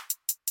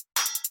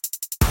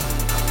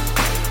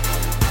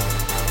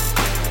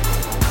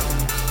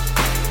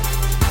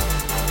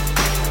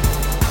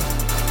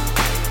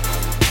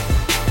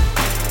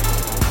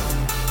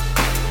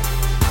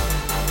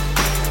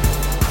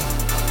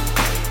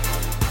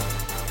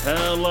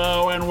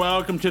Hello and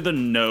welcome to the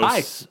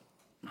Nos.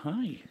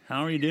 Hi.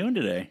 How are you doing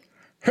today?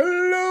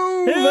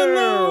 Hello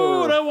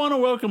Hello. And there. I want to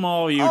welcome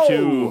all you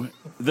to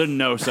the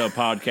Nosa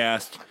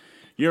podcast,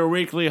 your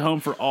weekly home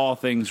for all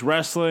things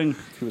wrestling.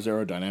 He was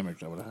aerodynamic.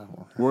 That would have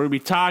happened. We're going to be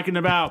talking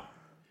about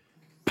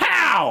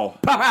POW!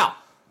 Pow, pow.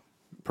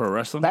 Pro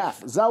wrestling.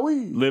 Bath,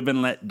 Zowie. Live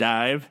and Let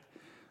Dive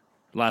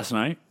last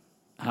night.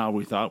 What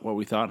we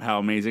thought, how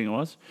amazing it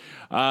was.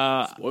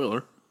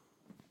 Spoiler.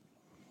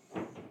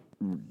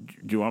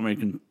 Do you want me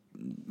to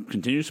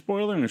continue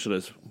spoiling or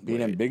should I?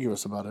 Being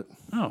ambiguous about it.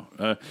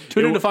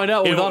 Tune in to find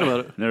out what we thought about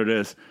it. There it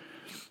is.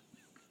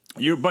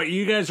 But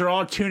you guys are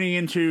all tuning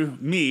into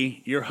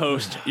me, your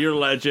host, your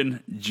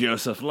legend,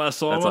 Joseph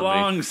Lessel. That's on me.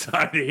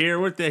 Alongside here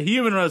with the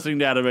Human Wrestling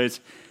Database,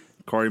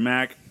 Corey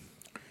Mack.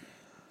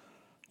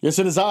 Yes,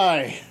 it is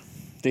I,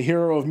 the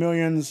hero of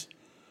millions.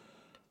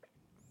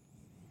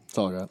 That's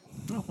all I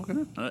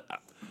got.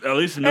 At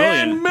least a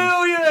million. And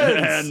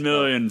millions! And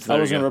millions. I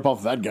There was you going to go. rip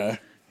off that guy.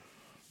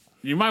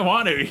 You might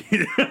want to.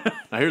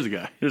 Now, here's a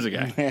guy. Here's a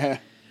guy.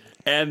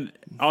 And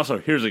also,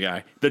 here's a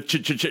guy. The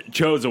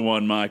chosen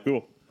one, Mike.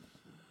 Cool.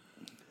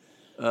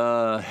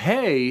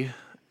 Hey,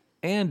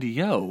 and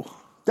yo.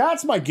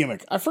 That's my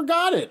gimmick. I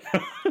forgot it.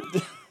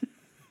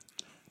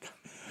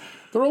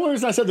 The only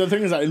reason I said the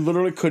thing is I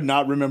literally could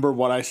not remember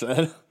what I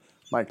said.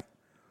 Like,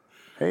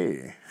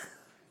 hey,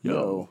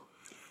 yo.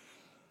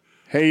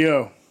 Hey,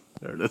 yo.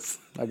 There it is.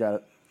 I got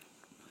it.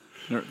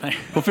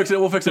 We'll fix it.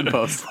 We'll fix it in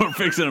post. We're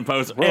fixing a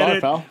post. We're live,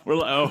 Edit. pal.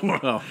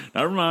 Oh,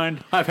 never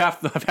mind. I have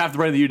half the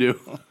brain that you do.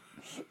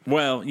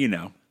 Well, you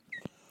know,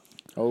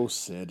 Oh,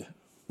 Sid.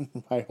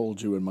 I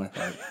hold you in my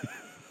heart.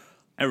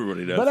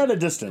 everybody does. But at a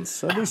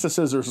distance. At least the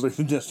scissors leave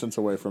a distance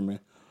away from me.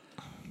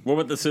 What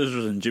about the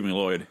Scissors and Jimmy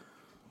Lloyd?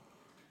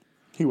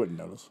 He wouldn't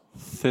notice.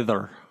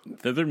 Thither.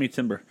 Thither me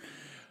timber.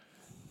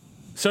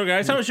 So,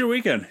 guys, how was your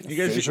weekend? You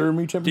guys, Fisher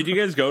me timber? Did you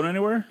guys go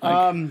anywhere?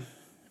 I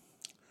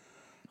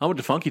went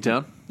to Funky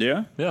Town.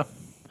 Yeah? Yeah.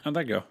 How'd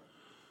that go? It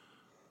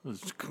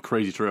was a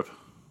crazy trip.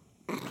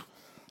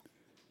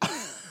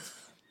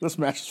 This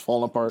match is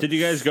falling apart. Did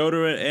you guys go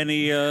to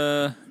any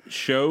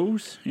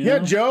shows? You Yeah,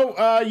 know?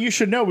 Joe, you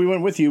should know. We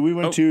went with you. We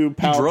went to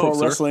Power drove, Pro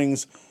sir.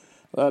 Wrestling's,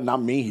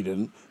 not me, he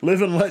didn't,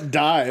 Live and Let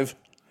Dive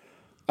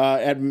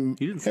at didn't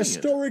sing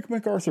historic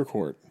MacArthur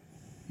Court.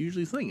 You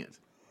usually sing it.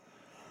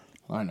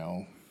 I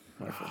know.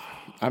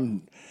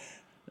 I'm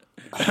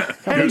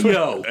Hey,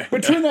 yo.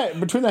 between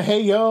the hey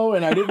yo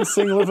and I didn't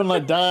sing Live and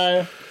Let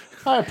Die.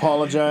 I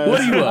apologize.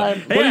 What are you,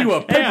 I'm- what are you,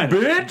 a Hang on.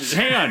 bitch?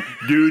 Hang on.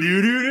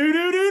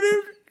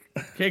 Do.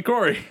 Okay,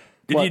 Corey,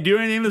 did What? you do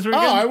anything this Oh,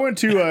 weekend? I went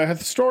to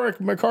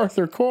historic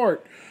MacArthur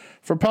Court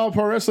for Power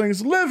Pro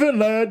Wrestling's Live and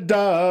Let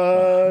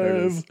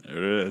Dive. There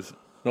it is.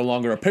 No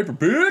longer a paper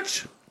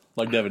bitch.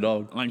 Like Devin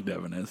Dog. Like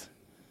Devin is.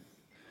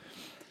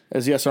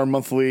 As yes, our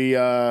monthly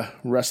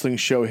wrestling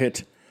show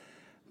hit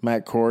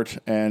Matt Court,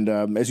 and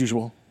as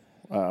usual,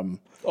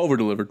 Over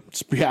delivered.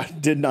 yeah,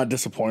 did not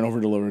disappoint. Over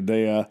delivered.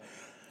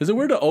 Is it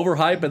weird to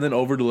overhype and then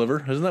over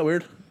deliver? Isn't that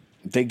weird?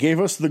 They gave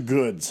us the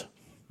goods.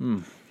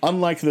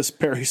 Unlike this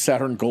Perry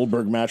Saturn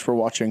Goldberg match we're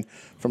watching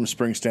from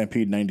Spring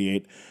Stampede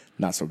 '98,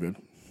 not so good.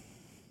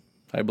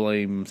 I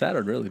blame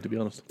Saturn, really, to be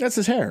honest. That's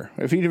his hair.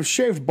 If he'd have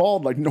shaved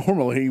bald like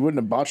normally, he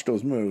wouldn't have botched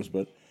those moves.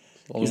 But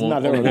he's Only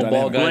not one- only one aerodynamic.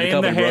 bald guy.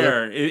 Blame the company,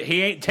 hair.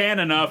 He ain't tan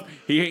enough.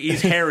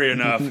 He's hairy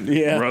enough,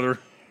 Yeah. brother.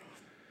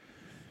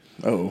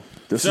 Oh,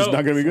 this So- is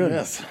not going to be good.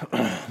 Yes.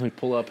 Let me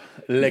pull up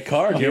Le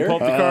card You here. pull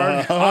up the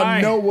card.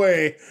 Hi. No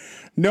way.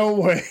 No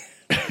way.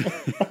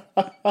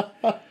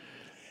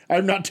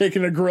 I'm not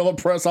taking a gorilla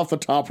press off the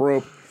top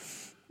rope.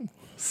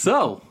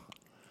 So,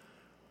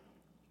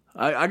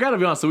 I got to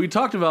be honest. So we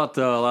talked about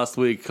last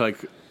week, like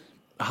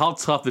how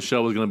tough the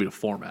show was going to be to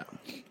format.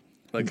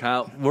 Like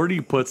where do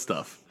you put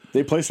stuff?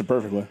 They placed it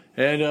perfectly.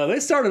 And they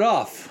started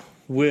off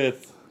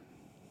with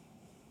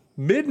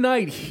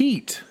Midnight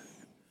Heat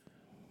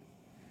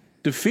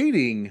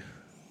defeating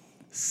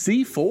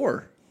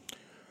C4.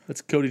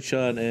 That's Cody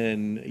Chun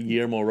and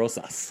Guillermo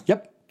Rosas.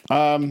 Yep.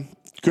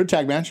 Good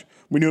tag match.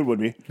 We knew it would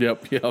be.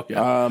 Yep.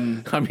 I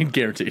mean,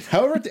 guaranteed.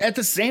 However, at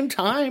the same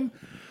time,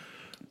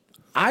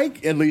 I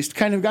at least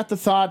kind of got the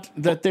thought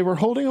that they were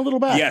holding a little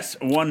back. Yes,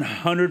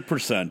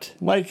 100%.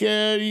 Like,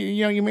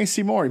 you may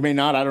see more. You may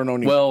not. I don't know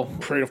any Well-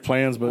 creative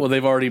plans, but Well,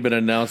 they've already been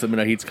announced that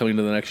Midnight Heat's coming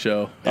to the next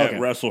show. At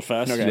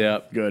WrestleFest. Okay. Yeah,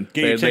 good.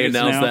 Get your They tickets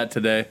announced now. that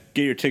today.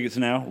 Get your tickets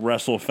now.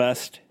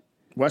 WrestleFest.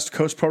 West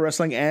Coast Pro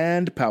Wrestling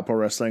and Pow Pro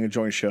Wrestling, a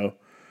joint show.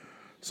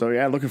 So,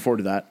 yeah, looking forward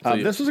to that.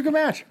 This was a good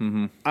match.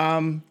 3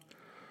 1/4,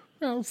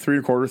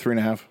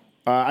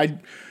 3.5.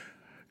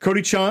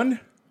 Cody Chun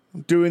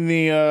doing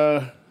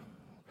the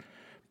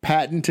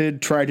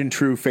patented, tried and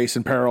true face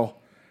and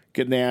peril,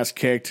 getting the ass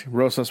kicked.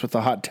 Rosas with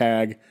the hot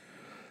tag.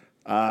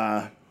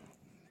 The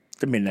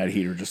Midnight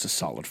Heat are just a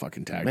solid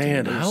fucking tag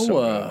Man, team. They're how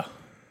so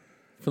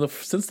good.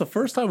 since the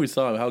first time we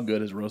saw him, how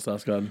good has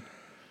Rosas gotten?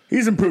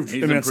 He's improved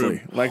He's immensely.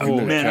 improved. Like, Holy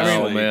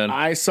cow, man.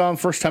 I saw him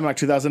first time like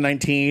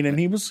 2019, and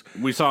he was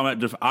We saw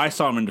him I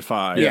saw him in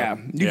Defy.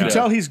 you could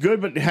tell he's good,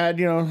 but had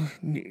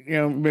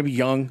maybe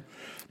young,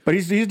 But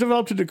he's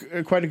developed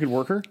into quite a good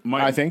worker,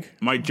 I think.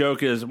 My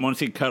joke is once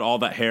he cut all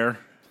that hair,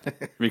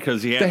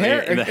 because he had The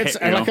hair, you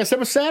know, like I said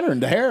with Saturn,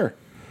 the hair.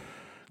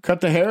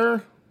 Cut the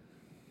hair,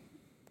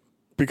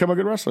 become a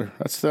good wrestler.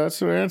 That's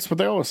what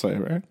they always say,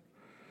 right?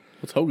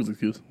 What's Hogan's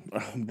excuse?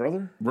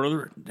 Brother?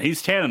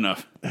 he's tan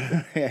enough.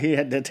 Yeah, he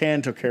had the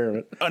tan, took care of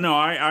it. No,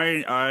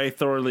 I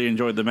thoroughly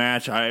enjoyed the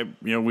match. We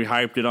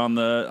hyped it on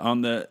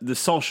the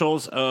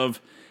socials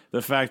of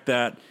the fact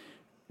that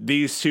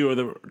these two are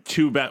the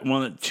two of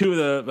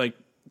the like,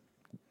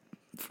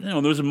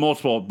 there's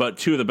multiple, but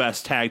two of the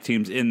best tag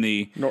teams in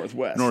the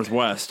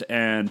Northwest,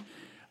 and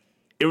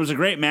it was a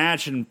great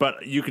match. But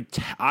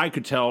I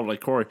could tell, like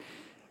Corey,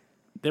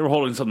 they were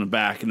holding something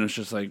back, and it's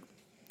just like,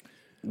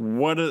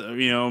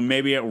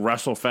 maybe at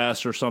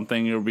WrestleFest or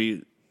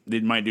something, they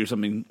might do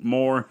something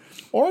more,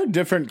 or a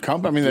different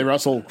company. I mean, they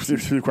wrestle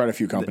through quite a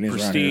few companies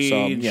around here,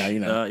 so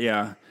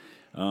yeah.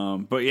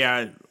 But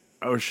yeah,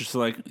 I was just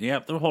like, yeah,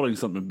 they're holding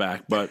something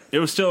back, but it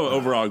was still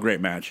overall a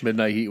great match.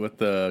 Midnight Heat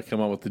come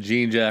on with the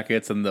jean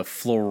jackets and the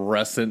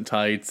fluorescent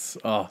tights.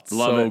 Oh,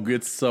 Love it.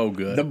 It's so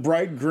good. The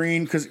bright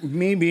green, because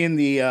me being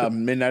the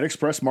Midnight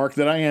Express mark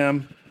that I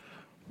am,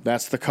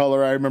 that's the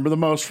color I remember the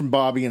most from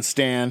Bobby and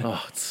Stan.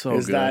 Oh, it's so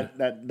is good.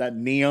 That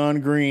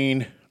neon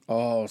green.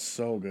 Oh,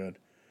 so good.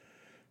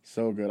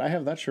 So good. I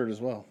have that shirt as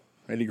well.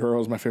 Eddie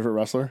Guerrero is my favorite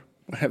wrestler.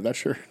 I have that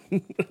shirt.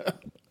 I'm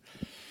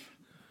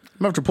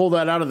going to have to pull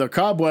that out of the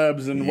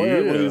cobwebs and wear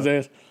it one of these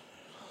days.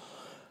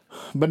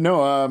 But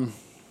no,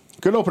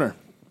 good opener.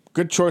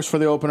 Good choice for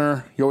the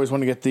opener. You always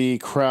want to get the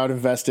crowd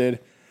invested.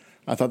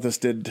 I thought this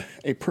did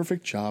a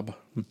perfect job.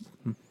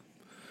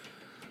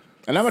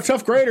 And I'm a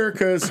tough grader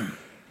because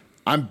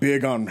I'm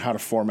big on how to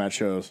format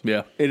shows.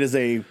 Yeah. It is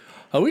a...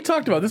 we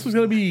talked about this was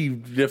going to be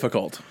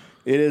difficult.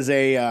 It is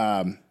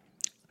a...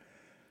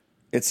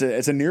 It's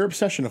a near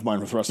obsession of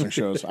mine with wrestling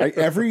shows.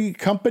 Every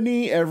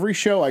company, every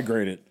show, I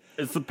grade it.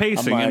 It's the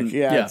pacing. I'm like,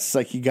 it's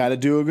like you got to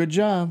do a good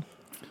job.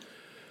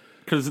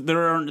 Because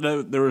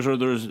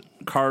there's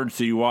cards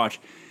that you watch,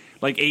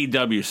 like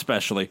AEW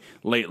especially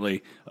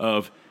lately,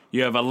 of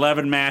you have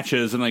 11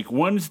 matches and like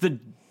when's the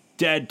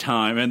dead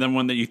time, and then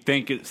when you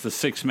think it's the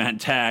 6-man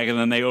tag, and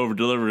then they over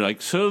deliver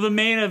like, so the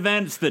main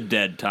event's the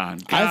dead time.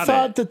 I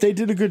thought that they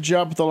did a good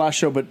job with the last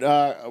show,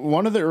 but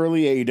one of the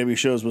early AEW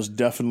shows was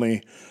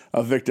definitely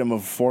a victim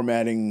of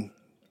formatting,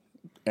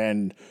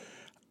 and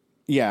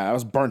I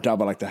was burnt out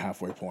by like the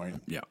halfway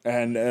point. Yeah,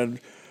 and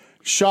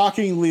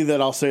shockingly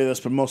that I'll say this,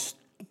 but most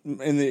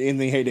in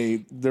the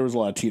heyday there was a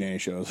lot of TNA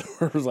shows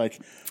where it was like,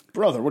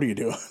 brother, what are you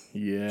doing?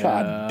 Yeah,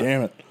 God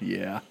damn it.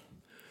 Yeah.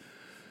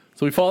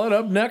 So we followed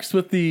up next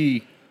with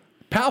the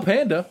Pal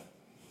Panda.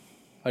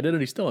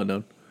 Identity still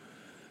unknown.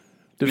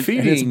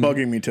 Defeating. It's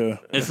bugging me too.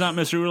 It's not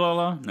Mr.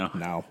 Ulala?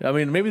 No. I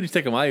mean, maybe he's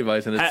taking my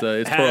advice, and it's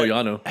Toru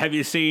Yano. Have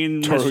you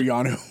seen Toru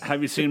Yano?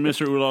 Have you seen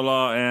Mr.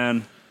 Ulala?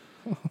 And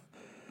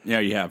yeah,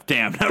 you have.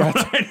 Damn. Never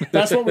mind.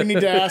 That's what we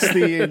need to ask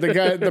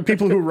the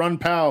people who run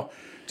POW.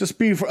 Just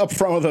be up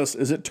front with us.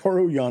 Is it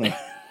Toru Yano?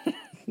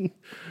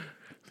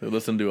 So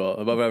listen to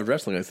Above Average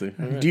Wrestling, I see.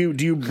 Right. Do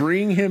you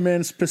bring him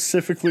in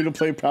specifically to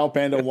play Pal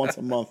Panda once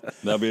a month?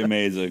 That'd be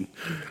amazing.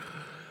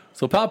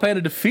 So Pal Panda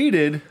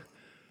defeated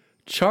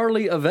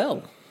Charlie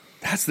Avell.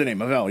 That's the name,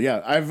 Avell.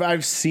 Yeah,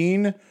 I've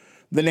seen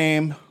the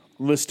name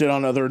listed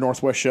on other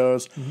Northwest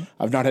shows. Mm-hmm.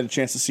 I've not had a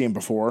chance to see him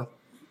before.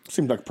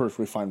 Seemed like a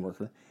perfectly fine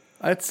worker.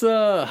 It's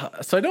so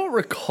I don't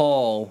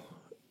recall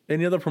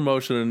any other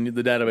promotion, and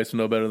the database will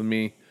know better than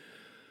me,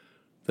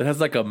 that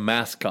has like a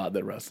mascot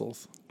that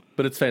wrestles.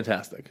 But it's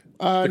fantastic.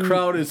 The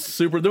crowd is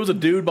super. There was a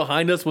dude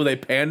behind us with a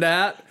panda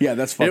hat. Yeah,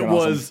 that's fucking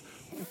awesome.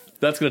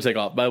 That's going to take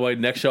off. By the way,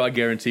 next show, I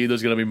guarantee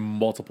there's going to be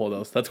multiple of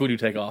those. That's when you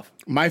take off.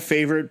 My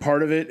favorite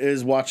part of it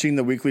is watching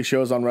the weekly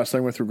shows on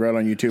Wrestling with Regret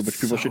on YouTube, which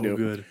people should do.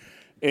 Good.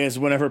 Is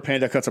whenever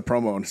Panda cuts a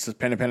promo and it says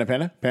Panda, Panda,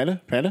 Panda,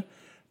 Panda, Panda,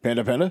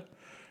 Panda, Panda.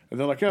 And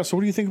they're like, yeah, so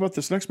what do you think about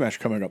this next match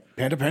coming up?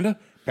 Panda, Panda,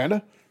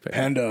 Panda,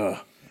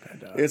 Panda.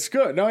 Panda. It's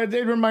good. No, it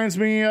reminds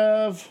me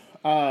of...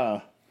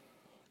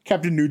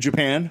 Captain New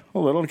Japan, a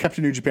little.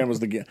 Captain New Japan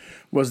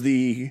was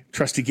the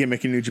trusty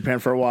gimmick in New Japan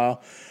for a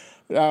while.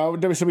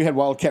 WCW had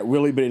Wildcat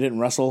Willie, but he didn't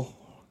wrestle.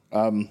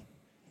 Might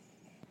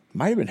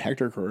have been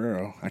Hector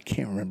Guerrero. I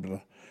can't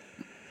remember.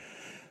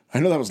 I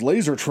know that was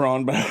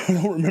Lasertron, but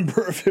I don't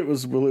remember if it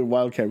was really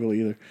Wildcat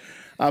Willie either.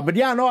 But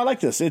yeah, no, I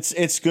like this.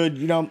 It's good.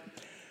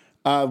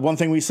 One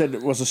thing we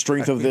said was a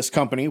strength of this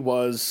company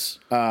was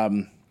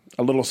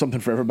a little something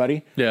for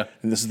everybody. Yeah.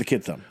 And this is the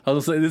kid thumb. I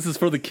was going to say, this is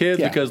for the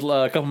kids because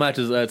a couple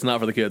matches, it's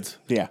not for the kids.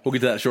 Yeah. We'll get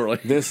to that shortly.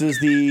 This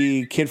is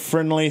the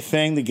kid-friendly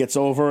thing that gets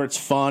over. It's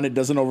fun. It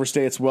doesn't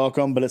overstay its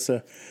welcome, but it's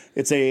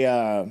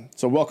a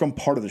welcome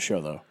part of the show,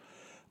 though.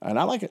 And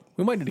I like it.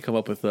 We might need to come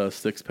up with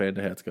 6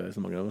 panda hats, guys.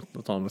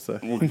 That's all I'm going to say.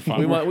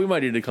 We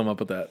might need to come up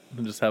with that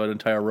and just have an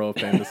entire row of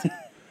pandas.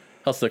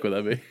 How sick would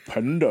that be?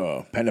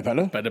 Panda. Panda,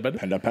 panda. Panda, panda.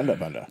 Panda, panda,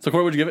 panda. So,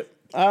 Corey, what'd you give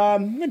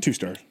it? 2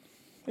 stars.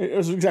 It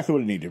was exactly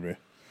what it needed to be.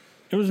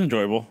 It was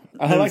enjoyable.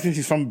 I like that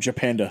he's from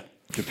Japanda.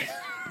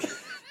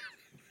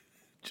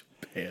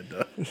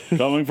 Panda.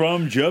 Coming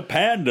from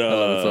Japanda. I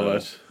love it so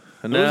much.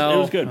 And now, it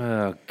was good.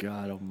 Oh,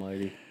 God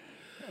almighty.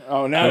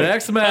 Oh, now The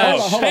next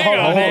match.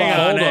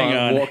 hang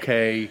on.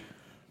 Okay.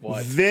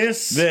 What?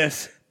 this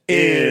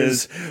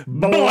is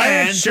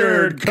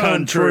Blanchard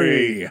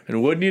country.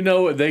 And wouldn't you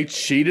know it, they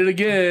cheated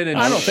again and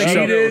I don't think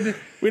so. cheated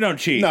We don't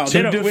cheat. No, We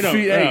to don't- we don't-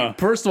 Hey,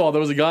 first of all,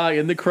 there was a guy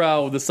in the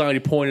crowd with the sign. He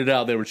pointed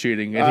out they were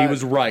cheating, and he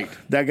was right.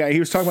 That guy, he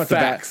was talking about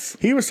Facts.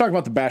 he was talking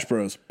about the Bash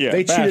Bros. Yeah,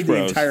 they Bash cheated the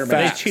Bros. entire They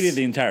match. cheated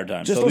the entire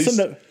time. Just So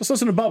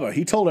listen to Bubba.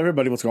 He told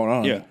everybody what's going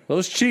on. yeah.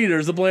 Those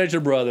cheaters, the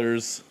Blanchard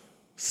brothers,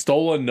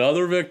 stole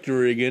another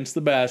victory against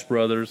the Bash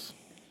brothers.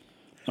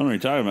 I don't know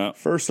what you're talking about.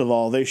 First of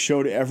all, they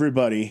showed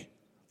everybody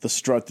the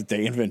strut that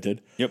they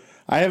invented. Yep.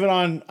 I have it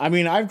on. I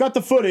mean, I've got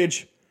the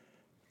footage.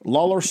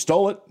 Lawler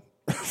stole it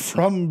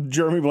from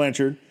Jeremy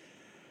Blanchard.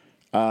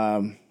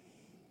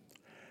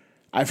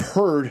 I've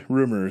heard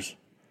rumors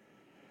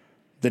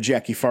that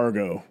Jackie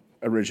Fargo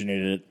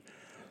originated it.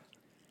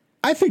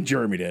 I think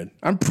Jeremy did.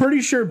 I'm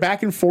pretty sure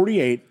back in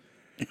 '48,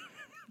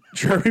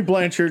 Jeremy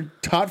Blanchard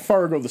taught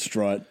Fargo the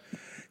strut.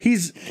 He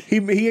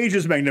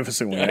ages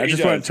magnificently. I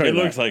just want to tell you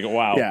It looks that. like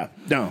wow. Yeah,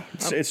 no,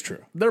 it's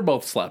true. They're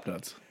both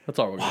slapnuts. That's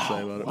all we're going to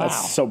say about it.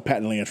 That's so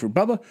patently untrue.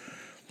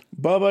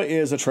 Bubba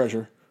is a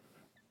treasure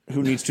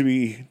who needs to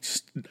be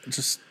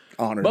just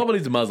honored. Bubba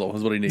needs a muzzle,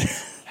 is what he needs.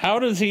 How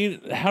does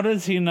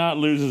he not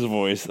lose his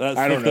voice? That's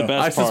I don't the know.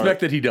 best I part.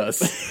 suspect that he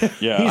does.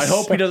 Yeah. I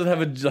hope he doesn't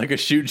have a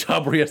shoot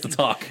job where he has to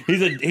talk.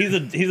 He's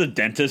a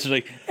dentist. He's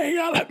like, hang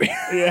on, let me.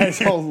 Yeah,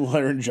 it's all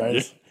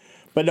laryngitis.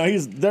 But no,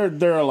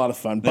 they're a lot of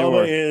fun. Bubba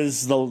were.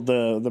 is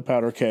the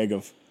powder keg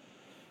of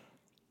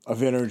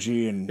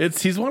energy and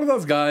He's one of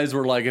those guys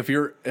where, like, if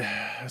you're,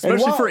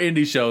 especially while- for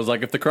indie shows,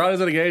 like if the crowd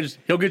isn't engaged,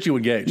 he'll get you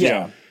engaged.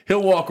 Yeah.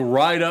 He'll walk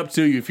right up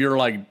to you if you're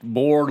like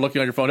bored looking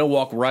on your phone. He'll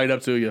walk right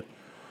up to you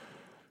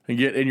and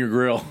get in your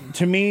grill.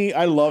 to me,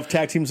 I love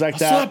tag teams like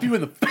that. Slap you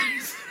in the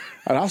face.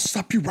 And I'll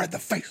slap you right in the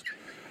face.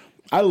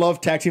 I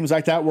love tag teams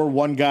like that where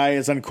one guy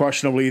is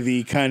unquestionably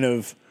the kind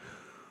of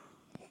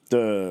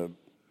the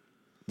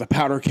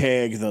powder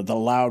keg, the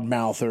loud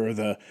mouther,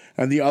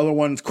 and the other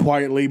one's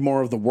quietly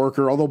more of the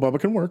worker, although Bubba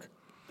can work.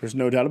 There's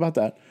no doubt about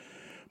that.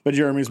 But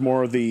Jeremy's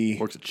more of the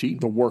Works at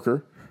cheat. the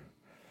worker.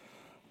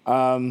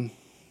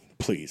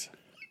 Please.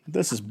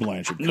 This is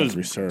Blanchard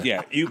country, sir.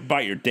 Yeah, you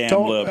bite your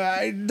damn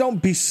lip.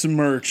 Don't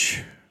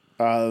besmirch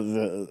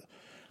the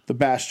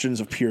bastions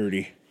of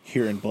purity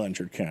here in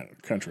Blanchard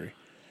country.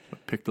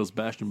 Pick those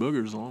Bastion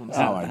boogers on.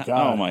 Oh my god!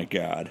 Oh my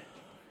god.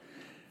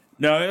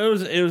 No,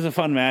 it was a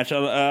fun match.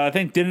 I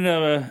think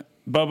didn't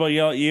Bubba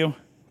yell at you?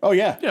 Oh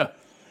yeah,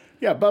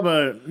 Yeah.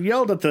 Bubba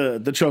yelled at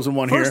the chosen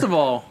one First here. of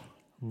all,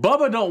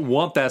 Bubba don't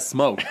want that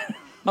smoke.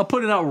 I'll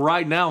put it out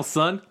right now,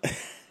 son.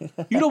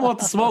 You don't want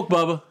the smoke,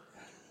 Bubba.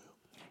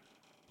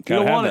 You Gotta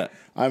don't have want that. it.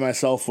 I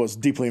myself was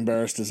deeply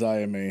embarrassed as I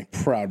am a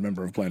proud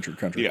member of Blanchard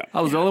country. Yeah.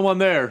 I was the only one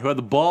there who had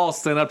the balls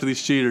stand up to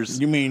these cheaters.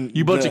 You mean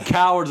you bunch the- of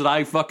cowards that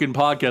I fucking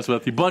podcast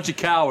with? You bunch of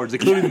cowards,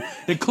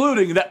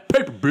 including that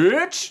paper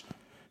bitch.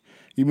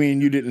 You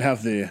mean you didn't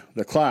have the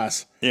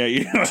class Yeah,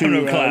 you don't have to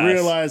no class.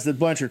 realize that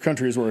Blanchard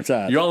country is where it's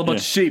at? You're all a bunch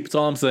of sheep. That's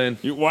all I'm saying.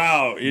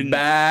 Wow.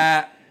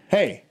 Bah.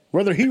 Hey,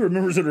 whether he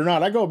remembers it or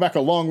not, I go back a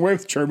long way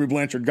with Jeremy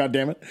Blanchard. God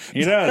damn it!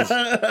 He does.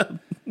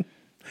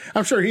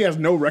 I'm sure he has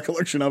no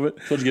recollection of it.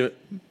 So what'd you give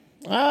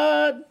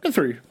it?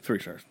 Three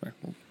stars.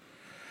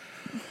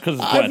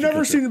 I've I've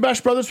never seen the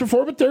Bash Brothers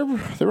before, but they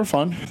were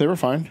fun. They were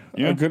fine.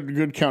 Yeah.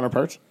 Good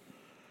counterparts.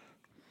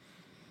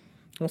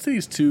 I'll see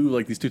these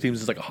two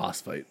teams as like a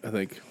hoss fight. I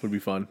think would be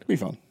fun. Be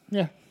fun.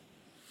 Yeah.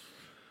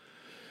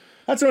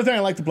 That's another thing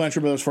I like the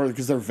Blanchard Brothers for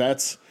because they're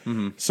vets,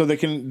 so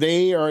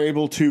they are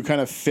able to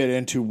kind of fit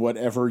into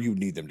whatever you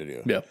need them to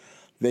do. Yeah.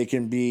 They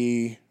can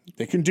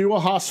do a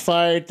hoss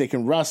fight. They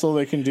can wrestle.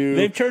 They can do.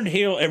 They've turned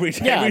heel every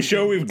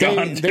show we've they-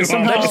 gone they to.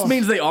 somehow- That just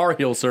means they are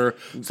heel, sir.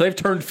 So they've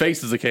turned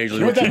faces occasionally.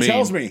 You know what that mean.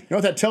 tells me? You know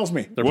what that tells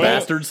me? They're Well-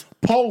 bastards.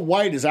 Paul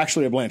White is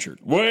actually a Blanchard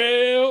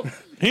Well,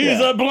 he's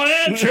Yeah. a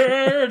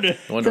Blanchard.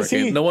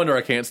 No wonder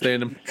I can't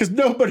stand him. because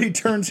nobody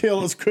turns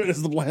heel as good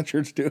as the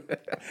Blanchards do,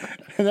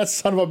 and that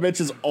son of a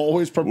bitch is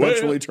always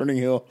perpetually Well- turning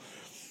heel.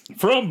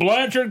 From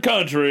Blanchard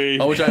Country.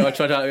 Oh, it's right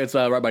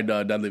by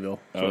Dudleyville.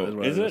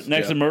 Oh, is it? Yeah.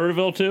 Next to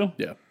Murderville, too?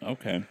 Yeah.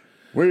 Okay.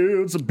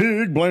 Well, it's a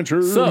big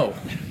Blanchard. So,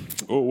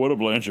 Oh, what a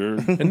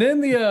Blanchard. and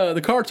then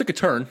the car took a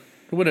turn.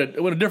 It went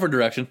a different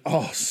direction.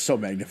 oh, so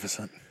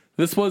magnificent.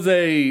 This was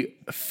a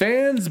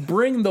fans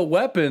bring the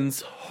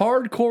weapons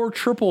hardcore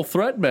triple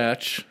threat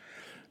match.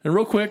 And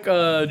real quick,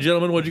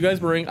 gentlemen, what'd you guys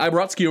bring? I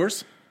brought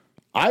skewers.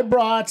 I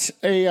brought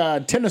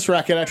a tennis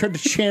racket. I tried to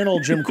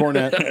channel Jim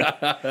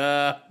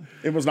Cornette.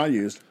 It was not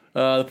used.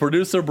 The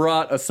producer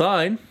brought a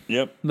sign.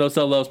 Yep. No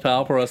Cell Loves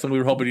Pal Pro Wrestling. We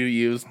were hoping to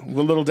use.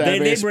 The little They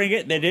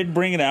database. did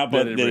bring it out,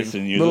 but They they, did bring just it.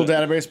 didn't use Little it.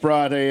 database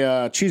brought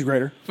a cheese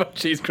grater.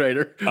 Cheese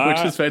Crater,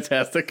 which is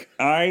fantastic.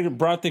 I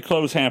brought the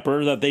clothes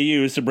hamper that they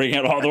used to bring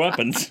out all the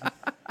weapons.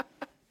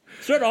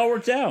 So it all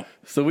worked out.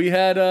 So we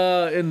had,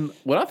 in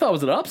what I thought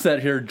was an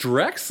upset here,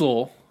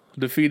 Drexel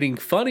defeating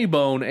Funny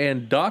Bone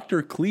and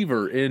Dr.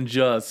 Cleaver in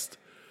just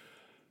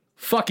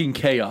fucking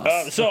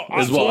chaos. So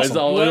as well. Is the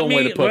only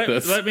way to put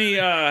this. Let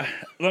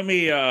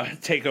me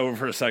take over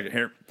for a second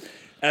here.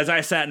 As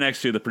I sat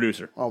next to the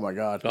producer, Oh my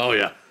god. Oh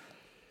yeah.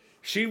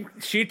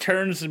 she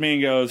turns to me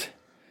and goes,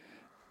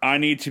 "I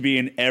need to be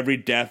in every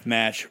death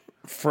match,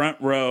 front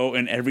row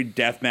in every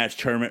death match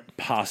tournament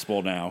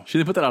possible now." She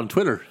didn't put that on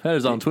Twitter. That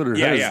is on Twitter.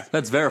 Yeah,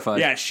 That's verified.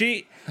 Yeah,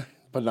 she.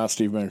 But not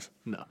Steve Banks.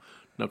 No,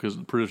 because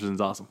the producer's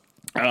awesome.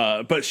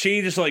 But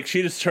she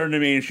just turned to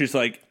me and she's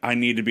like, "I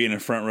need to be in a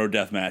front row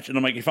death match." And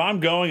I'm like, "If I'm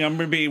going, I'm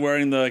gonna be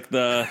wearing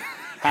the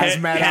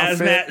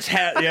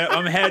Hazmat yeah,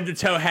 I'm head to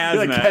toe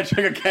hazmat.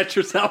 Like a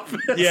catcher's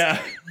outfit.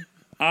 Yeah,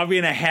 I'll be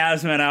in a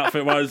hazmat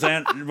outfit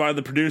while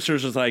the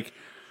producers is like,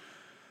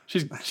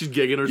 She's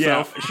gigging yeah,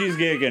 herself. she's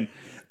gigging.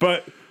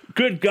 But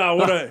good God,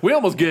 what a We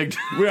almost gigged.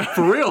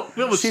 For real.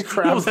 We almost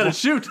had a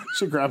shoot.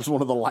 She grabs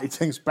one of the light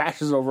things,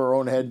 bashes over her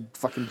own head,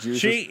 fucking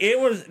juices.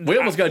 We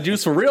almost got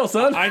juice for real,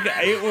 son.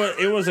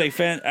 It was a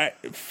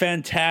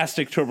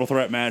fantastic triple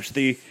threat match.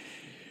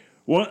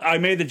 I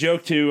made the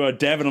joke to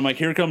Devin. I'm like,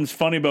 "Here comes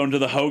Funny Bone to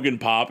the Hogan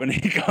pop," and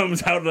he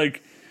comes out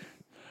like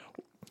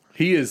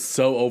he is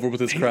so over with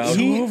his crowd.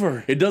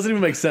 over. It doesn't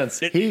even make sense.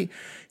 He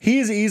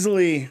is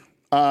easily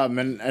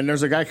and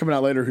there's a guy coming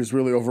out later who's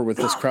really over with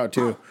this crowd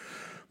too.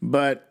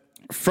 But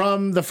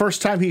from the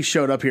first time he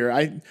showed up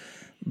here,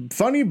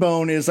 Funny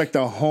Bone is like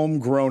the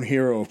homegrown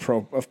hero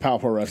of Power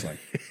Pro Wrestling.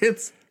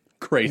 It's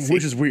crazy.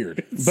 Which is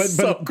weird. But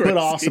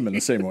awesome in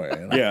the same way.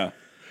 You know? Yeah.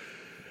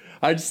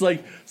 I just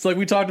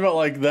we talked about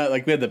like that,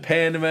 like we had the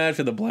Panda match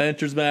and the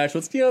Blanchard's match.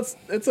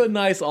 It's a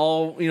nice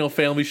all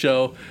family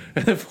show.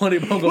 And then Funny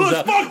Bone goes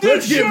out.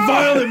 Let's get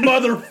violent,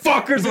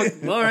 motherfuckers!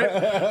 Like, all right.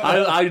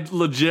 I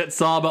legit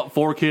saw about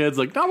 4 kids.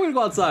 Like, no, we're gonna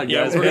go outside,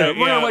 guys. We're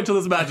gonna wait till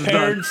this match is done.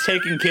 Parents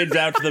taking kids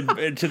out to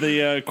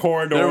the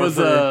corridor. There was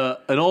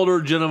an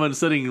older gentleman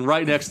sitting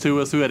right next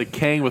to us who had a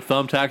cane with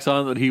thumbtacks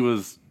on that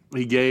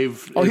he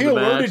gave. Oh, he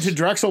alerted match. to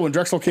Drexel when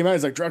Drexel came out.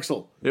 He's like,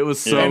 "Drexel." It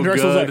was so and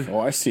Drexel's good. like, "Oh,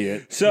 I see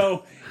it."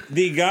 So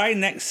the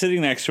guy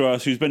sitting next to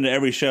us, who's been to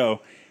every show,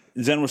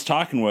 Zen was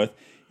talking with,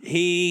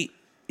 he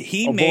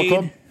made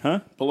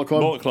Bullet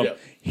Club? Bullet Club. Yep.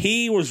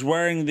 He was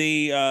wearing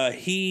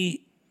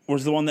he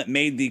was the one that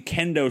made the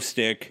kendo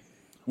stick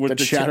with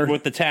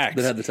with the tacks.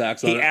 That had the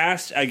tacks on He it.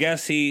 asked, I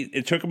guess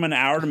it took him an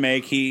hour to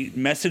make. He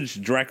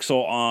messaged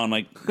Drexel on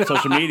like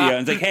social media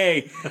and it's like,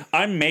 "Hey,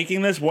 I'm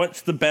making this.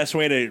 What's the best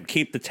way to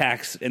keep the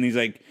tacks?" And he's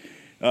like,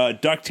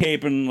 duct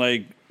tape and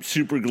like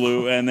super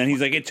glue. And then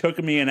he's like, "It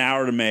took me an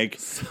hour to make."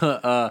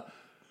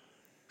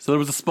 So there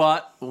was a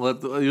spot.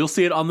 You'll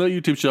see it on the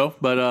YouTube show,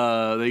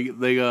 but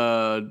they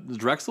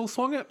Drexel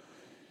swung it.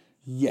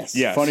 Yes.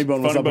 Yes. Funny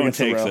Bone was up against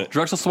the takes rail. it.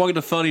 Drexel swung it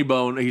to Funny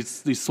Bone. He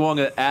swung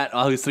it at he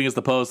was sitting against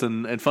the post,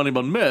 and Funny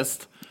Bone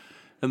missed,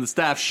 and the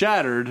staff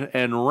shattered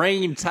and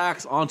rained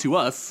tacks onto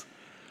us.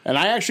 And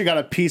I actually got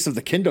a piece of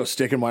the kendo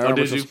stick in my arm.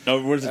 did which you? was-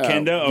 Oh, where's the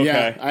kendo? Okay.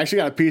 Yeah, I actually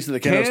got a piece of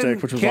the kendo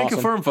stick, which was Can awesome.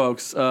 confirm,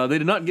 folks. They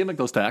did not gimmick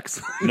those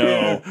tacks.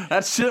 No.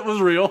 That shit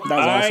was real.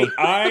 That was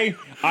awesome.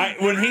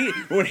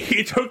 When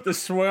he took the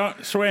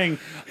swing,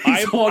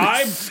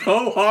 I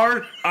so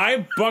hard.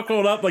 I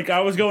buckled up like I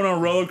was going on a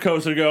roller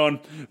coaster,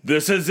 going,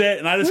 "This is it,"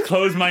 and I just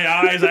closed my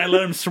eyes. I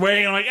let him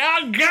swing. And I'm like,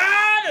 "Oh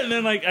God!" And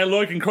then like I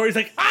look, and Corey's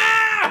like,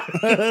 "Ah!"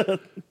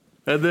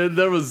 And then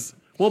there was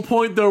one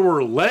point there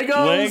were Legos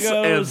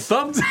and Legos.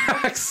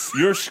 thumbtacks.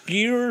 Your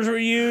skewers were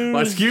used.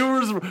 My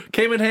skewers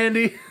came in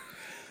handy.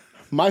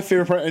 My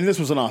favorite part, and this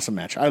was an awesome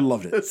match. I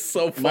loved it. It's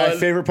so fun. My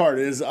favorite part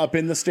is up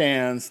in the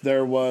stands,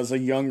 there was a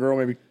young girl,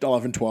 maybe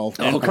 11, 12.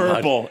 in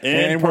purple.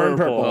 And wearing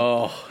purple.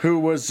 Oh. Who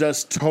was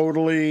just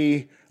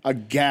totally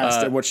aghast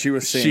at what she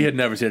was seeing. She had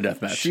never seen a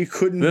death match. She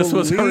couldn't This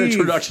was her believe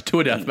introduction to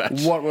a death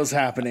match. what was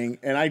happening.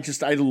 And I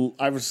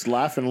was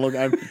laughing and looking.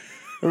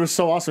 It was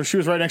so awesome. She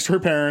was right next to her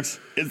parents.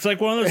 It's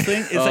like one of those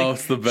things. It's Oh,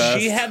 it's the best.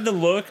 She had the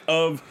look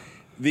of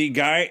the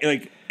guy,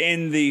 like,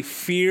 in the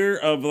fear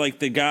of, like,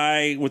 the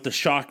guy with the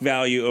shock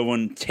value of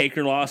when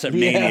Taker lost at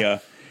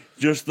Mania.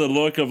 Just the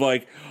look of,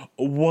 like,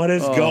 what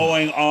is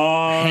going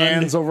on?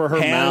 Hands over her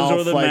mouth,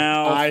 over the like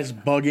mouth. eyes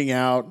bugging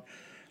out.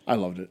 I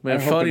loved it. Man,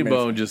 I hope Funny it made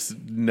Bone just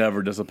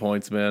never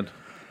disappoints, man.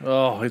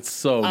 Oh, it's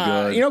so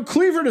good.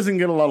 Cleaver doesn't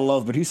get a lot of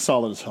love, but he's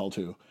solid as hell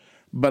too.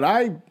 But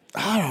I don't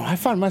know. I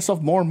find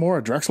myself more and more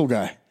a Drexel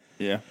guy.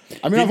 Yeah.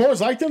 I mean, I've always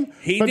liked him,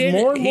 but did-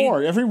 more and he-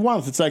 more every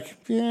month. It's like,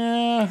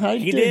 yeah,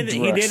 He did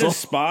a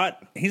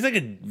spot. He's like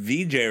a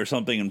VJ or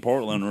something in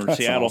Portland or That's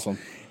Seattle. awesome.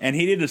 And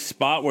he did a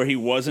spot where he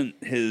wasn't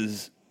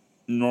his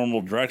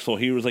normal Drexel.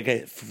 He was like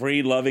a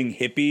free loving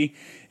hippie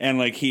and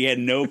like he had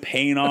no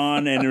paint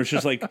on and it was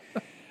just like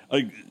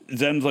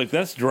Zen's like,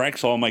 "That's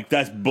Drexel." I'm like,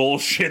 "That's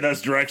bullshit.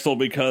 That's Drexel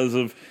because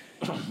of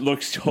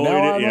looks totally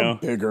Now I'm you a know."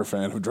 bigger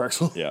fan of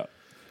Drexel. Yeah.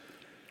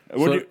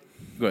 Go ahead.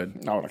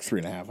 Oh, like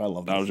 3.5. I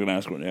love I this. was gonna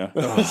ask one, yeah.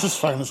 This is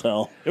fun as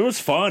hell. It was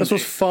fun. This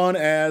was fun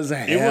as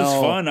hell. it was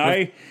fun. Go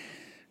ahead.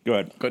 Go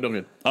ahead. Don't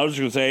get. I was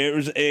just gonna say it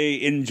was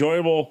a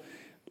enjoyable,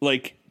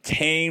 like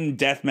tame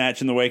death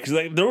match in the way because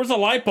like, there was a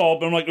light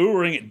bulb and I'm like, "Ooh,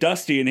 we're gonna get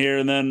dusty in here,"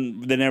 and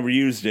then they never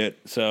used it.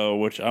 So,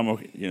 which I'm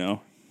okay,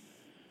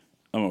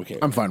 I'm okay.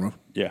 I'm fine with.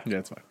 Yeah, Yeah,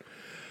 it's fine.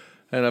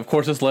 And of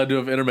course, this led to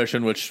an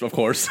intermission, which of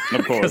course,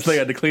 because they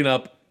had to clean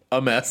up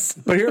a mess.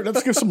 But here,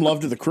 let's give some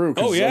love to the crew.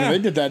 Oh, yeah. I mean, they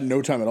did that in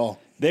no time at all.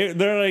 They're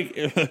like,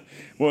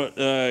 what?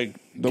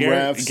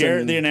 refs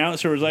Garrett, and- the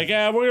announcer, was like,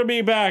 "Yeah, we're gonna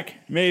be back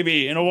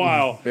maybe in a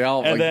while." Yeah,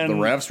 and like then the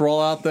refs roll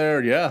out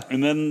there. Yeah,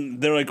 and then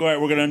they're like, "All right,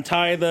 we're gonna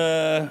untie it,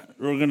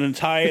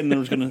 and then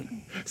we're gonna."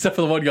 except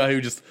for the one guy who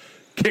just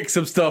kicked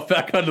some stuff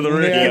back onto the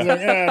ring. Yeah, it's like,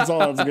 that's all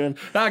that's good.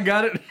 I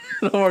got it.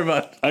 Don't worry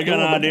about it. I got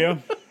an idea.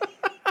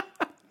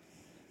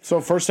 So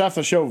first half of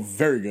the show,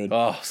 very good.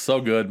 Oh, so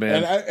good,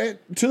 man. And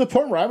to the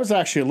point where I was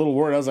actually a little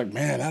worried. I was like,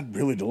 man, that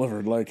really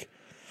delivered. Like,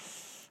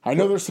 I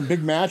know there's some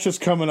big matches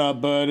coming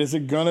up, but is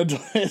it gonna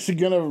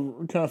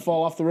kind of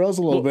fall off the rails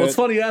a little bit? Well, it's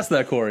funny you asked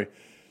that, Corey,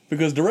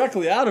 because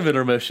directly out of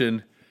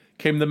intermission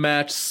came the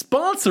match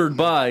sponsored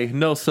by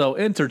No Cell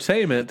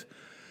Entertainment.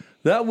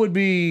 That would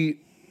be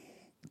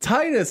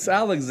Titus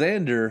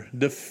Alexander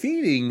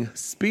defeating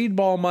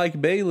Speedball Mike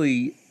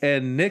Bailey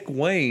and Nick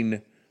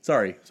Wayne.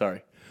 Sorry.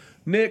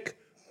 Nick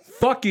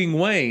fucking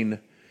Wayne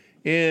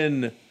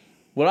in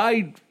what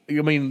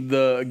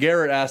the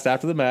Garrett asked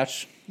after the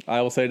match.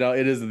 I will say now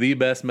it is the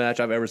best match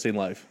I've ever seen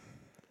live.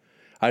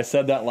 I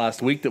said that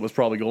last week that was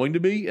probably going to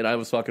be, and I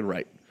was fucking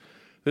right.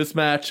 This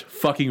match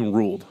fucking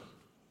ruled.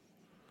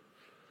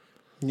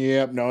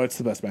 Yep, no, it's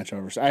the best match I've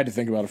ever seen. I had to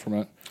think about it for a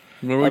minute.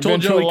 Remember we I've told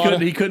been to Joe a lot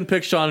of- he couldn't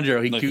pick Sean and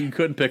Joe. He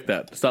couldn't pick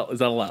that. It's not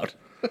allowed.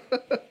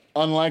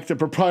 Unlike the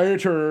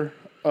proprietor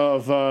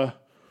of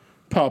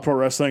Power Pro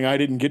Wrestling, I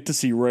didn't get to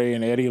see Ray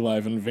and Eddie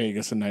live in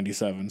Vegas in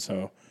 '97.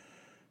 So,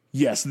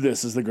 yes,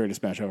 this is the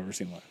greatest match I've ever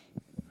seen live.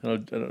 I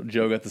know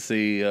Joe got to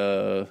see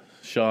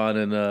Sean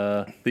and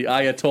the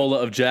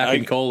Ayatollah of Jack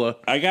and Cola.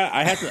 I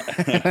have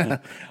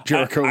to.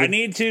 Jericho. I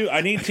need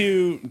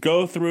to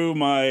go through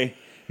my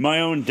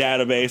own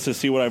database to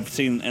see what I've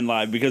seen in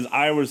live, because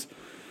I was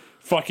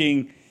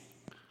fucking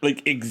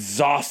like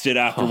exhausted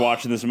after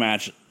watching this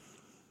match.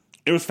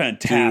 It was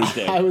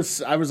fantastic. I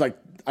was like,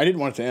 I didn't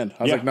want it to end.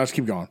 I was like, no, just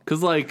keep going.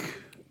 Because, like,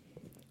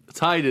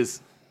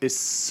 Titus is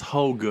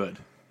so good.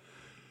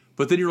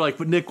 But then you're like,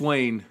 but Nick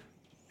Wayne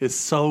is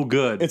so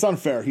good. It's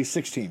unfair. He's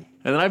 16.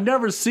 And then I've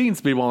never seen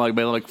Speedball Mike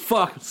Bailey. Like,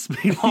 fuck,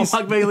 Speedball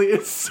Mike Bailey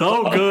is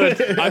so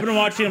good. I've been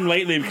watching him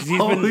lately because he's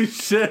Holy been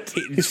shit.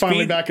 He's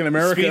finally back in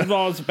America.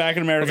 Speedball's back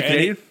in America.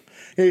 Canadian?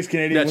 Yeah, he's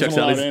Canadian. Yeah, Wasn't checks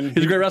out. allowed in.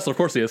 He's a great wrestler. Of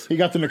course he is. He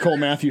got the Nicole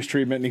Matthews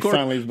treatment, and he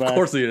finally is back. Of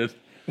course he did.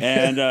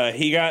 And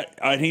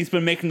he's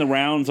been making the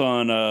rounds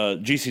on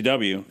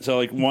GCW. So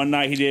like one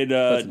night he did.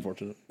 That's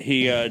unfortunate.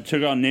 He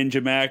took on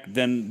Ninja Mac,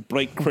 then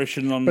Blake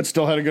Christian on. But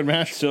still had a good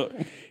match. So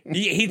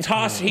he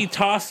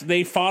tossed.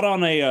 They fought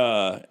on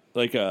a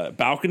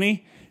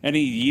balcony, and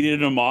he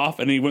yeeted him off,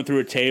 and he went through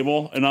a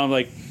table, and I'm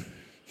like,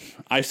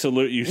 I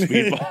salute you,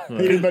 Speedball.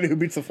 Anybody who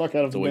beats the fuck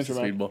out of It's a waste of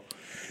Ninja Mac. Speedball.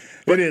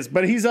 It is,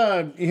 but he's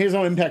on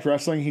Impact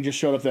Wrestling. He just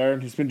showed up there,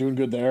 and he's been doing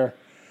good there.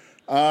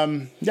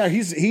 Yeah,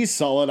 he's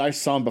solid. I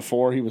saw him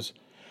before. He was.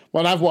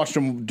 Well, I've watched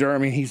him during. I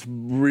mean, he's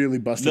really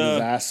busted his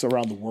ass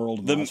around the world.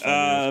 In the last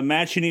 5 years.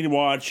 Match you need to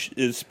watch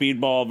is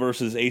Speedball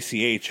versus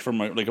ACH from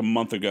like a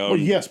month ago. Oh,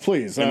 yes,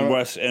 please.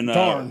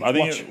 I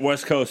think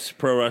West Coast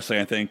Pro Wrestling.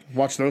 I think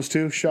Watch those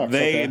two. Shucks.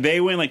 they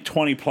win like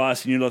 20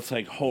 plus, and you're just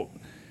like,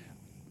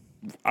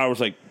 I was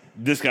like,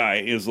 this guy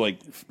is like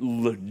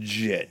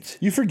legit.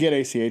 You forget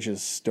ACH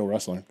is still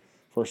wrestling.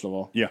 First of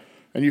all, Yeah.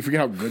 and you forget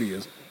how good he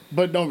is.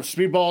 But no,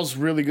 Speedball's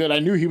really good. I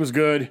knew he was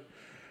good.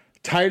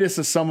 Titus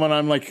is someone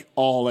I'm like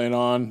all in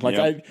on. Like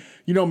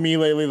Yep. me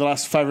lately, the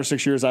last 5 or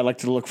 6 years, I like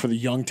to look for the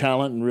young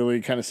talent and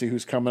really kind of see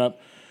who's coming up.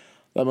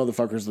 That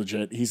motherfucker's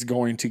legit. He's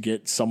going to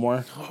get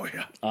somewhere. Oh,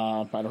 yeah.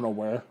 I don't know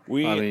where. I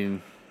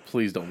mean,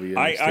 please don't be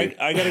I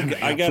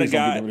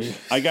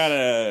got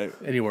a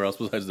anywhere else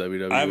besides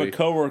WWE. I have a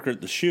coworker at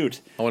the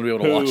shoot. I want to be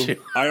able to watch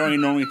you. I only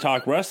normally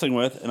talk wrestling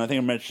with, and I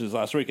think I mentioned this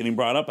last week, and he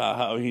brought up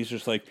how he's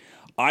just like,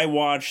 I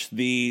watched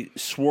the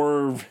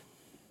Swerve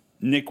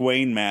Nick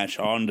Wayne match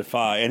on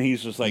Defy, and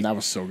he's just like, That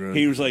was so good.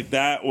 He was like,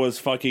 that was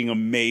fucking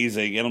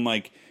amazing, and I'm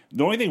like,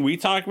 the only thing we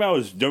talk about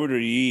is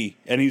WWE,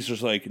 and he's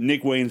just like,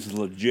 Nick Wayne's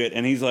legit,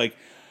 and he's like,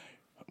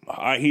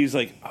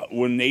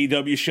 when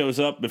AEW shows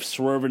up, if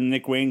Swerve and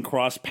Nick Wayne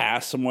cross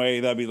paths some way,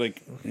 that'd be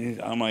like,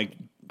 I'm like,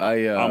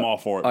 I'm all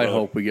for it. I brother.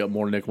 hope we get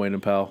more Nick Wayne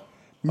and Pal.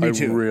 Me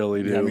too. I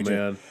really do, Yeah, me too.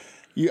 man.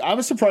 I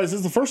was surprised. This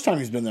is the first time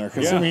he's been there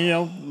because Yeah. I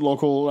mean,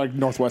 local like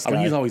Northwest guy. I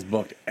mean, he's always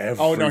booked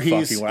every Oh, no,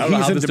 he's- fucking way. I don't know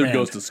he's how in this demand. dude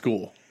goes to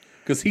school.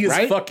 Because he is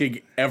Right?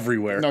 fucking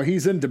everywhere. No,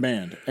 he's in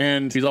demand,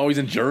 and He's always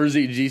in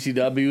Jersey,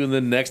 GCW, and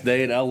then next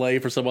day in LA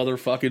for some other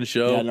fucking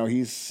show. yeah, no,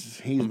 he's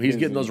He's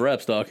getting those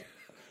reps, dog.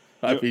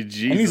 I mean,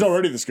 Jesus. and he's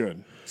already this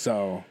good.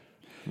 So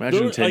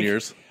Imagine Dude, 10 like,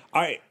 years.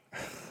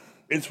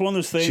 It's one of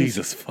those things.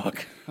 Jesus,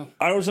 fuck.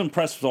 I was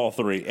impressed with all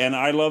three, and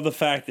I love the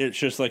fact it's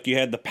just like you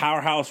had the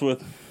powerhouse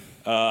with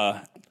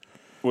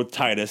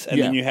Titus,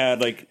 and then Yeah. you had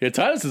like Yeah,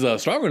 Titus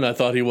is stronger than I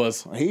thought he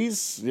was.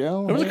 he's There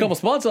was a couple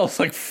spots I was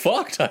like,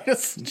 fuck,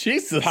 Titus.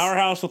 Jesus.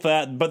 powerhouse with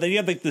that, but then you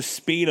had like the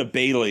speed of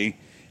Bailey,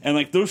 and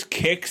like those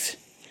kicks.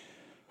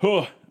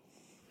 Huh.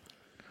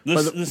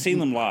 Just seeing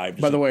them live.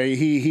 By the way,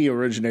 he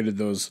originated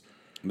those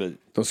but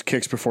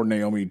kicks before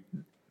Naomi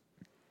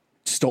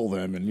stole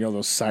them, and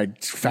those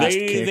side fast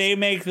kicks. They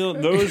make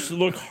those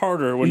look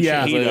harder when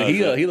Yeah, he So does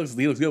it. he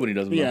looks good when he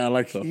does it. Yeah,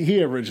 like So.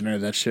 he originated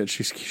that shit.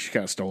 She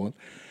kind of stole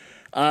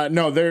it.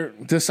 No,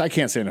 I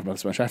can't say enough about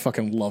this match. I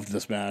fucking loved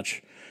this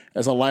match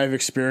as a live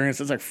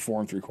experience. It's like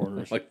 4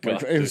 3/4. My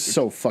God, it was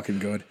so fucking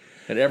good.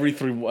 And every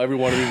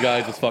one of these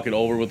guys was fucking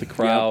over with the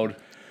crowd.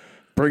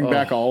 Bring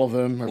back all of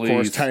them. Of course,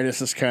 please.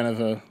 Titus is kind of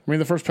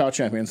the first PAL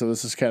champion, so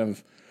this is kind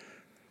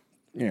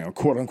of,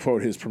 quote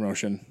unquote, his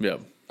promotion.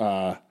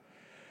 Yeah.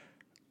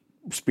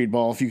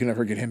 Speedball, if you can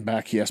ever get him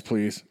back, yes,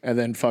 please. And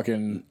then fucking.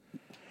 In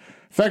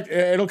fact,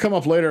 it'll come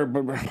up later,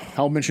 but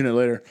I'll mention it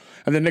later.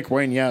 And then Nick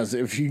Wayne,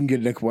 if you can get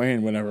Nick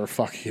Wayne, whenever,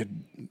 fuck it.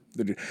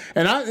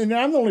 And I'm the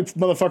only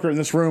motherfucker in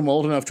this room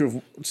old enough to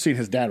have seen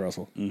his dad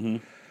wrestle.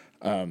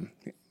 Mm-hmm.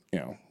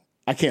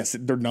 I can't say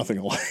they're nothing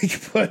alike,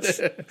 but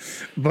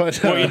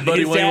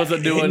Buddy Wayne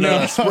wasn't doing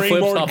flips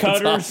springboard off the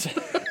top. cutters.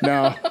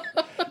 no,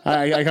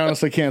 I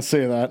honestly can't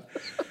say that.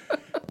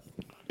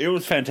 It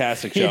was a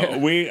fantastic show. Yeah.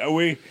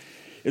 We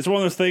it's one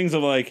of those things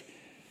of like,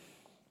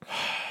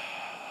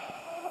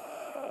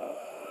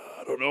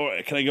 I don't know.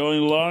 Can I go any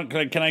long?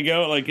 Can I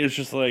go? Like, it's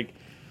just like,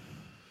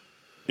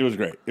 it was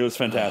great. It was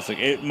fantastic.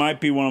 It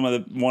might be one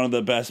of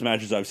the best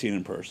matches I've seen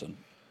in person.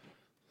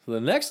 So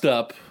the next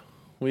up,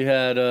 we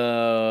had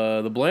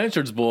the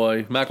Blanchard's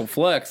boy, Malcolm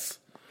Flex,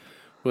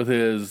 with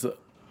his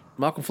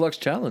Malcolm Flex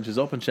challenge, his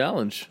open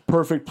challenge.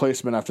 Perfect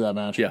placement after that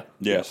match. Yeah.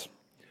 Yes.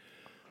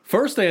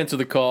 First to answer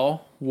the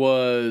call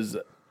was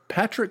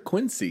Patrick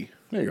Quincy.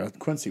 There you go.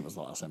 Quincy was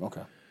the last name.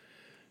 Okay.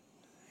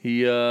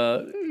 He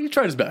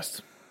tried his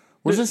best.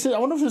 Was this? I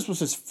wonder if this was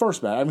his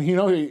first match. I mean,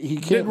 he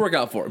Didn't can't. work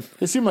out for him.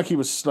 It seemed like he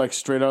was like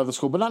straight out of the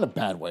school, but not in a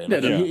bad way.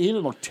 Like, no. he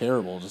didn't look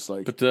terrible. Just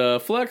like,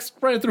 But Flex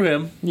ran through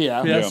him.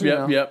 yeah, Yep, you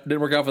know, yep. Didn't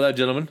work out for that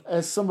gentleman.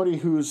 As somebody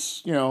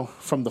who's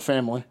from the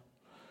family,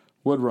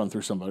 would run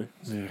through somebody.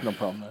 No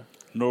problem there.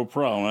 No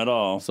problem at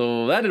all.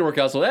 So that didn't work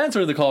out. So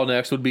answering the call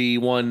next would be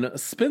one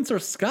Spencer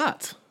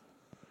Scott.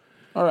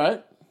 All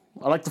right,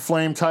 I like the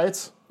flame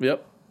tights.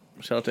 Yep.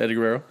 Shout out to Eddie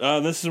Guerrero.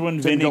 This is when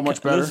Didn't Vinny. go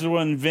much better. This is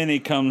when Vinny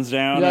comes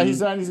down. Yeah, and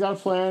he's got a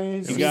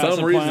plan. For got some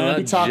some reason, plan.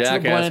 He that talked to the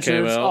jackass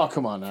came Blanchards. out. Oh,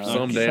 come on now.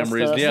 Some That's damn the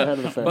reason. head of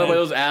the Yeah. By family. the way,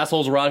 those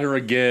assholes were out here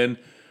again,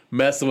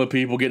 messing with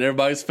people, getting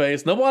everybody's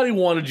face. Nobody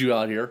wanted you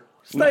out here.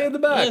 Stay in the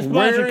back. It's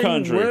Blanchard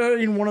country.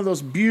 Wearing one of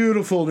those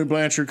beautiful New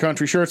Blanchard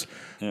country shirts.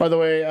 By the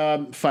way,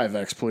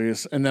 5X,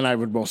 please. And then I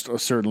would most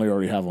certainly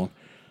already have one.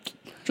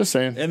 Just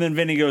saying. And then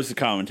Vinny goes to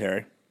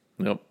commentary.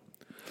 Yep.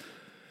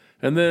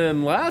 And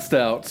then last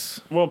out.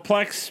 Well,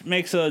 Plex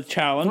makes a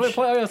challenge.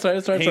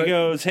 That's right.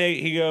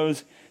 He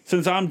goes,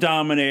 since I'm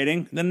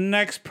dominating, the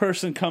next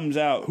person comes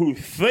out who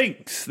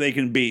thinks they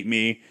can beat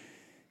me.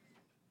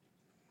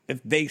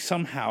 If they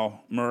somehow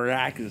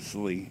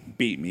miraculously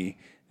beat me,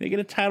 they get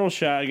a title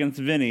shot against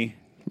Vinny.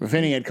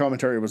 Vinny at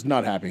commentary was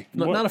not happy.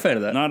 Not a fan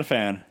of that. Not a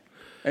fan.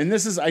 And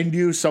this is, I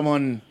knew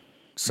someone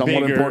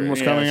somewhat Bigger, important was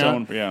yeah, coming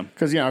someone- out. yeah.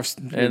 Because,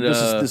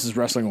 this is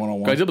wrestling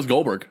 101. Guys, it was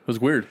Goldberg. It was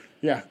weird.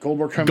 Yeah,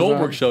 Goldberg comes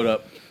Goldberg out. showed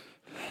up.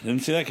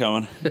 Didn't see that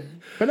coming.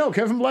 But no,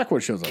 Kevin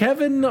Blackwood shows up.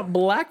 Kevin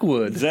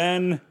Blackwood.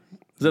 Zen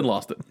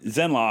Lost it.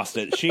 lost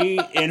it. She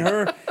in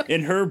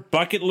her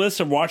bucket list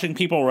of watching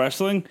people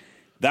wrestling,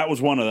 that was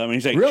one of them. And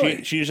he's like,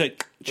 Really? she's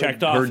like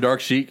checked off. Her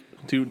Dark Sheik.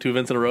 Two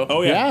events in a row.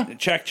 Oh yeah,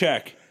 Yeah?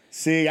 check.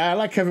 See, I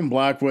like Kevin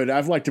Blackwood.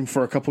 I've liked him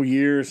for a couple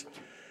years.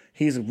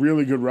 He's a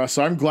really good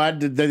wrestler. I'm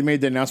glad that they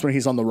made the announcement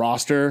he's on the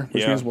roster,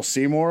 which Yeah. means we'll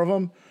see more of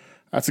him.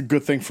 That's a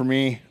good thing for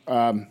me.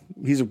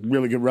 He's a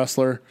really good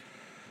wrestler.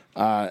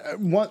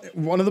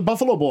 One of the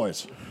Buffalo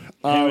Boys.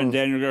 Him and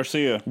Daniel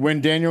Garcia.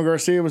 When Daniel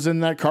Garcia was in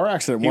that car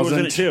accident, He was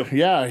in wasn't it too.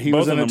 Yeah, he Both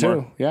was in of it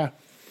them too. Yeah.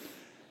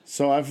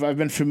 So I've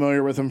been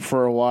familiar with him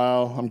for a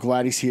while. I'm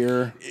glad he's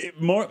here.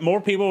 More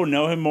people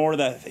know him more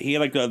that he had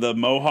like the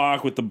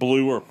mohawk with the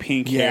blue or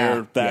pink Yeah,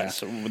 hair.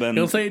 That's then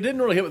You'll say it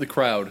didn't really hit with the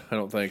crowd, I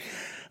don't think.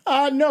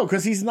 No,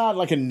 because he's not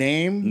like a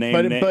name.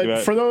 but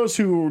right. for those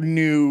who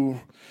knew,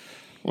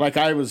 like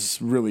I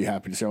was really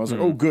happy to see him. I was like,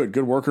 oh, good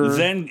worker.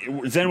 Zen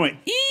went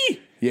E.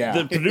 Yeah.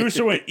 The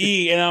producer went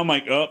E, and I'm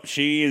like, oh,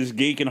 she is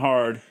geeking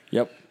hard.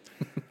 Yep.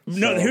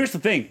 No, here's the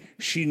thing.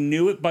 She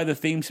knew it by the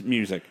theme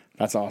music.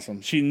 That's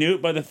awesome. She knew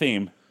it by the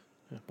theme.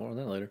 More on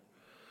that later.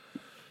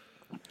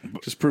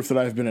 Just proof that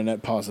I've been a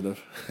net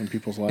positive in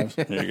people's lives.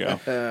 There you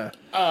go.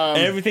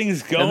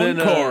 Everything's going And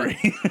then,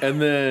 Corey.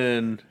 and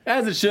then,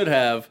 as it should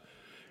have,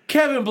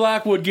 Kevin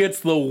Blackwood gets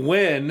the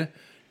win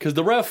because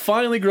the ref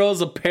finally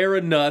grows a pair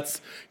of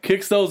nuts,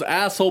 kicks those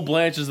asshole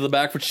Blanches in the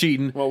back for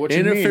cheating, Well, what you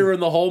interfering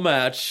the whole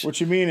match.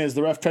 What you mean is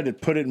the ref tried to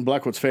put it in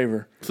Blackwood's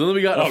favor. So then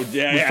we got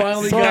Yeah, we yeah.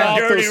 finally Throw got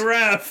out dirty those-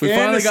 ref. we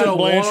finally got a innocent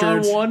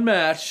Blanchards. one-on-one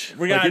match.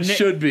 We got like it Nick,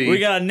 should be. We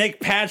got Nick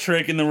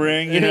Patrick in the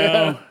ring. You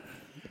know.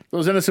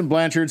 Those innocent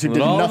Blanchards who did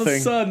and all of a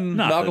nothing. sudden,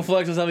 Nothing. Malcolm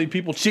Flex is having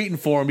people cheating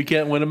for him. He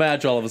can't win a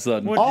match all of a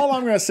sudden. All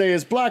I'm going to say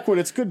is, Blackwood,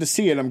 it's good to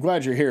see it. I'm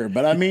glad you're here.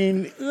 But I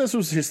mean, this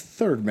was his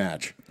third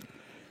match.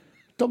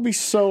 Don't be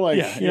so like,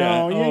 You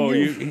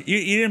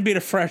didn't beat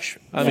a fresh.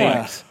 I mean,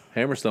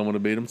 Hammerstone would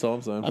have beat him, that's all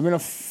I'm saying. I mean, a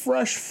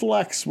fresh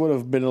flex would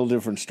have been a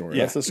different story.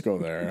 Yeah. Let's just go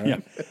there.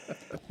 Yeah.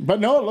 But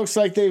no, it looks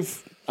like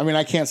they've I mean,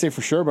 I can't say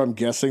for sure, but I'm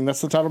guessing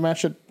that's the title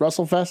match at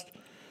WrestleFest.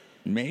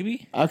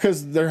 Maybe.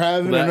 Because they're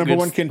having That a number gets-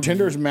 one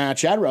contenders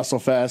match at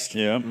WrestleFest.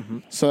 Yeah.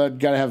 So I've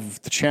got to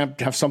have the champ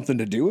have something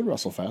to do with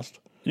WrestleFest.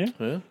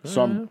 Yeah.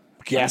 So I'm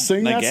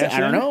guessing I that's guess, I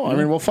don't yeah. know. I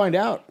mean, we'll find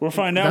out. We'll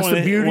find out That's when,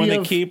 the beauty when they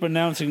of- keep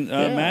announcing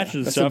matches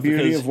and That's stuff. the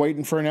beauty because of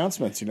waiting for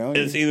announcements, you know?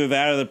 it's either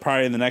that or they're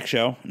probably in the next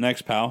show,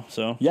 next pal.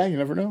 So Yeah, you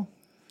never know.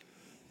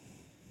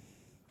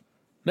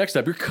 Next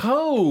up, your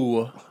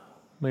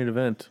co-main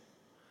event.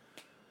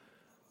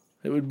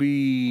 It would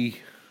be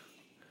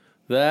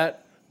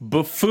that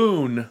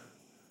buffoon,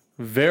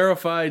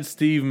 verified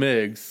Steve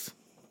Miggs,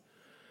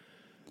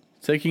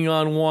 taking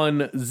on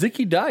one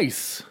Zicky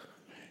Dice.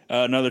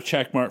 another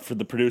check mark for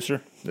the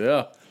producer.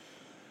 Yeah.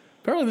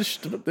 Apparently,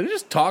 they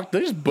just talk.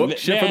 They just book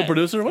shit for the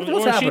producer. What's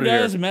Well, happening she here?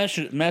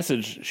 does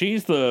message.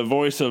 She's the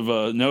voice of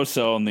No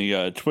Cell on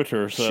the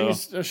Twitter. So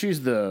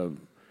She's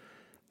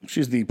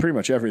the pretty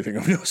much everything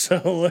of No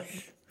Cell.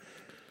 Like,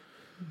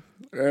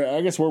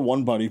 I guess we're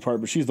one buddy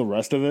part, but she's the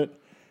rest of it.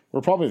 We're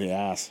probably the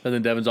ass. And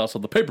then Devin's also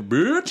the paper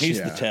bitch. he's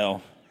Yeah. the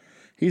tail.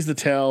 He's the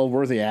tail.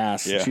 We're the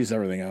ass. Yeah. She's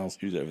everything else.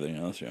 She's everything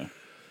else. Yeah.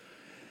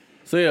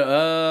 So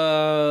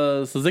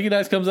yeah, so Zicky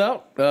Dice comes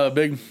out.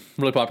 Big,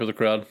 really popular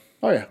crowd.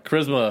 Oh yeah.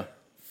 Charisma,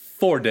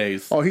 4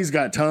 days. Oh, he's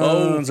got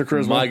tons of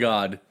charisma. My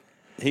God.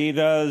 He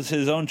does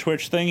his own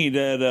Twitch thing. He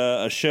did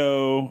a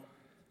show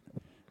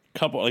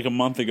a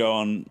month ago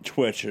on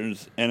Twitch, I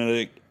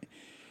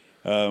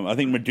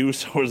think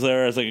Medusa was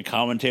there as like a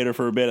commentator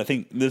for a bit. I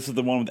think this is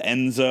the one with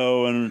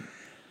Enzo and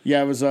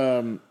Yeah, it was.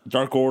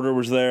 Dark Order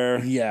was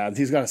there. Yeah,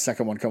 he's got a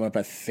second one coming up.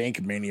 I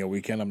think Mania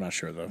weekend. I'm not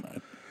sure though.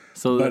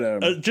 So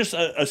But Just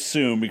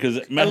assume because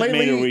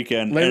Mania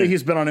weekend. Lately, and-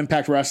 he's been on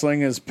Impact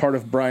Wrestling as part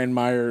of Brian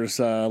Meyer's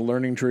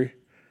learning tree.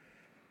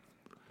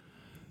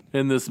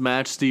 in this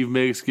match, Steve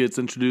Miggs gets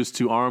introduced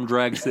to Arm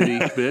Drag City,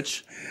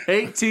 bitch.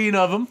 18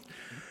 of them.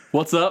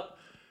 What's up?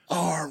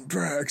 Arm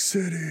Drag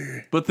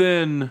City. But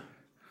then,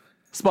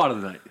 spot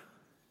of the night.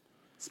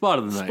 Spot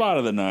of the night. spot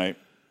of the night.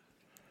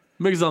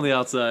 Miggs is on the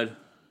outside.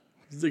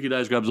 Zicky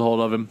Dice grabs a hold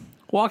of him,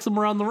 walks him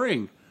around the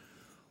ring,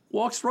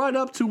 walks right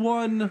up to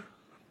one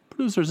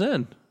producer's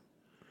in,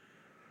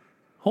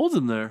 holds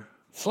him there.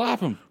 Slap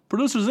him.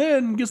 Producer's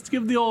in, gets to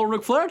give the old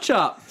Ric Flair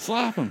chop.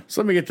 Slap him.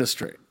 So let me get this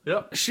straight.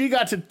 Yep. She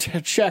got to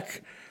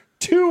check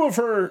 2 of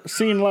her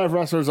seen live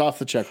wrestlers off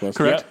the checklist.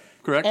 Correct. Yep.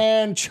 Correct.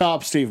 And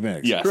chop Steve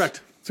Miggs. Yes.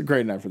 Correct. It's a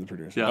great night for the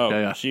producer. Yeah. Oh,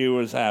 yeah. she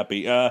was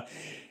happy.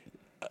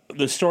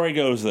 The story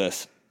goes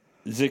this.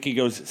 Zicky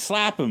goes,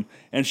 slap him.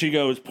 And she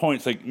goes,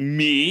 points like,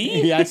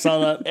 me? Yeah, I saw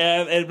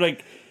that.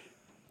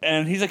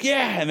 And he's like,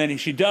 yeah. And then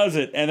she does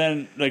it. And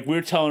then, like,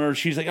 we're telling her,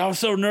 she's like, I was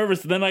so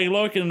nervous. And then I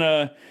look and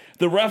the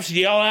refs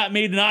yell at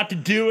me not to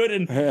do it.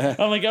 And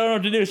I'm like, I don't know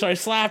what to do. So I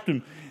slapped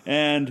him.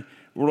 And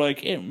we're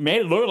like, it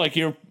made it look like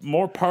you're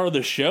more part of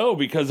the show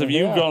because of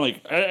you Yeah. going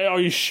like, are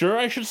you sure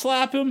I should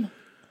slap him?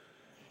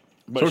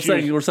 But So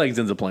she we're saying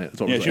Zin's a plant.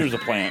 That's what yeah, we're she saying. was a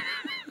plant.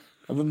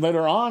 And then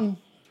later on,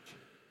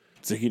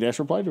 Zicky Dash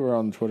replied to her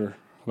on Twitter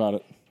about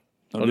it.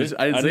 I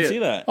didn't see it.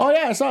 that. Oh,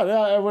 yeah, I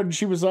saw it. When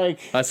she was like,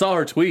 I saw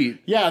her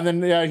tweet. yeah, and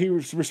then he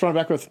responded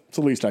back with, it's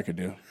the least I could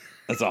do.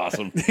 That's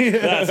awesome.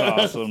 That's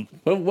awesome.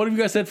 What have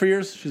you guys said for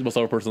years? She's the most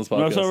over person on this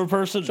podcast. Most over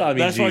person. I mean,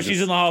 That's why Jesus.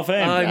 she's in the Hall of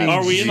Fame. I mean,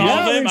 Are we in the Hall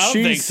of Fame? I don't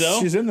think so.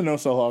 She's in the No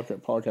Cell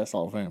Podcast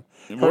Hall of Fame.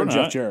 Her We're and not.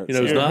 Jeff Jarrett. You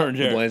know, it's Here, not her the and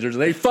Jared. Blazers.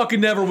 They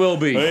fucking never will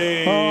be.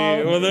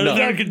 Hey, well, there's no. no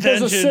There's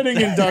contention. a sitting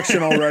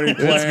induction already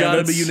planned. It's got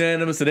to be It's-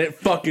 unanimous, and it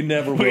fucking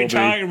never What will are you be.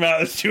 talking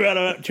about? It's two out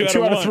of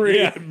one. 3.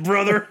 Yeah,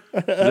 brother.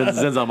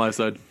 Zen's on my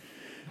side.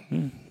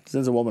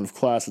 Zen's a woman of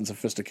class and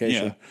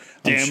sophistication. Yeah.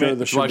 I'm Damn sure it. there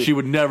That's why should she be-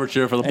 would never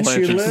cheer for the and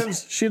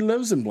Blanchards. she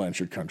lives in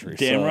Blanchard country.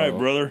 Damn so- right,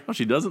 brother. No,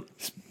 she doesn't.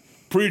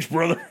 Preach,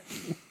 brother.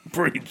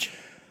 Preach.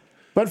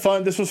 But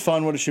fun. This was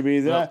fun. What it should be.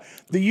 The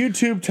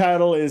YouTube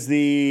title is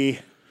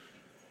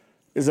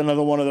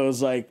another one of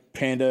those like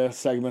panda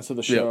segments of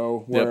the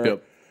show where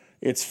Yep.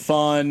 it's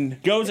fun.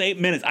 Goes 8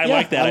 minutes. I Yeah,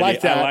 like that. I like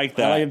idea. that. I like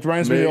that. It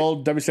reminds me of the Meg-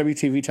 old WWE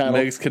TV title.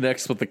 Miggs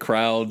connects with the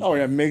crowd. Oh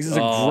yeah, Miggs is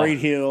a great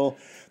heel.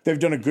 They've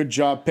done a good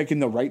job picking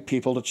the right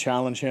people to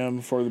challenge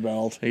him for the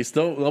belt.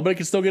 Nobody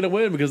can still get a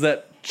win because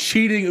that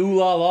cheating ooh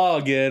la la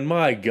again.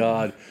 My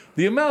God,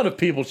 the amount of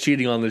people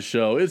cheating on this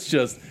show, it's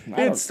just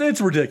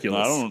it's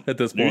ridiculous I don't. at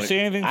this Do you point. see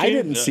anything? I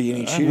didn't see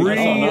any cheating. I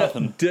saw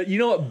nothing. You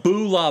know what?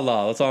 Boo la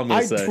la. That's all I'm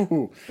gonna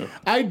say.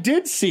 I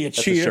did see a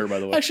cheater. shirt, by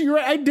the way. Actually, you're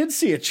right. I did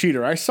see a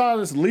cheater. I saw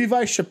this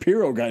Levi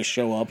Shapiro guy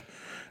show up.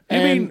 I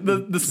mean,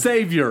 the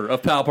savior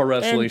of Palpa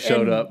Wrestling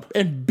showed up.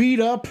 and beat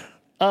up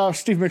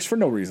Steve Miggs for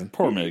no reason.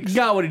 Poor Miggs.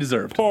 Got what he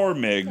deserved. Poor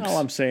Miggs. All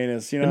I'm saying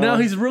is, Now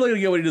he's really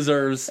gonna get what he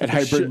deserves. at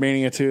Hybrid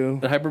Mania 2.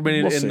 At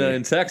Hypermania We'll see.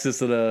 in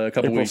Texas in a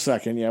couple April weeks.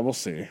 2nd. Yeah, we'll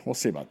see. We'll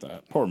see about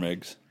that. Poor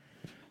Miggs.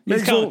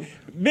 Miggs will-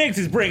 Miggs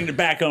is bringing it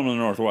back home to the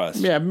Northwest.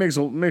 Yeah, Miggs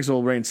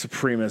will reign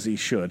supreme as he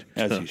should.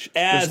 As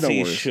There's no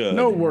he worries. should.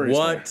 No worries.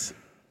 there.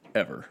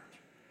 Whatever.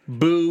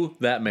 Boo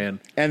that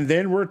man. And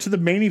then we're to the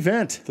main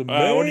event. What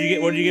did you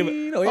get? What did you give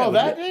it? Oh,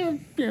 that? Yeah,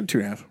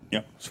 2.5.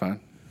 Yeah. It's fine.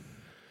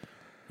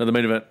 The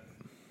main event.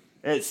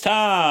 It's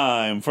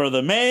time for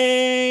the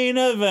main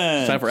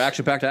event. Time for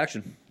action-packed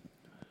action.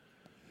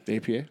 The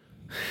APA.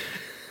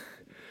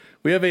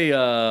 We have a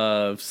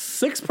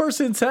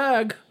 6-person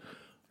tag.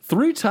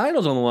 3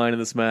 titles on the line in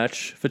this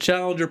match. If a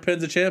challenger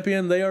pins a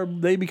champion,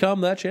 they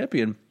become that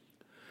champion.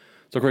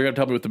 So Craig, got to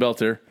help me with the belt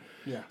here.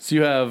 Yeah. So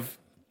you have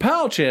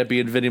PAL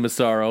champion Vinny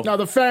Massaro. Now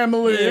the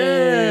family.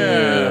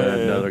 Yeah,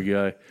 another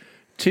guy.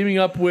 Teaming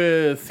up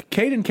with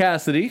Caden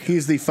Cassidy.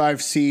 He's the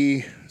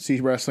 5C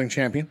wrestling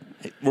champion.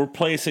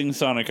 Replacing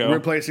Sonico.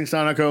 Replacing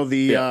Sonico,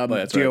 the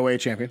that's right. DOA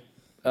champion.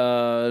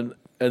 And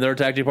their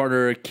tag team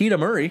partner, Keita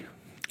Murray.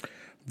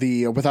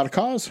 The Without a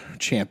Cause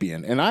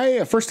champion. And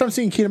I, first time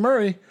seeing Keita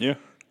Murray, Yeah.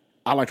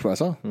 I liked what I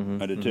saw.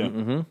 I did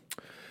too.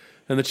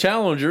 And the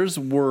challengers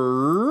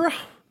were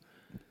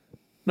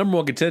number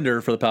 1 contender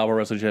for the Power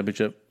Wrestling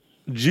Championship,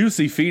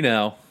 Juicy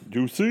Finau.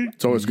 Juicy.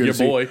 It's always good Your to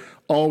see. boy.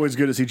 Always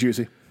good to see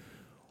Juicy.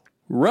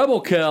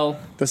 Rebel Kell.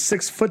 The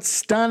 6-foot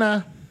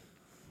stunner.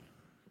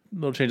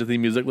 Little change of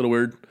theme music, little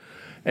weird.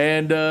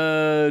 And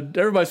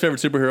everybody's favorite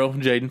superhero,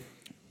 Jaden.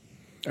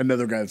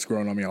 Another guy that's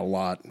grown on me a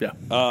lot. Yeah.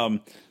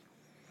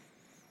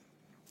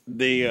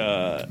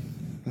 The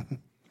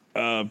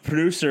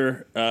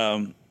producer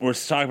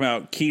was talking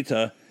about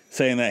Keita,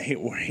 saying that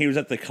he was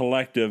at the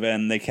collective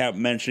and they kept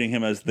mentioning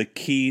him as the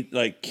key,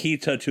 like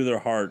Keita to their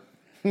heart.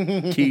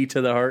 Key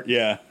to the heart.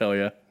 Yeah. Hell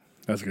yeah.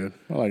 That's good.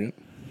 I like it.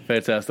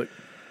 Fantastic.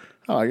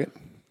 I like it.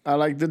 I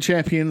like the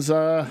champions.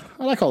 I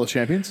like all the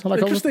champions. I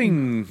like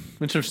Interesting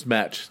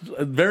match.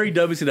 Very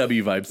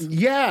WCW vibes.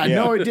 Yeah,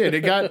 no, it did.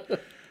 It got.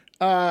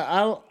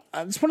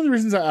 It's one of the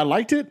reasons I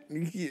liked it.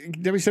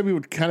 WCW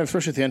would kind of,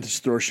 especially at the end,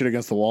 just throw shit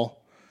against the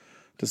wall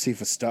to see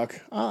if it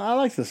stuck. I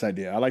like this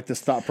idea. I like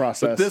this thought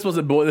process. This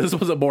wasn't born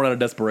out of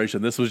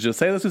desperation. This was just,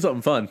 hey, let's do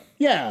something fun.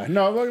 Yeah,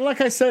 no, like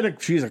I said,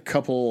 a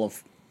couple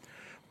of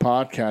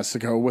podcasts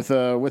ago, with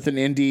an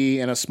indie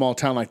in a small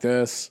town like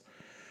this,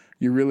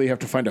 you really have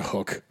to find a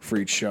hook for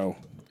each show.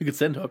 You could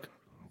send Hook.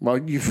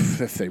 Well,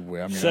 if they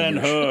will, I mean, Send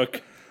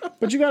Hook.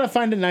 but you got to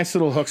find a nice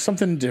little hook,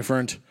 something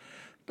different,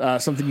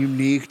 something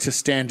unique to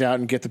stand out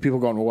and get the people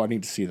going. Well, I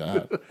need to see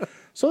that.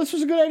 So this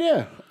was a good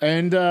idea,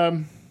 and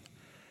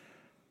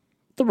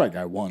the right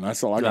guy won.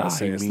 That's all I gotta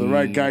say. Is the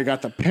right guy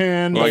got the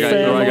pin. The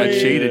right guy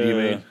cheated, you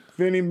mean.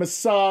 Vinny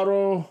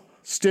Massaro,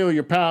 still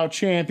your PAL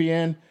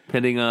champion.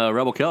 Pending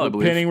Rebel Kell, I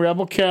believe. Pinning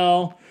Rebel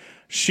Kell.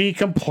 She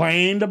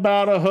complained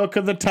about a hook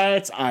of the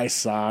tights. I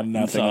saw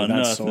nothing of that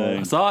I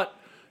sort. saw it.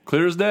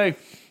 Clear as day.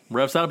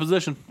 Ref's out of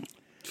position.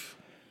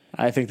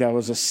 I think that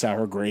was a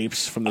sour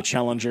grapes from the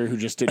challenger who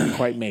just didn't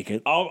quite make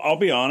it. I'll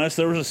be honest.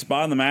 There was a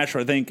spot in the match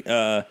where I think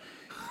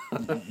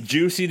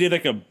Juicy did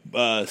like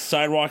a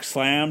sidewalk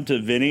slam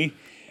to Vinny.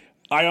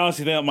 I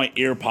honestly think my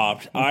ear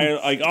popped.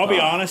 I'll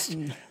be honest.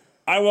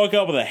 I woke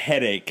up with a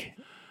headache.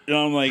 And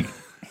I'm like,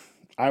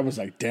 I was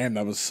like, damn,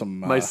 that was some.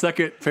 My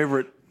second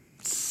favorite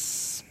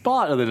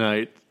spot of the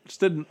night just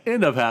didn't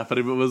end up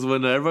happening, but was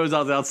when everybody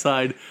was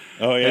outside.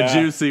 Oh, yeah. And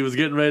Juicy was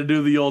getting ready to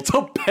do the old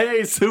Tope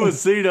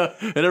Suicida,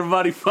 and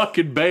everybody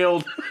fucking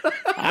bailed.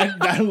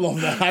 I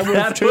love that. I would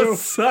That too. was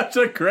such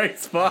a great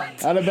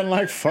spot. I'd have been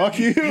like, fuck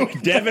you.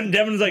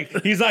 Devin's like,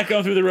 he's not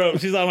going through the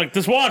ropes. He's not like,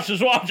 just watch. And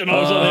all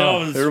of a sudden, they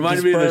all It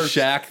reminded me of the dispersed.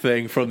 Shaq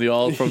thing from the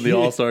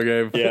All-Star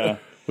game. Yeah.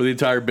 Where the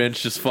entire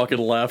bench just fucking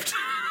left.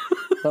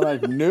 I'm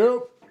like,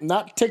 nope,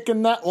 not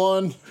taking that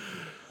one.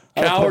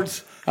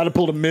 Cowards. I'd have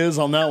pulled a Miz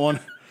on that one.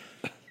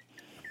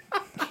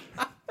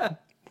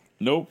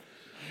 Nope.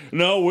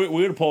 No, we're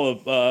going to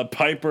pull a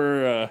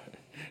Piper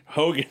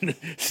Hogan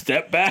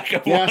step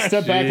back. Yeah,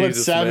 step back, let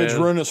Jesus, Savage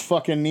man. ruin his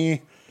fucking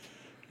knee.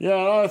 Yeah,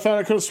 I thought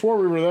I could have swore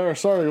we were there.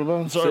 Sorry,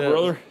 man. Sorry,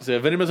 brother. So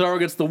Vinny Massaro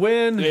gets the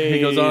win. Hey.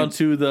 He goes on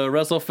to the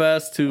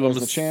WrestleFest to, I'm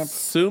the champ.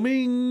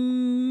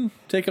 assuming,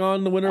 take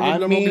on the winner of the I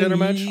number one contender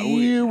match.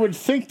 you would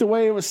think the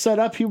way it was set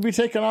up, he would be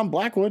taking on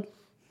Blackwood.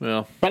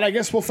 Yeah. But I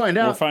guess we'll find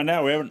out. We'll find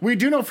out. We haven't. We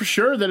do know for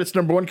sure that it's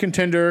number 1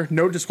 contender,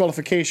 no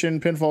disqualification,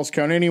 pinfalls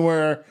count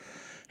anywhere,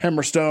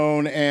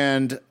 Hammerstone,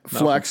 and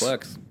Flex.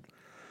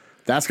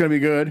 That's going to be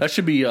good. That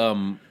should be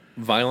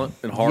violent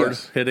and hard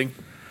Yes. hitting.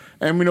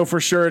 And we know for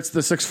sure it's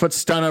the 6-foot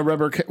stunner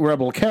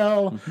Rebel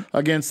Kell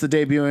against the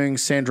debuting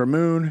Sandra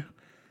Moon.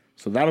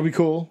 So that'll be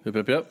cool.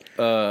 Yep.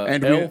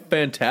 And El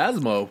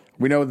Phantasmo.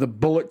 We know the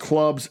Bullet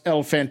Club's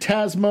El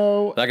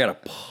Phantasmo. That got a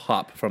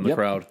pop from the Yep,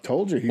 crowd.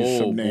 Told you he's Oh,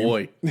 some name.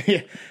 boy.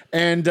 Yeah.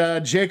 And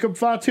Jacob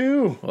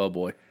Fatu. Oh,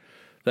 boy.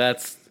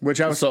 That's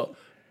Which I was- so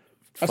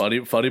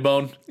funny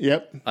bone.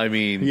 Yep. I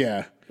mean,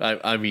 Yeah.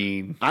 I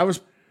mean, I was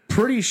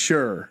pretty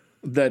sure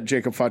that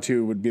Jacob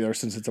Fatu would be there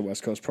since it's a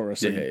West Coast Pro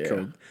Wrestling Yeah.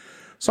 code.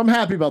 So I'm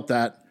happy about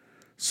that.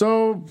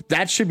 So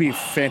that should be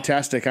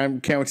fantastic. I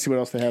can't wait to see what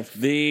else they have.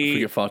 The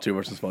forget Fatu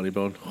versus Funny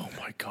Bone. Oh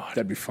my god.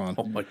 That'd be fun.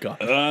 Oh my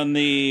god. on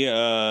the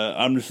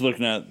I'm just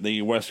looking at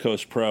the West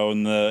Coast Pro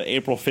and the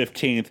April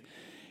 15th.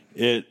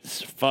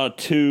 It's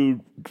Fatu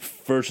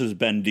versus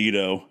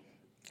Bandito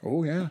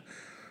Oh, yeah.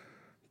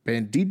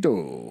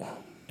 Bandito.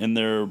 in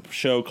their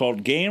show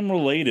called Game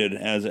Related,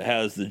 as it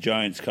has the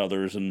Giants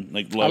colors and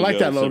like logos. I like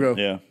that So,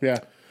 logo. Yeah.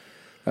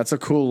 That's a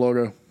cool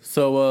logo.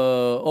 So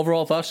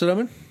overall thoughts,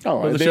 gentlemen?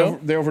 Oh, of the they, show?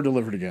 they over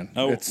delivered again.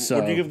 Oh, It's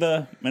what do you give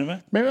the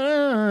minute? maybe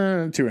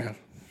 2.5.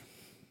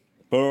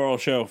 But overall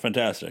show,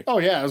 fantastic. Oh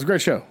yeah, it was a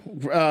great show.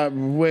 It's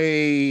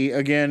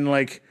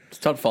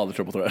tough to follow the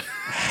triple threat.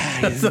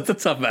 That's a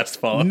tough match to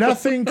follow.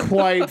 Nothing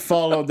quite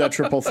followed that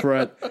triple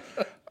threat.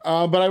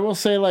 But I will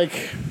say,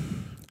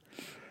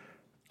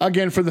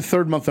 again, for the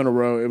third month in a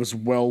row, it was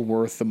well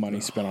worth the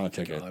money spent on a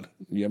ticket. God.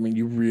 Yeah, I mean,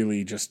 you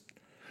really just...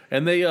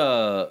 And they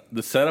the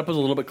setup was a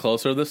little bit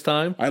closer this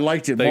time. I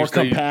liked it. More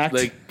compact.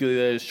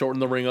 They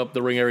shortened the ring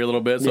area a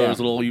little bit, so Yeah. there's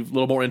a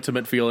little more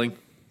intimate feeling.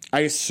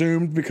 I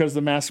assumed because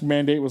the mask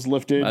mandate was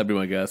lifted, That'd be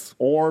my guess.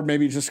 or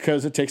maybe just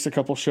because it takes a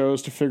couple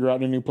shows to figure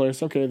out a new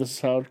place. Okay, this is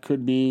how it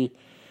could be.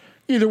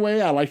 Either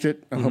way, I liked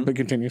it. I hope it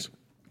continues.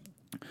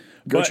 Good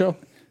But show.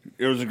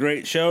 It was a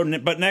great show.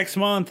 But next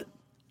month,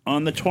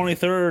 on the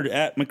 23rd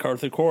at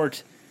MacArthur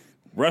Court,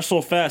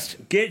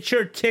 WrestleFest. Get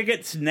your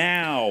tickets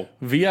now.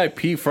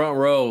 VIP front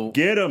row.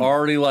 Get 'em.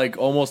 Already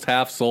almost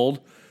half sold,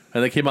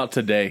 and they came out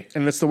today.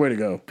 And that's the way to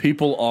go.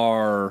 People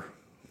are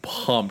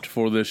pumped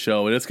for this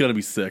show, and it's going to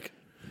be sick.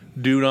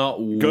 Do not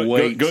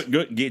wait.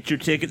 Good. Get your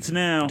tickets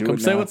now. Do Come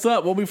it say now. what's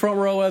up. We'll be front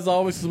row as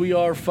always, because we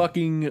are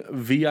fucking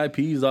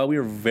VIPs. We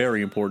are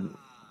very important.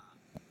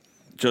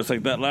 Just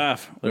like that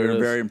laugh. There it They're is.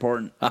 very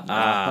important.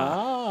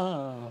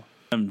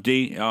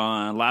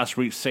 Last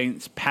week's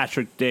St.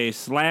 Patrick Day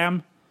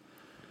Slam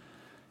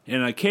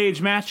in a cage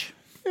match.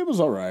 It was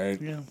all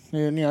right. Yeah.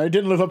 And, it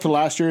didn't live up to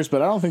last year's,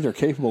 but I don't think they're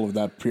capable of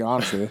that, to be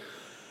honest with you.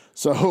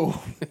 So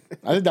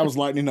I think that was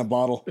lightning in a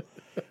bottle.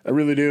 I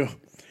really do.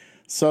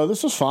 So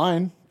this was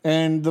fine.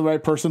 And the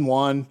right person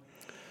won.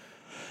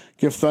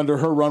 Give Thunder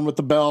her run with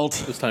the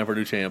belt. It's time for a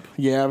new champ.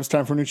 Yeah, it was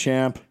time for a new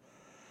champ.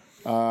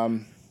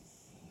 Nothing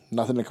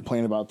to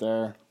complain about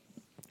there.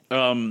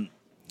 I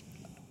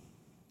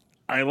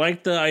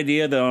like the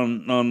idea that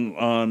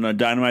on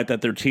Dynamite that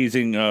they're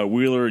teasing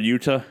Wheeler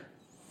Yuta.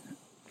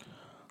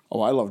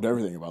 Oh, I loved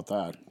everything about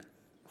that.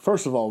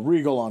 First of all,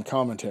 Regal on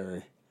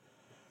commentary.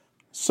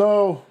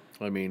 So,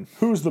 I mean,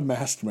 who's the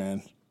masked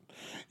man?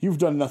 You've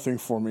done nothing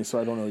for me,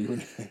 so I don't know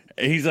you.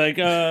 He's like,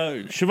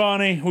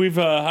 Shivani,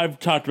 I've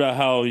talked about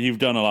how you've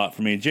done a lot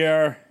for me.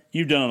 JR,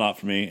 you've done a lot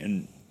for me,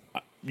 and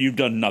you've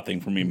done nothing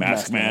for me,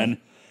 Masked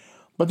Man.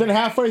 But then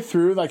halfway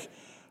through,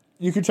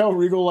 you could tell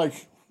Regal,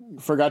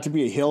 forgot to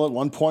be a heel at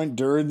one point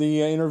during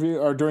the interview,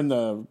 or during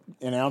the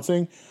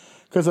announcing.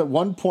 Because at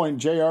one point,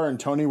 JR and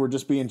Tony were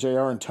just being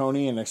JR and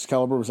Tony, and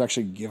Excalibur was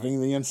actually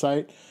giving the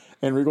insight.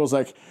 And Regal's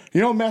like,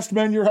 Masked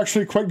Man, you're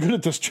actually quite good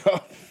at this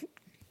job.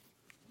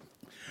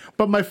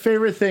 But my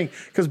favorite thing,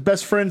 because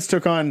Best Friends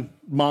took on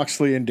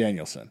Moxley and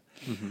Danielson.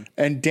 Mm-hmm.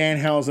 And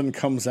Danhausen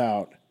comes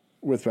out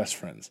with Best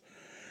Friends.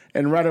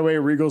 And right away,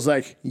 Regal's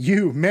like,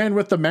 you, man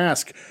with the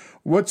mask,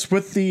 what's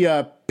with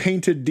the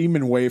painted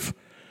demon wave?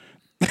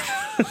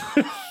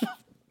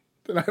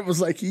 And I was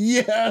like,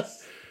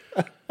 yes.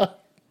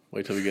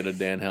 wait till we get a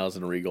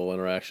Danhausen Regal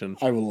interaction.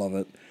 I will love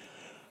it.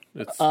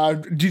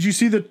 Did you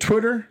see the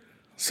Twitter?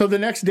 So the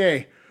next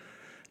day,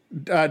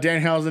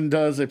 Danhausen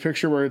does a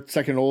picture where it's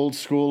like an old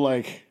school,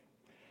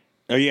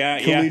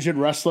 collegiate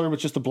wrestler with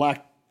just the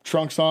black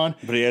trunks on,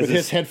 but he has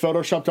his head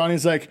photoshopped on.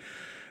 He's like,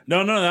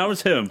 no, that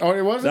was him. oh,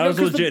 it wasn't. That was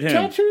legit the him.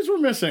 Tattoos were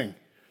missing.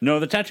 No,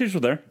 the tattoos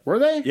were there. Were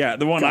they? Yeah,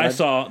 the one God. I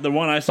saw. The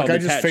one I saw. I the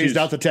just tattoos, phased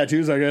out the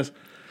tattoos, I guess.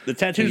 The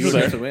tattoos You were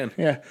have there. to win.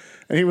 Yeah,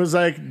 and he was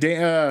like,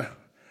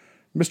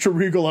 Mr.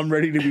 Regal, I'm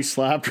ready to be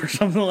slapped or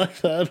something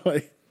like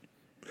that.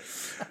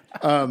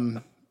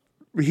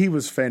 He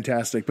was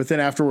fantastic. But then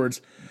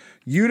afterwards,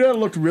 Yuta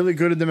looked really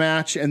good in the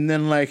match, and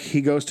then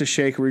he goes to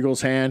shake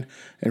Regal's hand,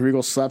 and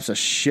Regal slaps the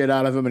shit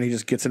out of him, and he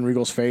just gets in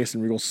Regal's face,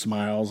 and Regal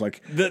smiles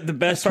The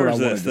best part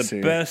is this.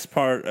 The best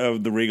part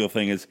of the Regal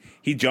thing is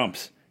he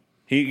jumps.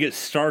 He gets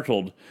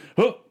startled,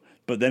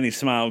 but then he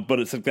smiles. But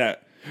it's like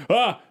that.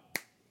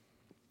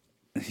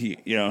 He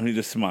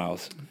just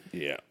smiles.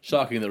 Yeah.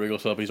 Shocking that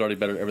Regal's up. He's already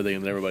better at everything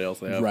than everybody else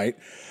they have. right.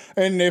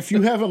 And if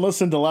you haven't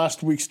listened to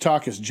last week's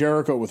Talk is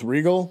Jericho with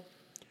Regal,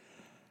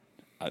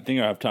 I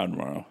think I have time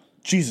tomorrow.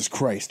 Jesus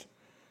Christ.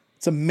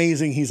 It's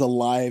amazing he's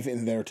alive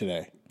in there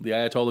today. The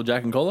Ayatollah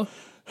Jack and Cola?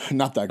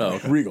 Not that guy. Oh,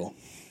 okay. Regal.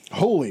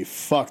 Holy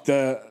fuck.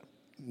 The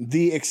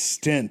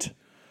extent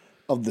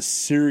of the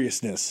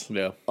seriousness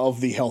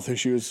of the health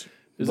issues.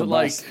 Is it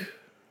like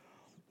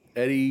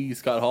Eddie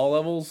Scott Hall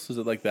levels? Is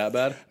it that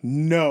bad?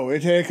 No,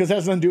 because it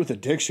has nothing to do with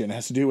addiction. It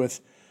has to do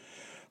with,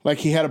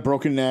 he had a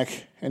broken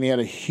neck, and he had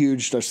a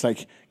huge,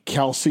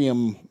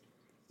 calcium,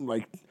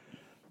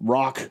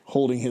 rock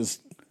holding his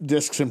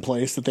discs in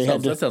place that they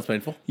had to. That sounds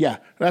painful. Yeah,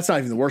 that's not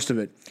even the worst of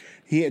it.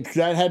 He had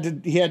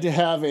to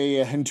have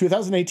in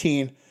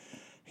 2018.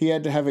 He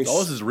had to have a.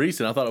 Oh, this is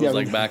recent. I thought it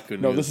was back. Good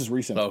no, news. this is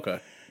recent. Oh, okay.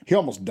 He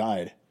almost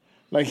died.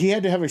 He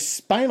had to have a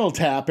spinal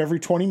tap every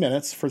 20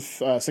 minutes for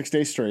 6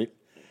 days straight.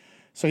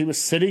 So he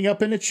was sitting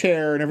up in a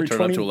chair, and every Turn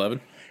 20 up to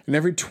 11. And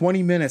every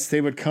 20 minutes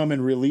they would come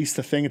and release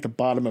the thing at the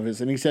bottom of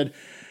his. And he said,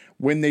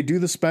 when they do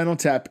the spinal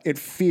tap, it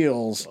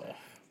feels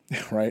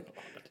right.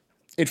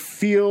 It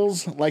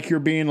feels like you're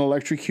being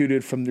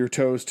electrocuted from your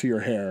toes to your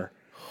hair.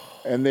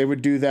 And they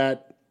would do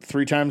that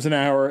 3 times an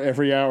hour,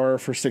 every hour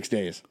for 6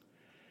 days.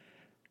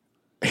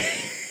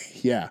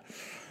 Yeah.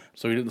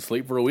 So he didn't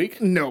sleep for a week?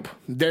 Nope.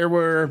 There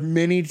were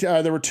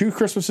there were 2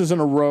 Christmases in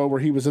a row where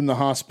he was in the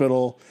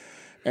hospital.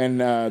 And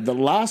the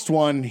last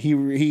one,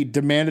 he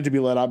demanded to be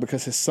let out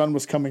because his son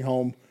was coming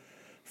home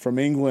from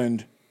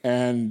England.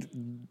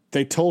 And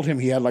they told him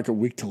he had like a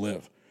week to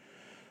live.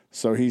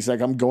 So he's like,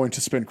 I'm going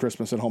to spend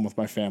Christmas at home with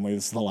my family.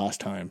 This is the last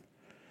time.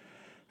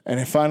 And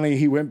then finally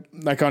he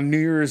went, like on New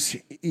Year's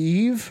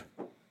Eve,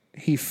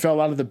 he fell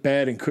out of the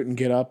bed and couldn't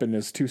get up. And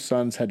his 2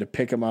 sons had to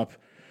pick him up.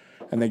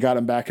 And they got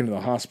him back into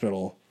the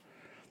hospital.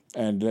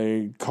 And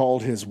they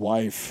called his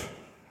wife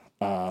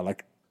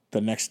like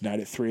the next night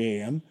at 3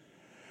 a.m.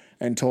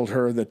 and told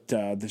her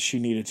that she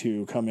needed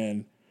to come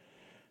in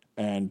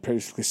and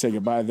basically say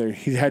goodbye.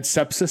 He had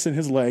sepsis in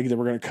his leg. They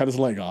were going to cut his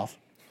leg off.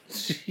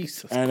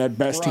 Jesus And at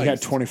best, he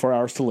had 24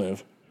 hours to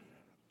live.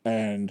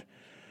 And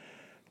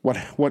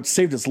what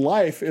saved his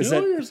life is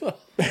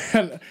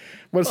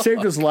what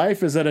saved his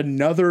life is that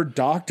another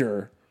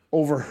doctor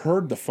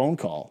overheard the phone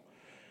call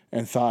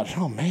and thought,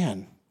 oh,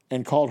 man,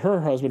 and called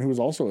her husband, who was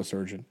also a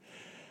surgeon,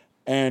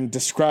 and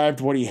described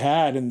what he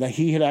had and that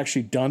he had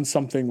actually done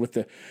something it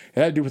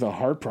had to do with a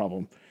heart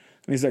problem.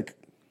 And he's like,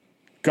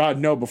 God,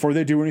 no, before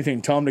they do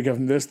anything, tell them to give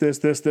him this,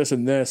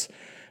 and this.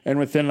 And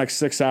within like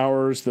 6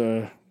 hours,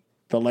 the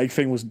leg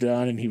thing was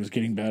done and he was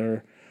getting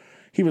better.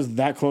 He was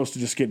that close to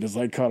just getting his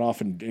leg cut off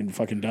and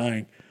fucking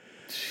dying.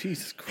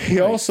 Jesus Christ.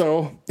 He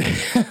also,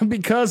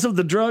 because of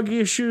the drug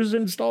issues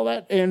and all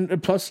that,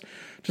 and plus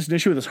just an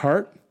issue with his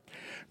heart.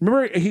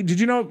 Remember, did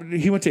you know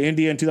he went to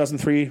India in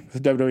 2003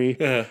 with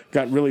WWE?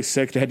 Got really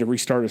sick. They had to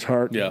restart his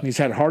heart. Yeah. He's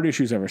had heart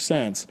issues ever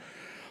since.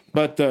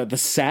 But the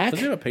sac...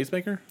 Does he have a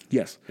pacemaker?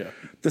 Yes. Yeah.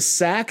 The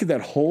sac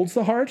that holds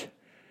the heart,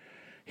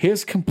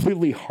 his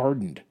completely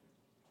hardened.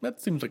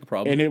 That seems like a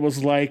problem. And it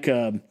was like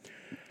a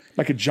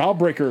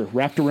jawbreaker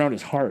wrapped around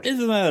his heart.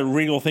 Isn't that a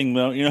Regal thing,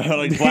 though? You know,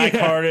 like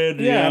black-hearted,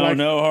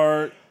 no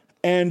heart.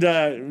 And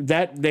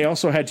that they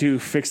also had to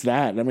fix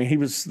that. I mean, he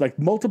was like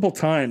multiple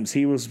times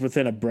he was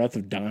within a breath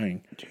of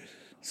dying. Jesus.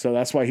 So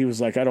that's why he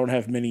was like, I don't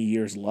have many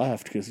years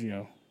left because,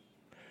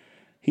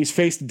 he's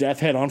faced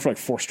death head on for like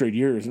 4 straight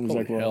years. And was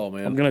like, well, hell,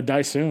 man. I'm going to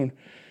die soon.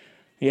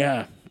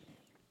 Yeah.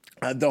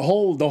 The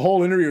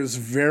whole interview was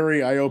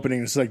very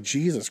eye-opening. It's like,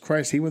 Jesus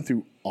Christ, he went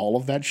through all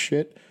of that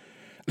shit.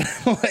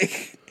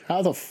 Like,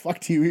 how the fuck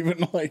do you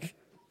even like...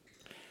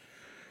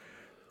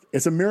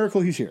 It's a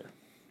miracle he's here.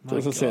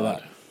 Let's say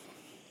that.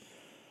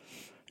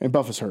 And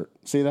Buff is hurt.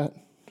 See that?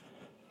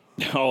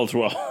 All's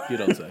well. You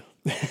don't say.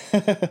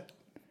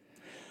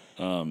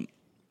 But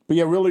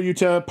yeah, Wheeler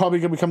Yuta probably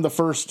going to become the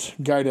first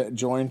guy to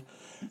join.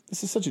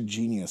 This is such a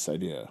genius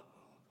idea.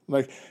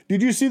 Like,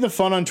 did you see the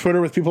fun on Twitter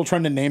with people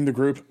trying to name the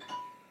group?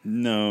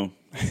 No.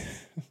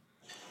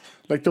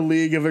 Like the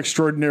League of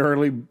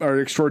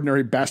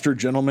Extraordinary Bastard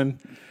Gentlemen.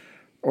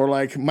 Or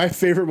like, my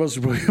favorite was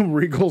William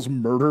Regal's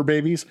Murder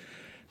Babies.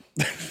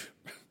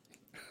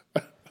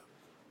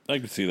 I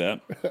can see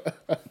that.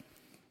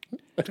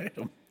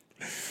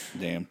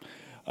 Damn.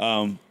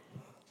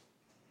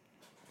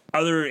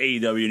 Other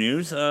AEW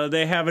news,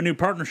 they have a new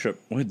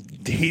partnership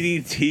with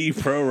DDT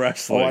Pro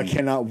Wrestling. Oh, I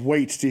cannot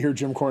wait to hear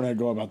Jim Cornette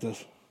go about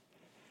this.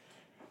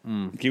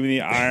 Give me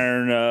the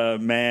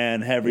Iron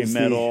Man heavy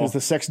metal. Is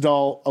the sex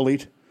doll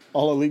elite?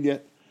 All elite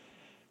yet?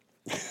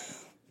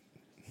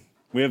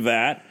 We have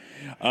that.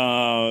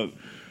 Hold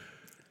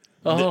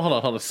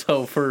on.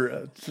 So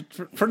for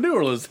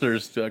newer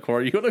listeners,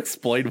 Corey, you want to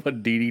explain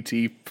what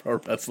DDT Pro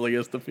Wrestling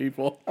is to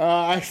people?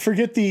 I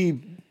forget the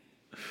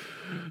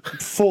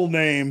full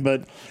name,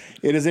 but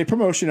it is a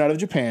promotion out of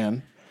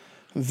Japan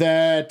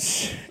that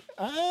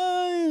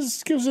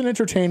gives an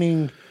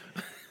entertaining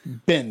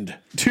bend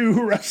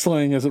to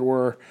wrestling, as it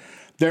were.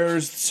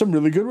 There's some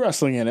really good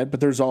wrestling in it, but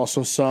there's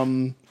also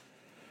some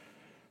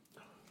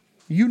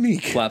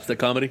unique Slapstick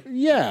comedy?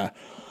 Yeah.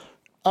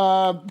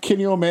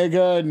 Kenny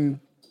Omega and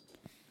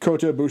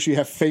Kota Ibushi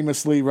have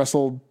famously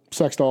wrestled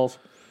sex dolls.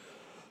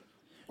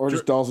 Or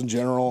just dolls in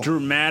general.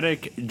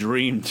 Dramatic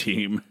Dream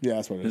Team. Yeah,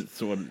 that's what it is.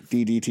 That's what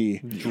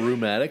DDT.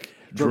 Dramatic?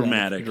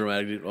 Dramatic.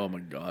 Oh, my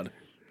God.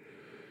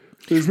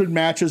 There's been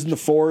matches in the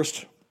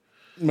forest.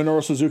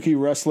 Minoru Suzuki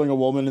wrestling a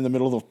woman in the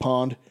middle of a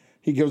pond.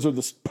 He gives her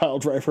this pile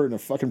driver in a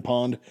fucking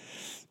pond.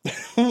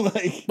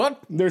 Like,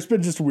 what? There's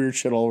been just weird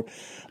shit all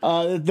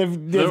over.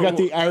 They've got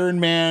the Iron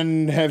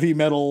Man heavy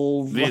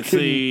metal. It's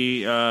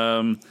the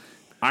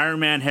Iron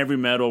Man Heavy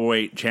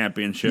Metalweight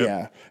Championship.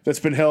 Yeah, that's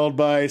been held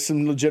by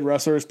some legit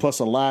wrestlers, plus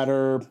a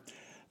ladder.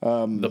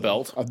 The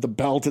belt? The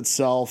belt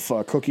itself,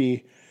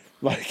 Cookie.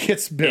 Like,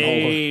 it's been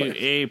all over.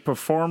 A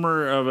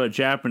performer of a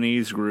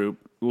Japanese group,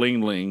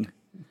 Ling Ling,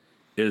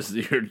 is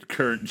your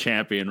current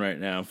champion right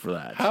now for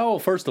that. How,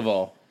 first of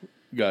all,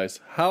 guys,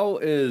 how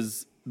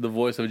is the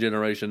voice of a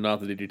generation not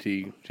the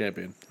DDT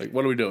champion? Like,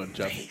 what are we doing,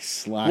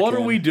 Jeff? What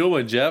are we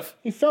doing, Jeff?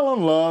 He fell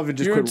in love and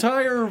just quit.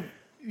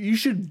 You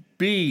should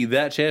be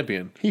that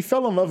champion. He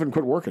fell in love and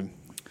quit working.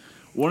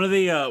 One of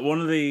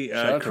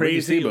the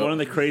crazy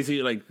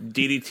like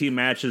DDT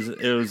matches.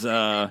 It was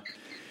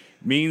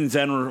me and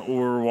Zen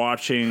were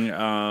watching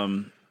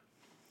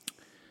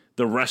the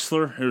The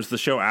Wrestler. It was the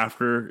show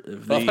after.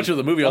 I thought you were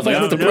the movie. I was like,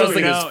 that's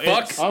depressing as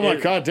fuck. I'm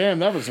like, God damn,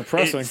 that was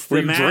depressing. Were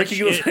you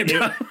drinking at the same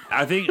time?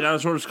 I think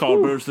that's what it's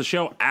called, but it was the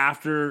show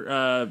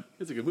after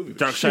It's a good movie.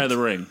 Dark Side of the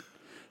Ring.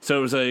 So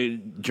it was a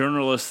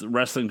journalist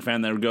wrestling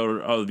fan that would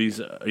go to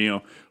these,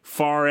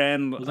 far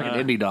end. It was like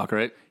an indie doc,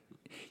 right?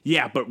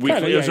 Yeah, but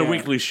weekly, it was a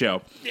weekly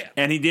show. Yeah.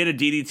 And he did a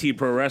DDT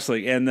Pro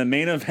Wrestling, and the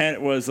main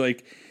event was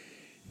like,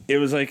 it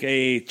was like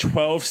a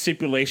 12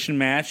 stipulation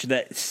match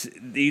that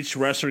each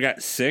wrestler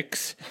got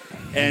 6,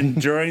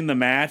 and during the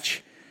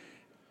match,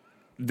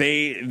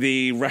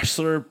 the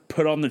wrestler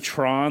put on the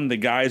Tron the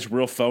guy's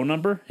real phone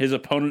number, his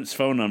opponent's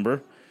phone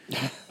number.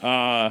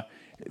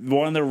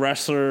 One of the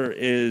wrestler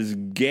is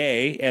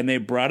gay, and they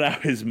brought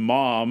out his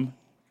mom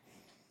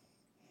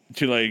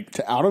to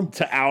out him.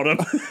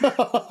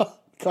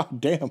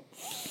 God damn,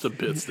 It's a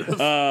bit stiff.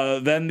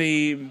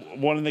 Then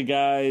one of the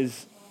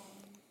guys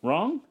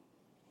wrong.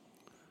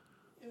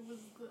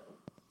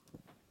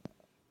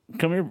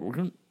 Come here,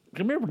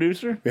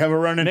 producer. we have a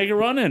run in. Make it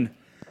run in.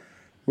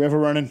 We have a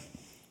run in.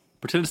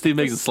 Pretend Steve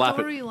makes The it slap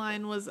it.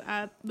 storyline was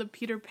at the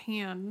Peter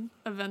Pan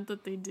event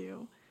that they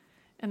do,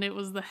 and it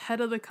was the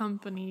head of the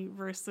company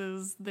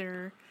versus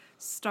their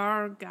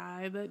star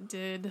guy that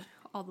did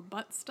all the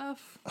butt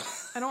stuff.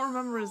 I don't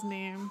remember his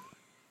name.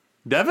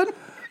 Devin?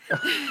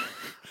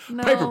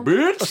 No, Paper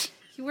bitch?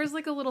 he wears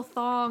like a little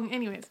thong.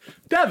 Anyways,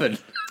 Devin.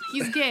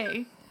 he's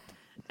gay.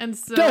 And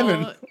so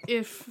Devin.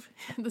 if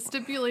the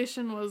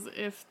stipulation was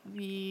if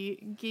the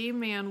gay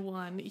man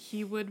won,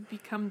 he would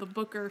become the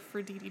booker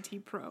for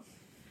DDT Pro.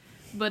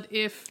 But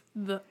if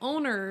the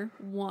owner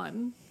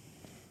won,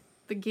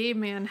 the gay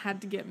man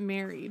had to get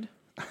married.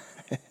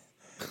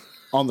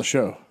 On the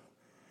show.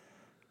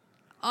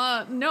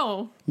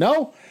 No.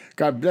 No?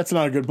 God, that's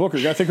not a good booker.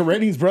 You gotta think of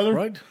ratings, brother.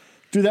 Right.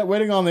 Do that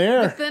wedding on the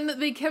air. Then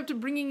they kept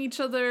bringing each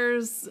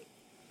other's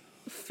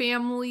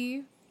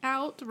family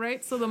out,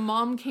 right? So the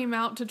mom came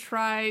out to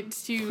try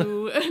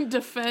to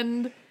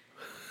defend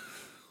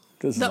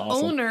This is the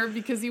awesome. owner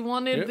because he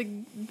wanted Yep. the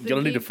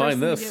Gonna gay need to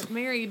find person this. to get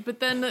married. But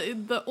then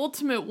the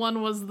ultimate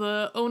one was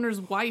the owner's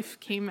wife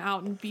came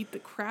out and beat the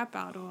crap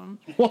out of him.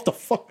 What the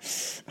fuck?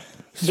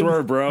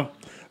 Swerve, bro.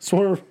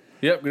 Swerve.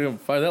 Yep, we're going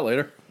to find that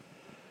later.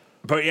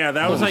 But yeah,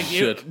 that was Holy like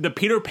shit. the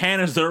Peter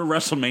Pan is their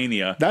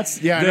WrestleMania.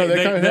 That's I know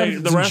they kind of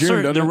have the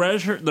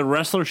wrestler, the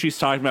wrestler she's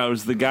talking about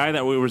was the guy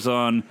that we was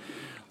on.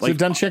 Is it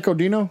Dancheco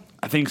Dino?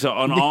 I think so.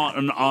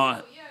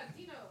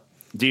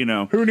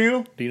 Dino. Who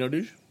knew? Dino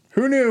douche?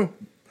 Who knew?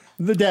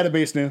 The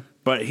database knew.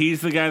 But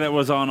he's the guy that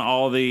was on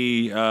all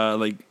the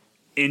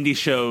indie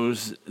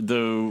shows.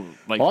 Oh,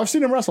 I've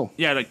seen him wrestle.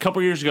 Yeah, a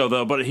couple years ago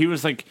though. But he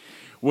was like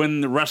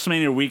when the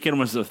WrestleMania weekend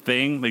was a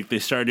thing. Like they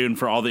started doing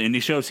for all the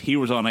indie shows. He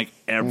was on like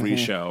every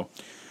show.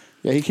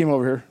 Yeah, he came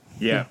over here.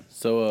 Yeah.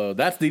 So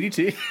that's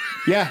DDT.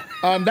 Yeah,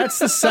 that's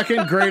the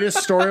second greatest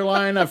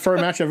storyline for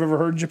a match I've ever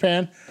heard in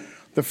Japan.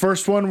 The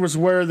first one was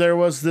where there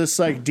was this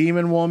like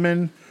demon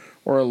woman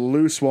or a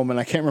loose woman.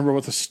 I can't remember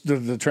what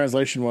the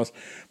translation was.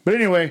 But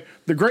anyway,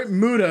 the Great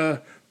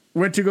Muta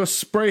went to go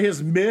spray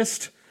his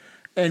mist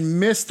and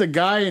missed the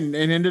guy and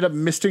ended up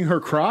misting her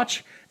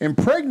crotch,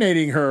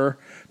 impregnating her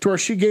to where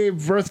she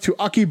gave birth to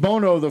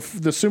Akibono,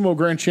 the sumo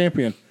grand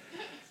champion.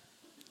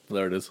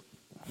 There it is.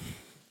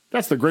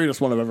 That's the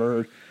greatest one I've ever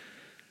heard.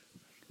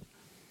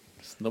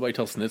 Nobody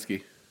tells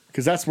Snitsky.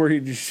 Because that's where he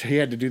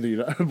had to do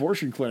the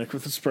abortion clinic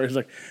with the spray. He's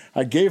like,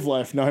 I gave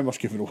life, now I must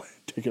give it away.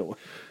 Take it away.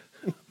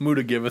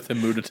 Muda giveth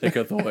and Muda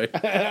taketh away.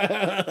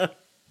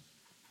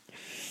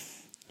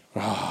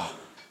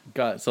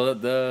 God, so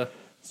the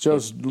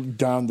Joe's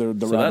down the So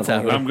rabbit that's hole.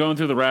 happening. I'm going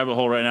through the rabbit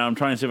hole right now. I'm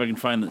trying to see if I can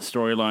find the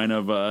storyline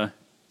of.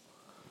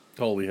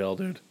 holy hell,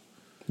 dude.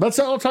 Let's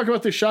all talk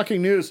about this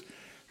shocking news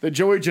that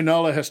Joey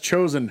Janela has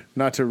chosen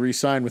not to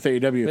re-sign with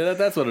AEW. Yeah,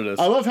 that's what it is.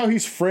 I love how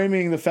he's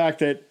framing the fact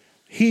that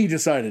he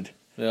decided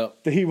Yeah.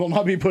 that he will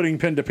not be putting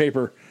pen to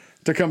paper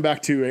to come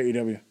back to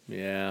AEW.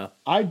 Yeah.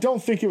 I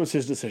don't think it was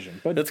his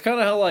decision, but It's kind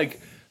of how like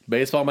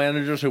baseball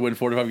managers who win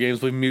 45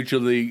 games we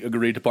mutually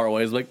agreed to part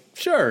ways. Like,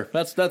 sure,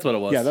 that's what it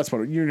was. yeah, that's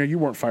what you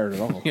weren't fired at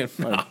all. Yeah,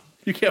 no,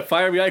 you can't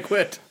fire me. I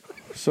quit.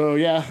 So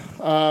yeah,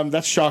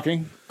 that's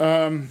shocking.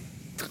 Maybe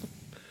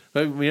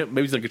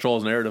he's in control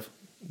of his narrative.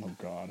 Oh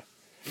God.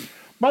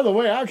 By the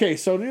way, okay,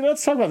 so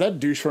let's talk about that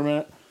douche for a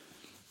minute.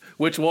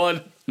 Which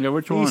one? Yeah,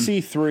 which one?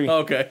 EC3.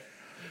 Okay.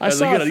 I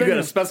saw you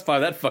gotta specify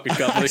that fucking I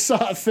company.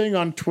 saw a thing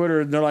on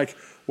Twitter, and they're like,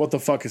 "What the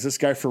fuck is this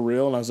guy for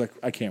real?" And I was like,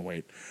 "I can't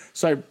wait."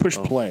 So I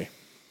pushed play,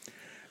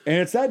 and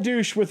it's that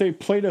douche with a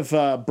plate of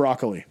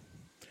broccoli,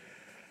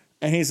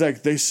 and he's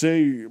like, "They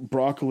say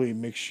broccoli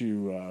makes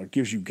you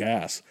gives you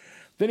gas."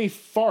 Then he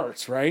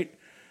farts, right?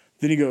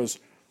 Then he goes,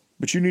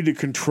 "But you need to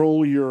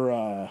control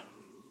your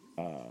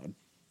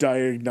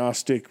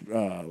diagnostic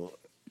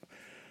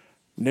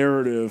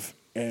narrative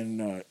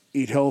and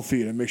eat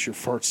healthy, and it makes your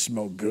farts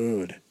smell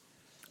good."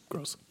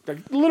 Gross. Like,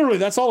 literally,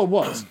 that's all it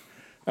was.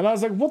 And I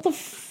was like, what the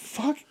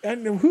fuck?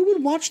 And who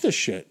would watch this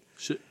shit?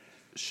 Shit.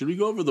 Should we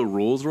go over the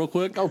rules real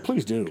quick? Oh,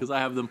 please do. Because I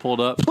have them pulled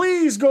up.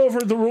 Please go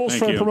over the rules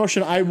Thank for you. a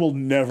promotion I will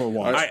never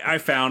watch. I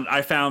found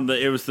that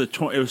it was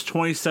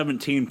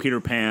 2017 Peter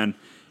Pan,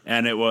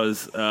 and it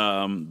was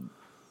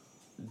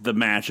the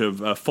match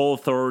of Full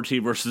Authority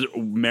versus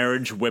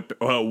Marriage Whip.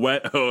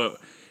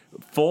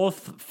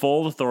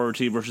 Full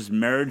Authority versus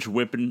Marriage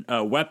Weapon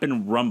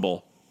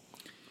Rumble.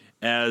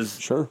 As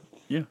Sure.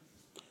 yeah.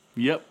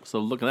 Yep. So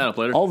looking that up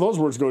later. All those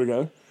words go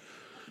together.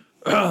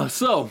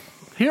 So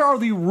here are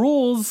the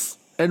rules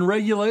and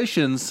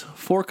regulations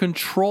for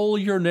Control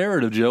Your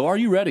Narrative, Joe. Are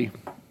you ready?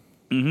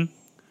 Mm-hmm.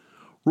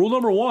 Rule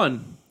number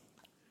 1,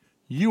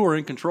 you are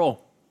in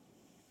control.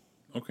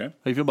 Okay. How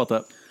you feel about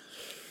that?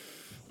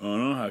 I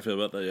don't know how I feel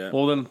about that yet.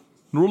 Well, then,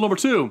 rule number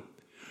 2,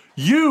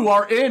 you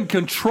are in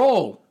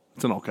control.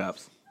 It's in all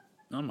caps.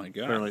 Oh my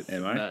god. Apparently,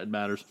 Am I? It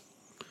matters.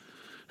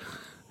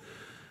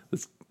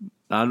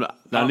 I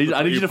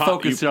need you to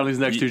focus here on these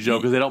next two, Joe,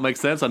 because they don't make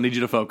sense. I need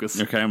you to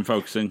focus. Okay, I'm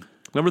focusing.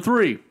 Number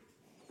 3,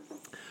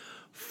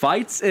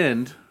 fights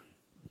end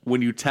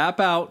when you tap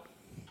out,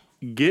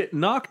 get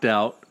knocked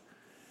out,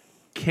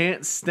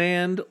 can't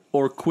stand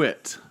or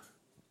quit.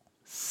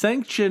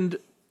 Sanctioned,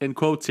 in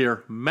quotes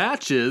here,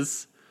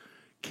 matches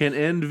can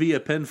end via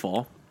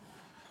pinfall.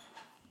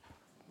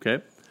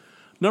 Okay.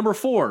 Number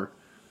 4,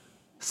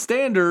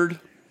 standard,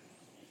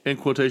 in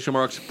quotation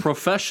marks,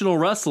 professional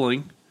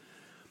wrestling.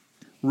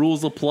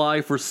 Rules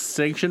apply for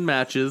sanctioned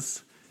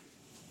matches.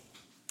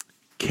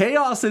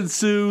 Chaos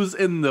ensues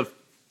in the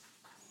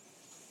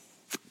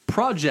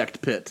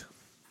project pit.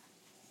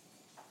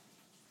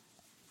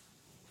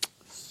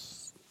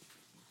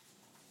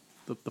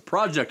 The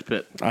project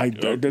pit.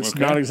 That's okay.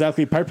 not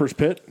exactly Piper's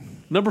Pit.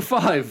 Number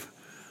 5.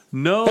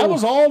 No. That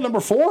was all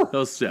number 4.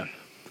 Yeah.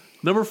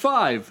 Number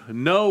 5.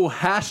 No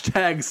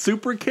hashtag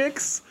super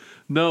kicks.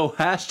 No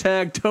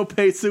hashtag tope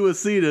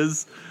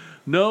suicidas.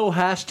 No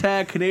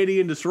hashtag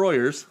Canadian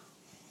destroyers.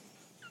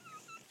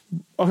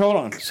 Oh, hold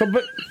on.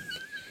 But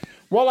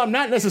while I'm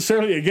not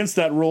necessarily against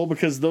that rule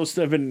because those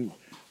have been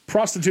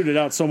prostituted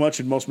out so much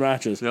in most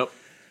matches, Yep.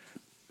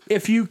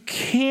 if you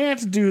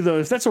can't do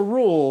those, that's a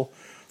rule.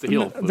 It's a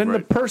heel, Then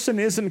right. the person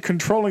isn't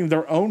controlling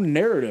their own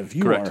narrative.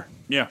 You Correct. are.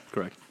 Yeah.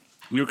 Correct.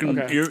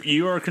 Okay.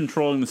 You are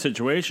controlling the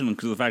situation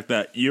because of the fact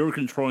that you're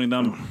controlling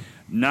them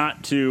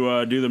not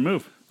to do the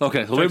move.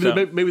 Okay, so Checks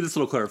out. maybe this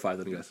will clarify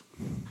then, guys.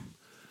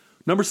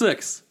 Number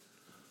 6.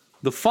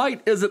 The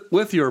fight isn't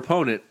with your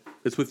opponent,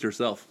 it's with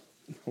yourself.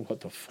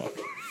 What the fuck?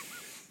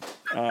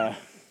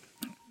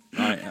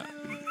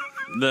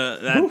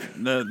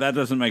 That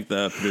doesn't make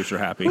the producer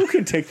happy. Who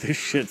can take this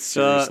shit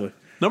seriously?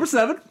 Number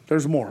 7.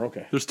 There's more.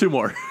 Okay. There's 2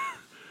 more.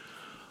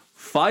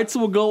 Fights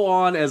will go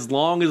on as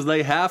long as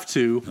they have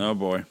to. Oh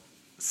boy.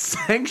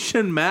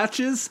 Sanctioned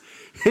matches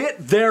hit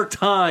their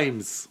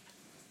times.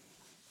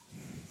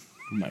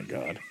 Oh my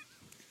God.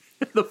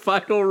 The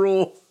final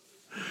rule.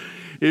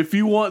 If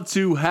you want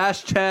to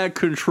hashtag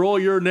control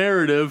your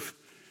narrative,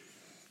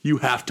 you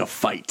have to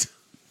fight.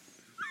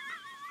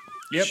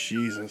 Yep.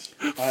 Jesus.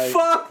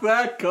 Fuck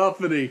that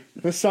company.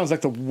 This sounds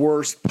like the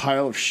worst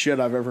pile of shit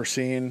I've ever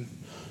seen.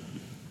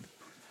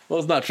 Well,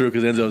 it's not true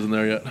because Enzo's in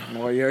there yet.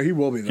 Well, yeah, he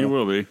will be, though. He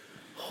will be.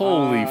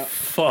 Holy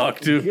fuck,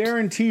 dude.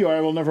 Guarantee you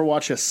I will never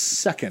watch a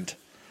second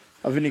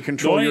of any The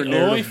control your only,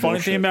 narrative funny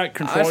bullshit. thing about I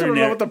control still your don't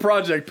know what narrative. the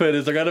project pit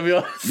is. I gotta be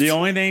honest. The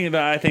only thing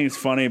that I think is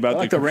funny about I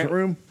like the contro- rant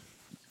room.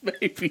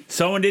 Maybe.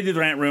 someone did the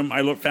rant room.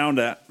 I found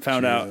out,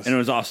 and it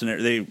was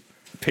Austin. They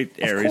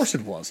picked Aries. Of course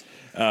it was.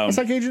 It's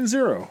like Agent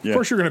Zero. yeah. Of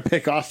course you're going to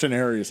pick Austin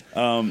Aries.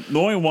 The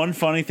only one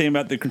funny thing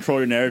about the control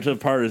your narrative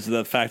part is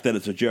the fact that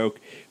it's a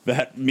joke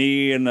that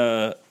me and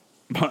our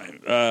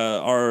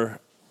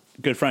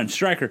good friend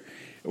Stryker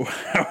we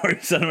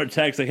sent him a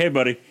text like, "Hey,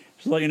 buddy,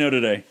 just to let you know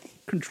today,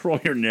 control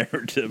your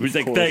narrative." He's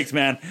like, course. "Thanks,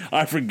 man.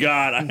 I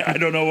forgot. I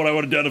don't know what I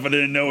would have done if I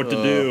didn't know what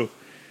to do."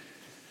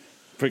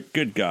 But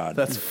good God,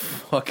 That's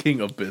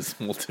fucking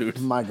abysmal, dude.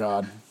 My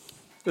God.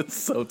 It's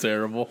so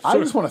terrible. I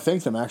just want to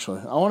thank them,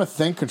 actually. I want to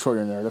thank Control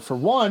Your Narrative. For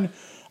one,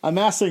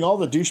 amassing all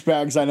the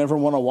douchebags I never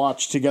want to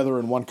watch together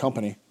in one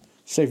company.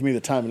 Saved me the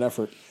time and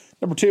effort.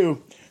 Number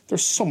 2,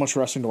 there's so much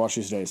wrestling to watch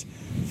these days.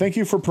 Thank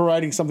you for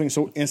providing something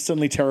so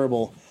instantly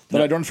terrible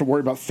that I don't have to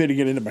worry about fitting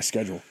it into my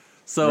schedule.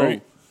 So,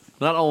 Right.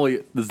 not only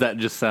does that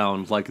just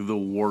sound like the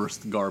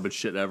worst garbage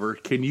shit ever,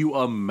 can you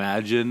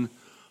imagine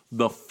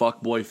the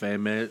fuckboy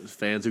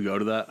fans who go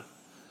to that?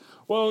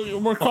 well,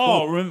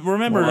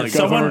 remember my God.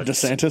 someone Governor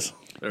DeSantis.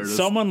 There it is.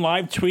 someone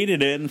live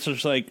tweeted it, and it's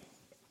just like,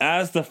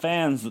 as the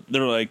fans,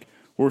 they're like,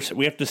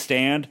 we have to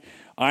stand.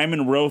 I'm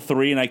in row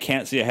 3, and I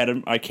can't see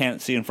I can't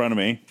see in front of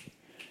me,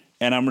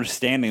 and I'm just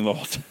standing the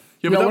whole time.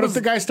 Yeah, Yeah, but what that if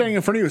the guy standing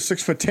in front of you is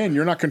 6'10"?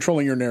 You're not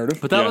controlling your narrative.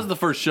 But that Yeah. was the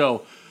first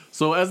show.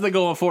 So as they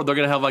go on forward, they're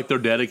going to have like their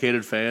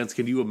dedicated fans.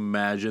 Can you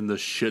imagine the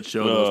shit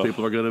show those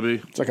people are going to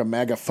be? It's like a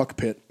MAGA fuck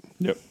pit.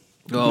 Yep.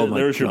 Oh my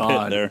There's your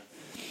God. pit there.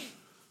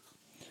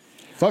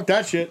 Fuck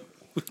that shit.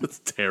 That's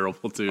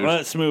terrible, dude.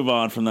 Let's move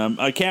on from them.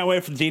 I can't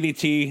wait for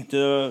DDT,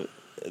 the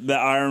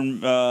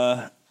Iron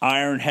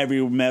Iron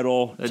Heavy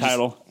Metal It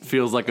title. just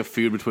feels like a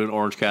feud between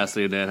Orange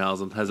Cassidy and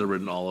Danhausen. Has it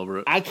written all over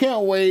it? I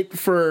can't wait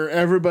for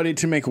everybody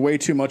to make way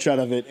too much out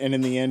of it, and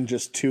in the end,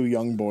 just two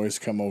young boys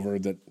come over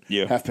that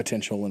have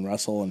potential and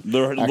wrestle and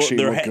actually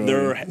look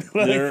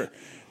good.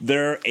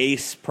 They're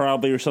ace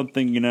probably or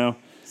something, you know.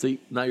 See,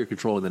 now you're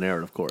controlling the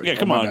narrative, Corey. Yeah,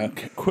 come on,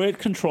 quit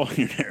controlling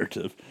your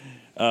narrative.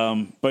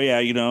 But yeah,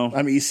 you know,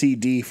 I'm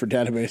ECD for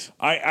database.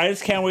 I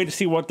just can't wait to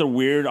see what the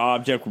weird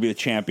object will be the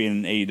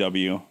champion in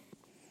AEW.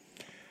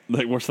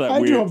 Like, what's that I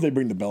weird? do hope they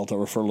bring the belt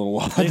over for a little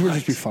while. That would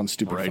just be fun,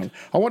 stupid fun.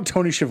 I want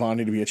Tony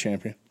Schiavone to be a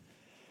champion.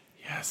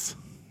 Yes.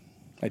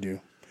 I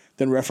do.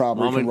 Then Ref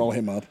Aubrey can roll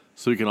him up.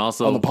 So we can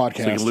also on the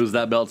podcast. So we can lose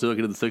that belt too. I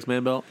can do the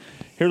 6-man belt.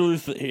 He'll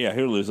lose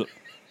it.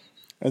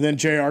 And then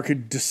JR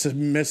could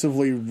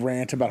dismissively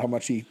rant about how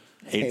much he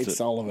hates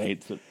all of it.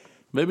 Hates it.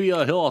 Maybe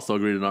he'll also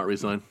agree to not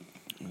resign.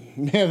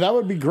 Yeah, that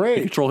would be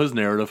great. Control his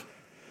narrative.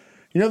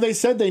 You know, they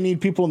said they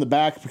need people in the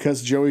back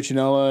because Joey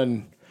Janela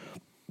and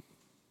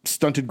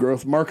stunted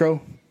growth.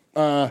 Marco,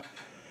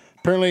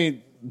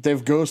 apparently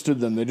they've ghosted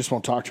them. They just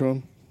won't talk to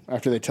him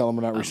after they tell them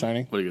we're not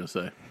resigning. What are you going to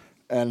say?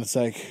 And it's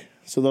like,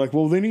 so they're like,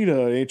 well, they need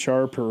a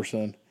HR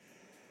person.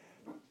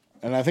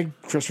 And I think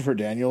Christopher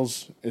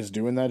Daniels is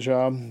doing that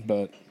job,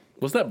 but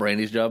Was that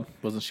Brandy's job?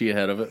 Wasn't she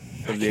ahead of it?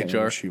 Of the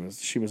HR? She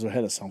was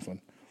ahead of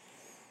something.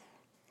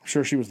 I'm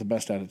sure she was the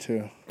best at it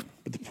too.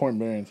 But the point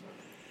remains,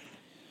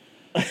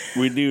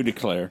 We do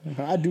declare.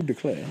 I do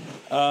declare.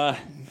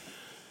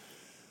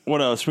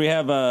 What else? We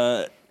have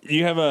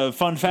you have a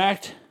fun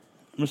fact,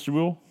 Mr.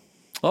 Buell?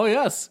 Oh,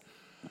 yes.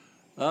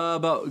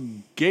 About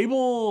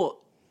Gable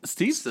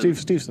Steveson. Steve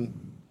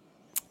Stevenson.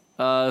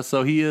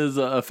 So he is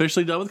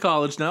officially done with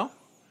college now.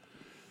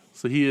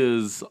 So he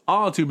is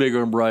on to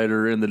bigger and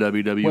brighter in the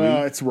WWE.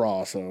 Well, it's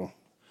Raw, so.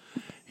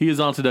 He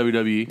is on to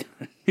WWE.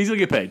 He's going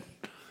to get paid.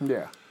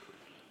 Yeah.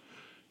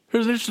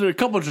 Here's a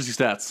couple interesting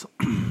stats.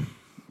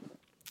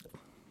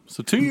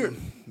 So 2 years.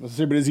 Let's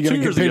see, but is he going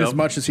to get paid as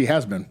much as he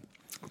has been?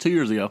 2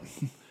 years ago,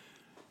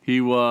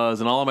 he was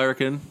an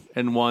All-American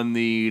and won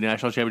the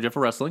National Championship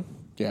for Wrestling.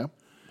 Yeah.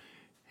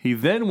 He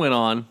then went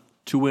on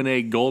to win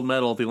a gold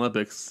medal at the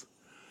Olympics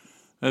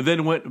and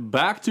then went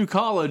back to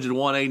college and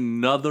won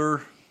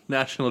another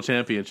national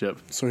championship.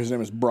 So his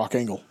name is Brock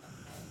Angle.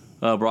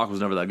 Brock was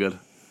never that good.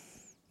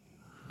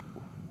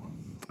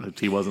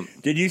 He wasn't.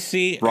 Did you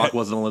see Brock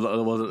wasn't an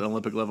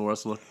Olympic level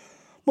wrestler.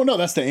 Well, no,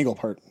 that's the Angle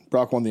part.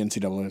 Brock won the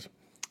NCAAs.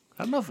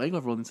 I don't know if Angle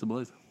ever won the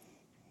NCAAs.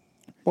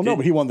 Well, no,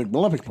 but he won the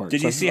Olympic part.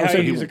 Did you see I'm how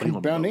saying he he's a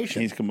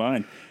combination? He's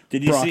combined.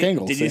 Did you Brock see?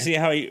 Angle, did you see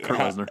how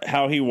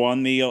he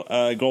won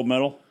the gold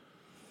medal?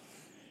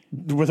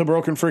 With a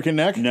broken freaking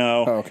neck?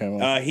 No. Oh, okay.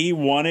 Well. He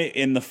won it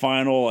in the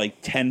final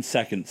 10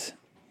 seconds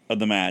of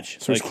the match.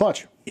 So it's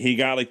clutch. He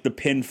got the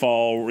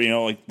pinfall. You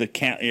know,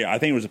 the I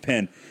think it was a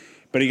pin,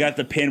 but he got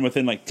the pin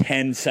within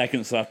 10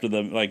 seconds after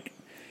the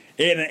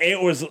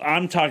It was.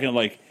 I'm talking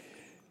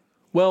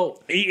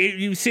Well,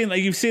 you've seen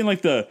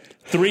the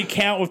 3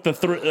 count with the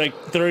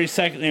 30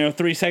 seconds,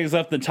 3 seconds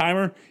left the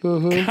timer,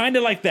 kind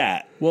of like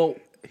that. well,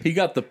 he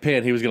got the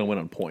pin. He was going to win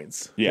on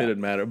points. Yeah. It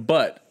didn't matter.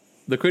 But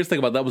the craziest thing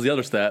about that was the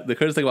other stat. The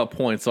craziest thing about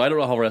points. So I don't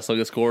know how wrestling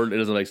gets scored. It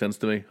doesn't make sense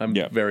to me. I'm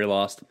very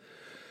lost.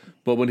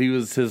 But when he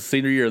was his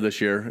senior year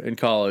this year in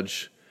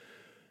college,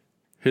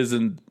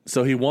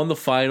 so he won the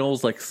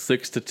finals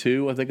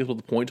 6-2. I think is what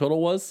the point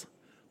total was.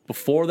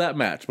 Before that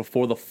match,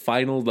 before the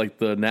final,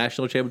 the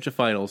national championship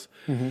finals.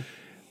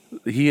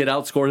 He had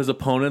outscored his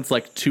opponents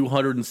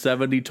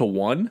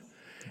 270-1,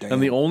 Damn.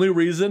 and the only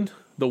reason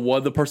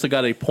the person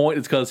got a point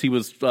is because he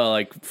was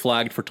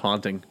flagged for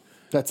taunting.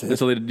 That's And it.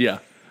 so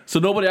so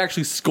nobody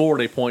actually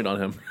scored a point on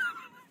him.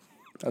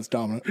 That's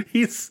dominant.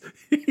 He's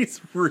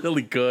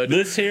really good.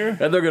 This here,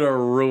 And they're gonna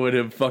ruin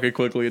him fucking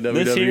quickly in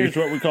WWE. this here is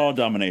what we call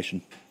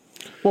domination.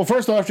 Well,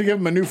 first I'll have to give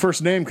him a new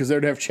first name because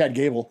they'd have Chad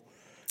Gable.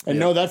 And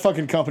no, that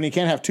fucking company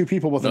can't have two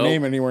people with a Nope.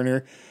 name anywhere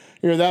near.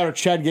 Either that or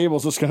Chad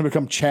Gable's just going to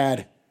become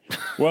Chad.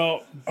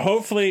 Well,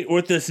 hopefully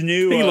with this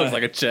new, He looks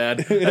like a Chad.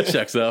 That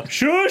checks out.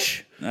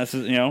 shush. That's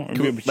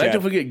Imagine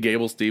if we get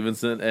Gable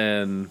Stevenson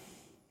and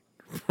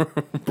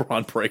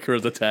Braun Breaker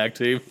as a tag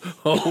team.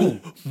 Oh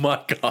my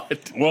god!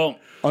 Well,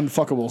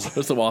 Unfuckables.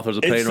 There's some authors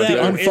of it's pain right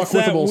that, there. it's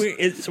that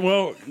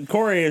Unfuckwithables.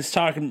 Corey is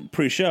talking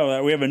pre-show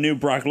that we have a new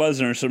Brock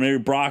Lesnar, so maybe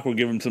Brock will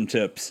give him some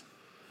tips.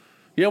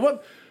 Yeah,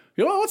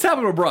 what's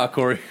happening with Brock,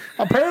 Corey?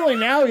 Apparently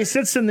now he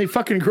sits in the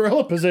fucking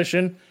gorilla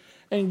position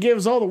and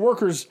gives all the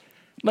workers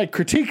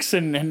critiques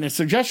and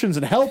suggestions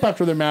and help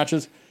after their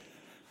matches.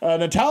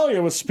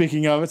 Natalia was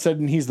speaking of it, said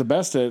he's the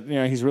best at,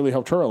 he's really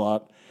helped her a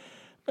lot.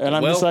 And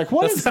I'm just like,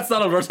 that's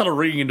not a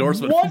ringing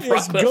endorsement. What from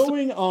Brock is Lesnar.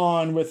 going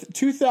on with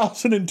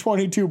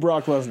 2022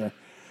 Brock Lesnar?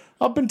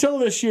 Up until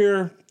this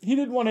year, he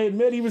didn't want to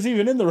admit he was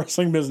even in the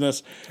wrestling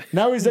business.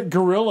 Now he's at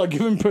Gorilla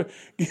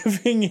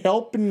giving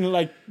help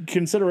and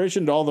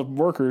consideration to all the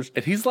workers.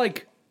 And he's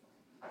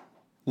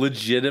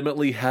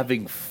legitimately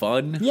having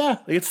fun. Yeah.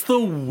 It's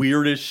the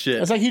weirdest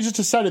shit. It's like he just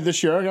decided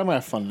this year, I'm going to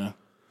have fun now.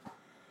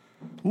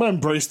 I'm going to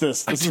embrace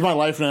this. This is my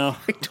life now.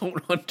 I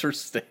don't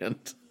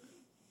understand.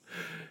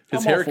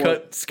 His I'm all for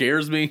haircut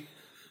scares me.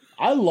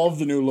 I love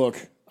the new look.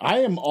 I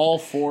am all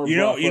for. You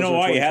Brock know Lesnar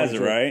why he has it,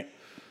 2022. right?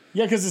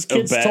 Yeah, because his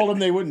kids bet. told him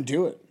they wouldn't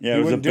do it. Yeah, he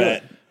it was a wouldn't do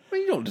bet. it. I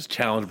mean, you don't just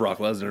challenge Brock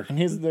Lesnar. And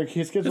his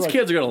kids were His like,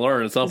 kids are going to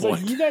learn at some he's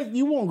like, point.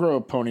 you won't grow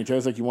a ponytail.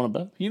 It's like, you want to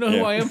bet? You know who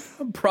Yeah. I am?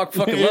 I'm Brock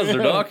fucking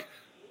Lesnar, Doc.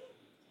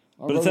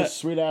 I'll But grow it's this that-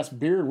 sweet ass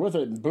beard with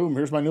it, and boom,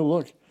 here's my new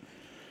look.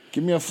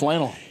 Give me a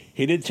flannel.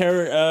 He did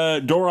tear a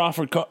door off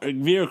a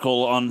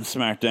vehicle on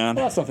SmackDown.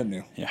 Well, that's nothing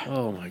new.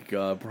 Oh my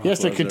God, Brock He has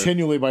to Lesnar.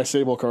 continually buy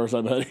stable cars,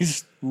 I bet.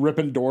 He's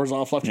ripping doors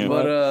off left and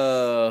But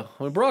right.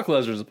 I mean, Brock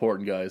Lesnar's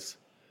important, guys.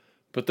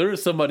 But there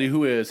is somebody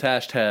who is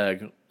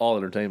hashtag all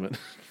entertainment.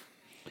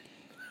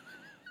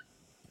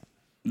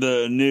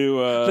 The new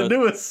The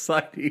newest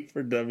sighting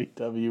for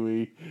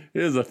WWE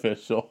is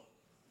official.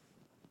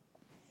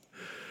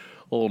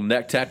 Old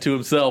neck tattoo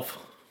himself.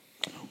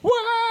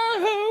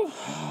 Whoa!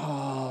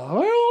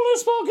 We're only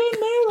smoking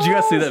mirrors. Did you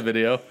guys see that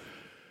video?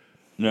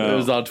 No, It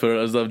was on Twitter.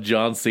 It was of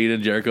John Cena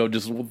and Jericho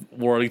just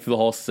running through the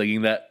hall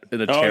singing that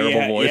in a Oh, terrible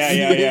yeah, voice.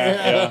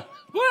 Yeah.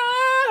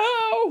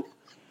 Whoa!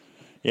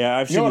 Yeah,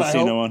 I've You know seen what the I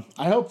Cena hope? one.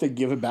 I hope they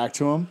give it back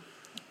to him.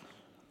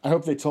 I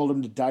hope they told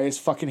him to dye his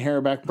fucking hair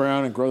back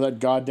brown and grow that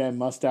goddamn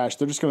mustache.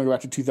 They're just going to go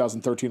back to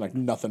 2013 like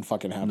nothing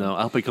fucking happened. No,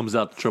 I hope he comes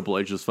out to Triple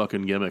H's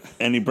fucking gimmick.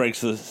 And he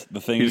breaks the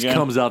thing He just again.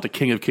 comes out to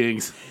King of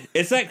Kings.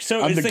 It's like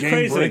so. I'm It's the the game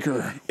crazy.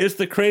 breaker. It's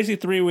the crazy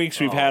 3 weeks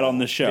we've had on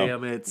this show.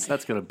 Damn it.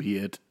 That's going to be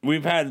it.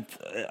 We've had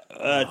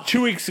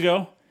 2 weeks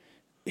ago.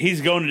 He's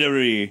going to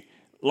WWE.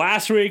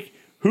 Last week,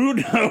 who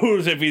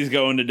knows if he's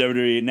going to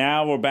WWE?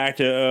 Now we're back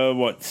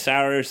to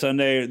Saturday or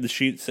Sunday. The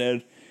sheet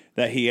said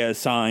that he has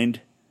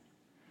signed.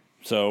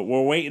 So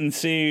we'll wait and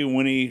see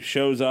when he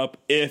shows up,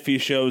 if he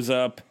shows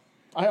up.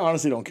 I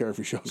honestly don't care if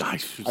he shows up.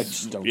 Nice. I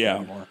just don't Yeah.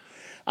 care anymore.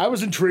 I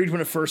was intrigued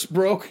when it first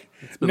broke.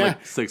 It's been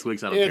like 6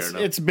 weeks. I don't care now.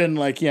 It's been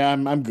like, yeah,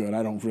 I'm good.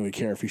 I don't really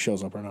care if he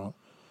shows up or not.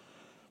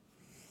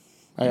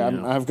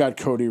 I've got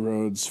Cody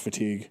Rhodes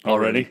fatigue.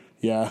 Already?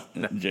 Yeah.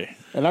 Jay.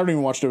 And I don't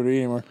even watch WWE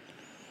anymore.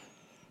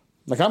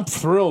 Like, I'm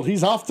thrilled.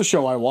 He's off the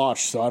show I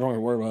watch, so I don't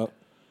even worry about it.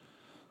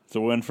 It's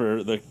a win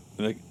for the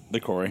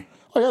Corey.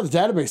 Oh, yeah, the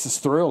database is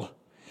thrilled.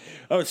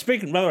 Oh,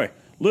 speaking, by the way,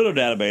 Little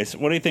Database,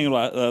 what do you think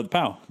about the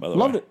POW, by the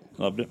Loved way? it.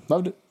 Loved it.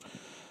 Loved it.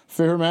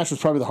 Favorite match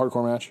was probably the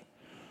hardcore match.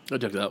 I'll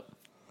check it out.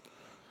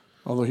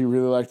 Although he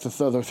really liked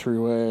the other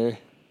three-way.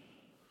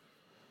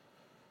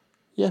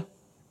 Yeah.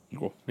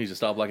 Cool. He should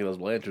stop liking those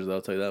Blanchards, though,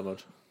 I'll tell you that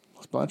much.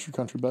 It's Blanchard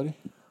country, buddy.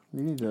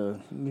 You need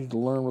to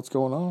learn what's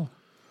going on.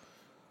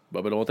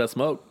 But we don't want that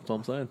smoke. That's all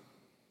I'm saying.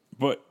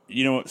 But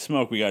you know what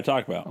smoke we got to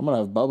talk about? I'm going to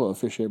have Bubba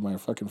officiate my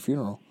fucking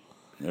funeral.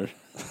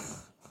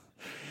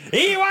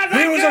 He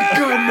was a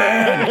good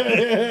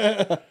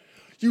man.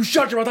 You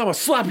shut your mouth, I'm going to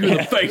slap you in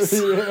the face.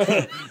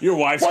 Your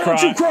wife's Why crying.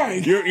 aren't you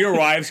crying? Your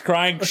wife's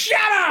crying. Shut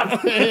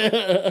up!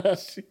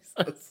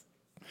 Jesus.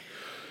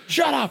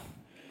 Shut up!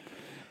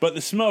 But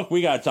the smoke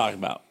we got to talk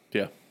about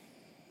Yeah,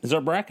 is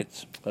our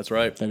brackets. that's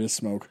right. That is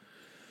smoke.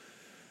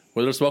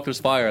 Where there's smoke, there's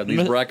fire.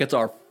 These brackets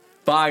are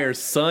fire,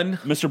 son.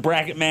 Mr.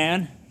 Bracket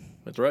Man,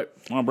 That's right.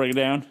 I want to break it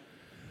down.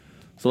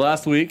 So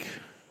last week,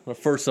 our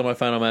first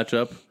semifinal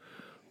matchup,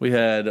 we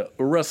had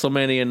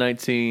WrestleMania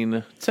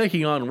 19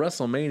 taking on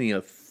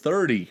WrestleMania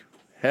 30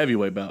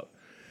 heavyweight bout.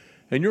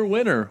 And your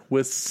winner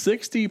with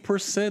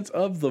 60%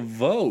 of the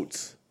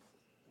votes,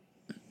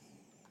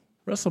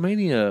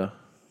 WrestleMania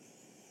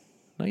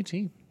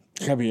 19.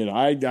 Can't be it.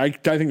 I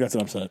think that's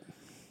an upset.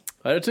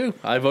 I did too.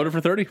 I voted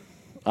for 30.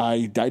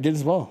 I did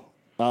as well.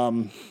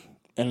 And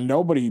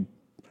nobody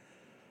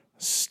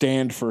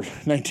stand for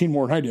 19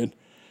 more than I did.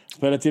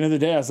 But at the end of the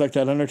day, I was like,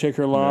 that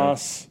Undertaker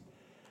loss.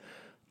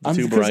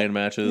 Two because, Bryan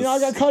matches. You know, I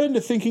got caught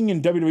into thinking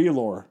in WWE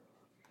lore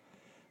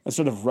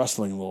instead of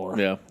wrestling lore.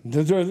 Yeah.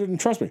 And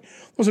trust me,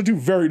 those are two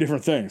very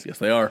different things. Yes,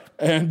 they are.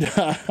 And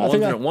I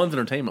think One's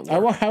entertainment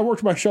lore. I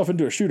worked myself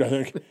into a shoot, I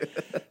think.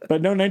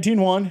 But no,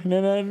 19-1,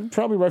 and I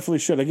probably rightfully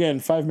should. Again,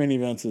 5 main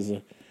events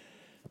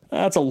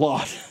that's a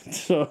lot.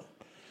 So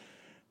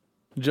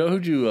Joe,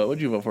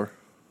 what'd you vote for?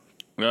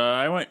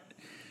 I went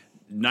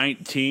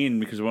 19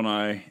 because when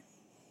I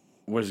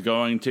was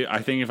going to, I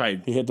think if I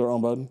he hit the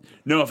wrong button.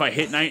 no, if I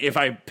hit if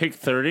I picked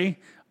 30,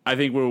 I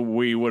think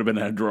we would have been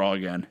at a draw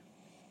again.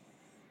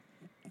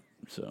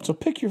 So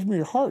pick from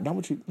your heart, not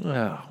what you.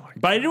 Oh,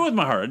 But I did it with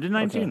my heart. I did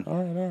 19.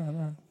 All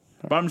right.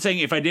 But I'm saying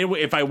if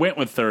I went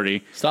with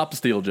 30, stop the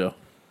steal, Joe.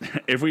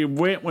 if we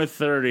went with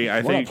 30, I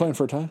We're not think playing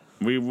for a tie.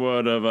 we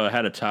would have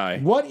had a tie.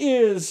 What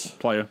is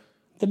Playa.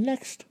 the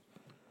next?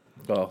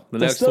 Oh, the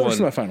That's next one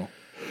semifinal.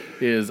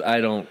 is I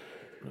don't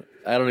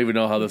even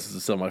know how this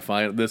is a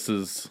semifinal. This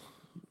is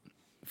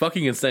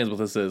fucking insane. What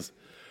this is?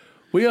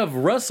 We have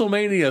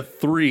WrestleMania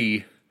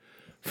 3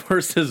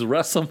 versus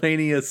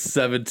WrestleMania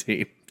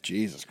 17.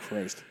 Jesus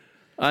Christ.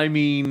 I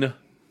mean,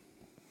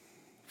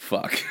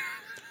 fuck.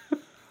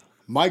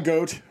 My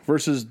goat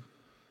versus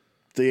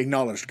the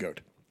acknowledged goat.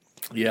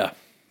 Yeah.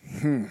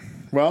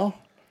 Well,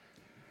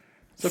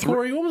 So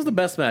Corey, what was the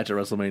best match at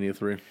WrestleMania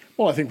 3?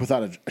 well, I think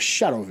without a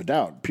shadow of a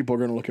doubt, people are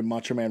going to look at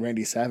Macho Man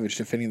Randy Savage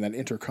defending that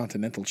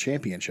Intercontinental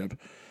Championship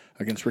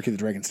against Ricky the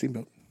Dragon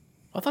Steamboat.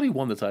 I thought he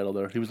won the title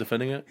there. He was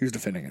defending it. He was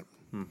defending it.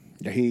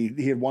 Yeah,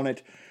 he had won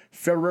it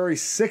February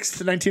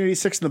 6th,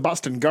 1986 in the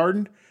Boston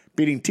Garden,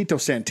 beating Tito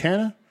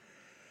Santana.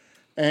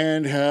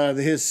 And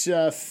his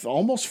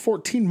almost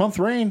 14-month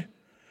reign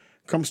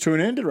comes to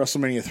an end at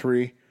WrestleMania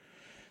 3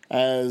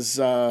 as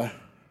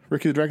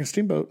Ricky the Dragon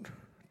Steamboat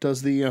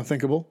does the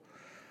unthinkable.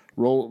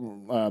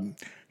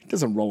 He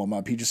doesn't roll him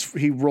up.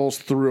 He rolls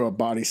through a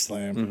body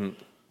slam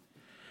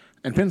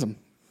and pins him.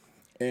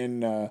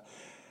 And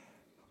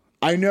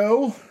I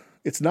know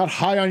it's not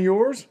high on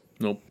yours.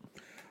 Nope.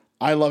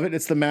 I love it.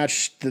 It's the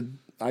match that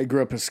I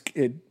grew up as.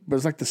 It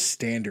was like the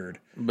standard.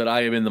 But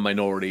I am in the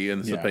minority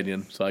in this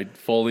opinion, so I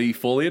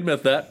fully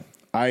admit that.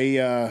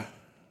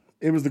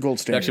 It was the gold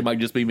standard. Actually, it might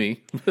just be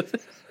me.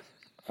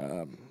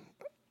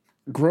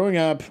 Growing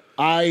up,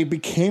 I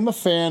became a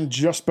fan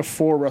just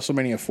before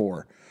WrestleMania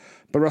 4.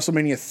 But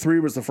WrestleMania 3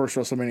 was the first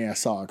WrestleMania I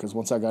saw, because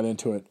once I got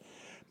into it,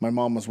 my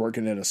mom was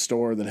working at a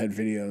store that had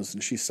videos,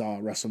 and she saw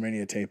a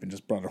WrestleMania tape and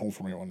just brought it home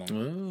for me one night.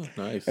 Oh,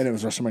 nice. And it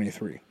was WrestleMania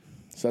 3.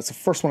 So that's the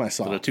first one I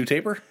saw. Is it a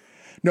 2-taper?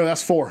 No,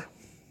 that's 4.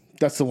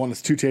 That's the one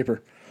that's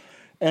 2-taper.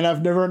 And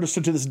I've never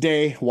understood to this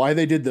day why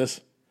they did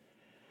this.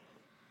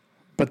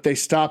 But they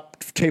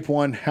stopped tape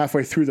 1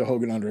 halfway through the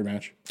Hogan-Andre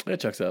match. It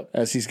checks out.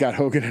 As he's got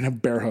Hogan in a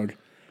bear hug.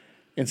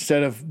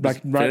 Instead of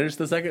like Finish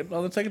the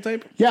second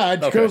tape? Yeah,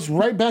 it goes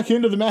right back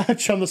into the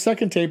match on the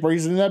second tape where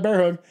he's in that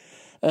bear hug.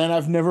 And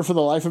I've never for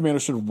the life of me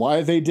understood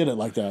why they did it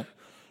like that.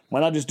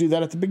 Why not just do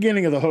that at the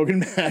beginning of the Hogan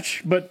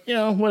match? But, you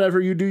know, whatever,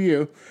 you do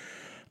you.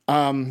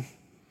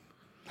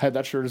 Had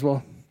that shirt as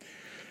well.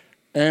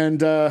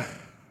 And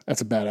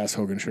that's a badass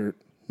Hogan shirt.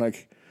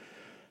 Like,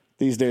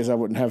 these days I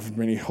wouldn't have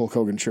many Hulk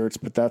Hogan shirts,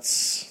 but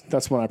that's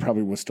one I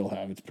probably would still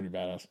have. It's pretty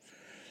badass.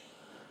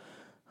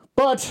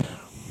 But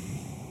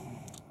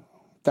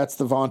that's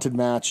the vaunted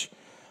match.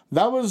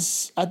 That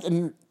was, at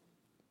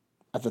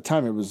the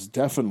time, it was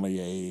definitely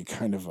a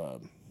kind of a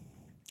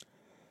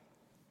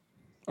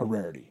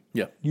rarity.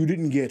 Yeah. You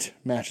didn't get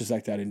matches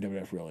like that in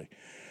WWF, really.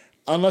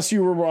 Unless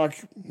you were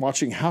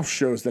watching house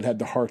shows that had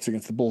the Hearts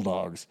against the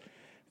Bulldogs.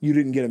 You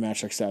didn't get a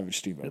match like Savage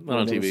Steamboat. Not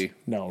on TV.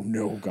 No,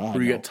 God.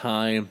 Where you no. get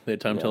time, they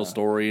had time to tell a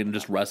story and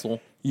just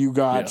wrestle. You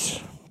got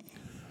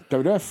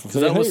WWF. So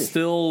that was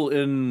still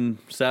in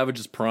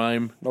Savage's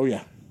prime. Oh,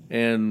 yeah.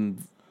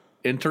 And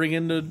entering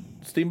into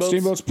Steamboat's?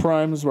 Steamboat's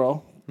prime as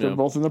well. They're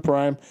both in the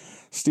prime.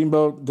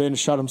 Steamboat then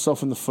shot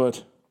himself in the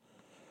foot.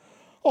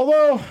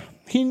 Although,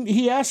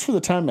 he asked for the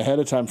time ahead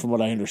of time, from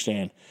what I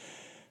understand.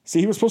 See,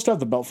 he was supposed to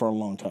have the belt for a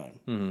long time.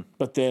 Mm-hmm.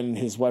 But then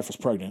his wife was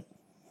pregnant.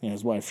 You know,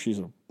 his wife, she's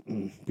a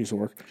piece of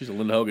work. She's a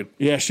Linda Hogan.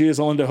 Yeah, she is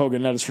a Linda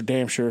Hogan. That is for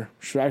damn sure.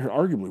 She's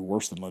arguably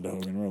worse than Linda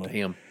Hogan, really.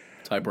 Damn.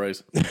 It's high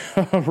praise.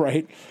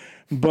 Right.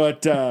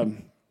 But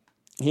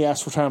he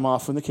asked for time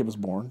off when the kid was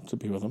born to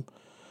be with him.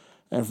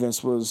 And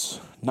Vince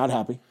was not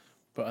happy.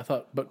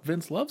 But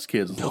Vince loves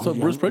kids. That's what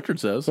Bruce Pritchard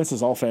says. Vince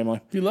is all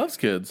family. He loves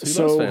kids. He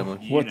loves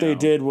family. What they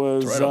did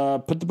was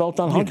put the belt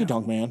on Honky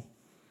Tonk Man.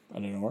 I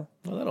don't know where.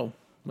 Well,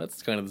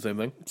 that's kind of the same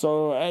thing.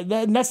 So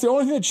that's the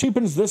only thing that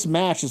cheapens this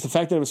match is the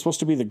fact that it was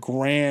supposed to be the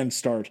grand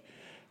start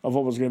of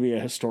what was going to be a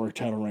historic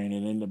title reign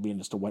and ended up being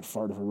just a wet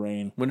fart of a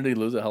reign. When did he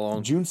lose it? How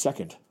long? June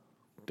 2nd.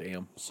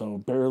 Damn. So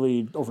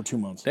barely over 2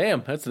 months.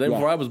 Damn, that's the day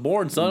before I was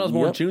born, son. I was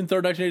born June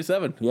 3rd,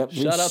 1987. Yep.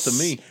 Shout out to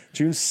me.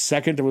 June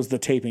 2nd was the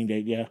taping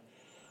date, yeah.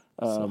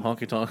 So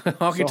Honky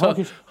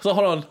Tonk. So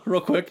hold on,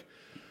 real quick.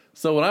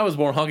 So when I was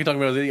born, Honky Tonk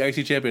Man was the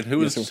IC champion. Who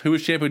was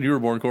champion when you were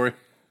born, Corey?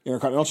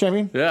 Intercontinental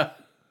champion? Yeah.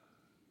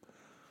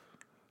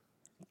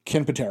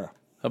 Ken Patera.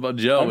 How about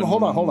Joe?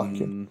 Hold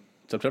on.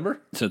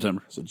 September? Is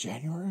it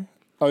January?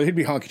 Oh, he'd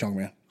be Honky Tonk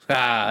Man.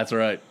 Ah, that's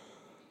right.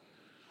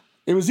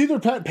 It was either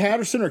Pat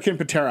Patterson or Ken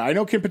Patera. I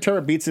know Ken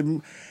Patera beats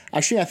him.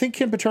 Actually, I think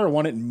Ken Patera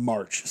won it in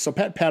March. So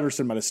Pat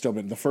Patterson might have still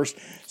been the first.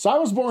 So I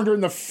was born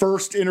during the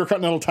first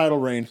Intercontinental title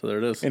reign. So there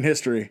it is. In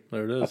history.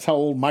 There it is. That's how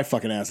old my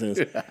fucking ass is.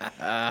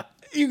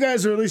 You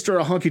guys are at least a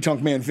Honky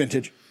Tonk Man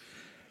vintage.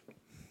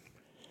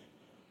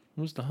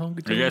 Who's the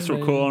Honky Tonk I guess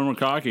we're cool and we're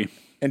cocky.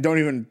 And don't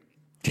even...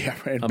 Yeah,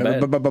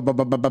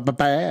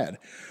 bad.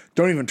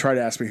 Don't even try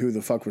to ask me who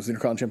the fuck was the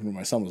Intercontinental champion when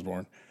my son was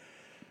born.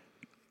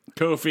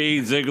 Kofi,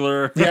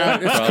 Ziggler. Yeah,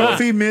 it's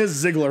Kofi,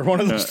 Miz, Ziggler. One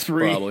of those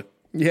three. Probably.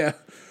 Yeah.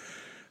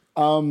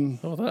 How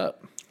about that?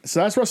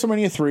 So that's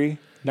WrestleMania 3,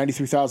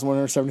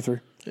 93,173.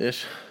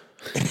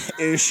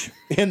 Ish.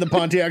 In the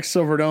Pontiac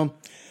Silverdome.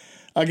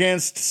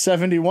 Against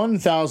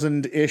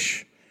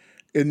 71,000-ish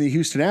in the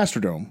Houston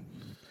Astrodome.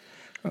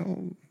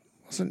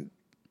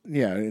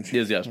 Yeah. He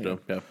is the Astrodome,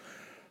 yeah.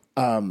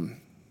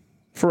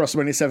 For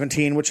WrestleMania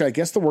 17, which I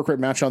guess the work rate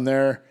match on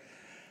there.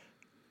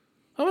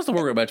 How was the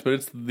work rate match? But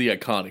it's the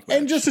iconic match.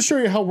 And just to show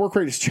you how work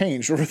rate has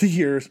changed over the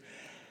years,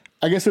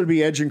 I guess it would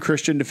be Edge and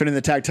Christian defending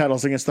the tag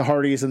titles against the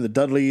Hardys and the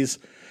Dudleys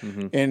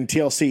in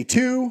TLC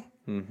 2,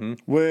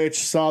 which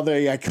saw the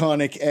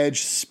iconic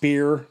Edge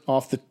spear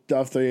off the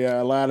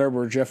ladder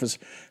where Jeff is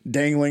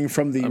dangling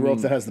from the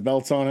rope that has the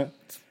belts on it.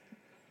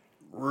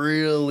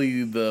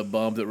 Really the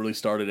bump that really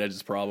started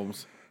Edge's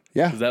problems.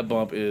 Yeah. Because that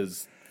bump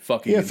is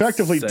fucking. He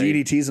effectively insane.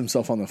 DDTs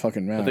himself on the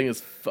fucking mat. I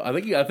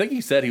think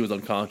he said he was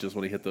unconscious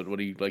when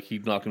he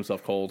knocked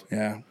himself cold.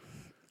 Yeah.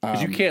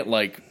 Because you can't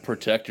like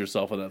protect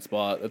yourself in that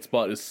spot. That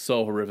spot is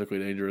so horrifically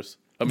dangerous.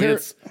 I mean,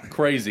 it's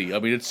crazy. I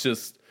mean, it's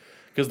just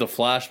because the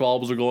flash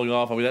bulbs are going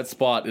off. I mean, that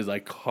spot is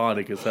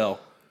iconic as hell.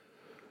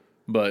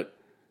 But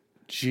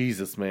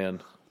Jesus,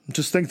 man.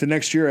 Just think the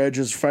next year Edge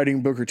is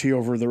fighting Booker T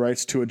over the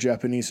rights to a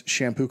Japanese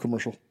shampoo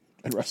commercial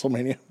at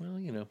WrestleMania. Well,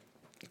 you know.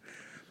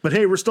 But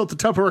hey, we're still at the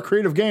top of our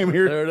creative game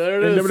here.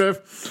 There it is.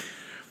 WWF.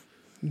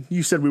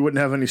 You said we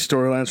wouldn't have any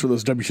storylines for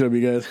those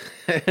WCW guys.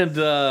 And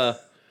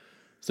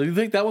so you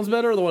think that one's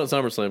better or the one at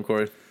SummerSlam,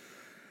 Corey?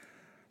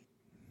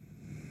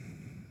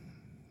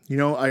 You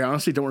know, I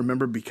honestly don't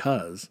remember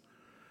because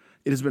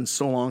it has been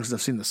so long since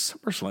I've seen the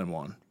SummerSlam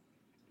one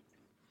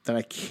that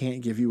I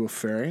can't give you a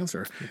fair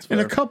answer. In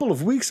a couple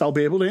of weeks, I'll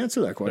be able to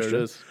answer that question. There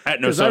it is.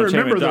 At Because I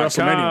remember the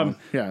WrestleMania NoSellEntertainment.com, one.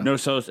 Yeah.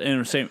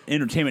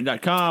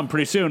 NoSellEntertainment.com.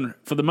 Pretty soon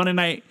for the Monday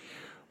Night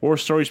War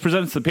Stories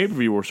presents the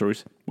pay-per-view War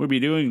Stories. We'll be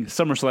doing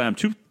SummerSlam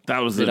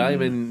 2000. I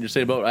haven't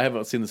seen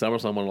the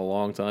SummerSlam one in a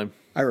long time.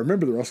 I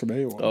remember the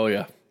WrestleMania one. Oh,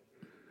 yeah.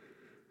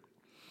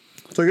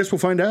 So I guess we'll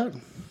find out.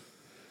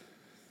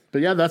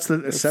 But yeah, that's the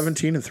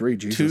 17-3.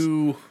 Jesus.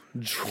 Two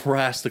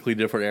drastically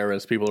different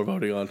eras people are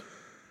voting on.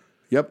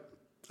 Yep.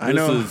 I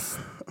know.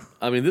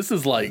 This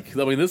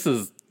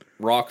is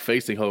Rock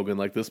facing Hogan,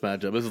 like this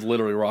matchup. This is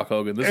literally Rock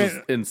Hogan. This is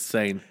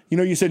insane. You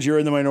know, you said you're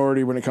in the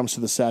minority when it comes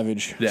to the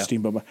Savage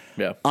Steamboat.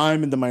 Yeah.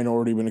 I'm in the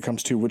minority when it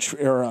comes to which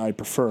era I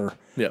prefer.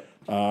 Yeah.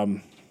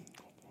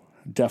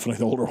 Definitely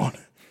the older one.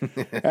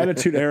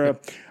 Attitude Era.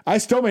 I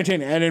still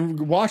maintain, and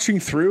in watching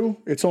through,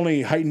 it's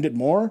only heightened it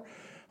more.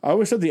 I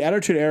always said the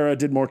Attitude Era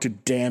did more to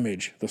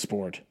damage the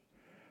sport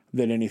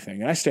than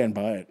anything. And I stand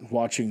by it.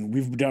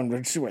 We've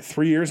done,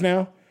 3 years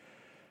now?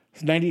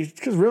 It's 90,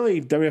 because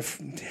really,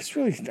 WF, it's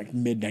really like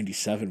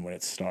mid-97 when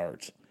it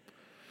starts. It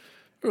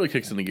really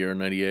kicks into gear in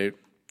 98.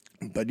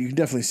 But you can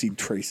definitely see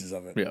traces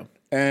of it. Yeah.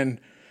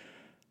 And,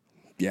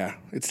 yeah,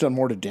 it's done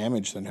more to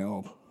damage than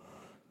help.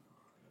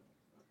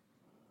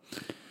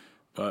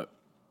 But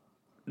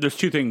there's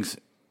two things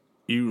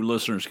you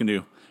listeners can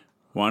do.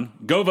 One,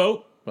 go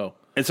vote. Oh.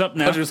 It's up I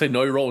now. was going to say,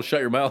 know your role,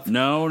 shut your mouth.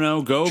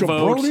 No, go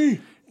Jabroni.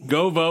 vote.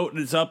 Go vote.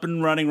 It's up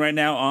and running right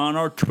now on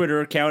our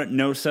Twitter account at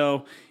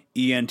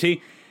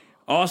NoSellEnt.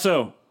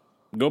 Also,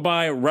 go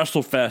buy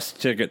WrestleFest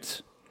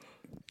tickets.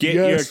 Get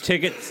your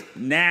tickets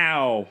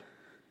now.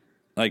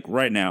 Like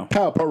right now.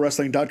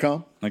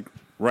 PowProWrestling.com. Like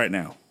right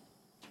now.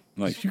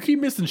 You keep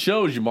missing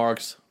shows, you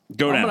marks.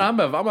 Go down. I'm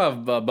gonna have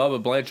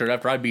Bubba Blanchard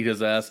after I beat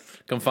his ass.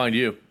 Come find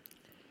you.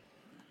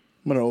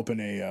 I'm going to open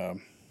a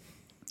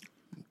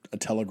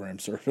Telegram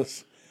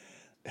service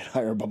and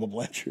hire Bubba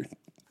Blanchard.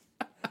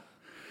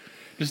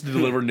 Just to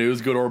deliver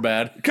news, good or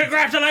bad.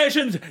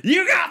 Congratulations!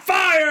 You got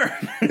fired!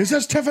 Is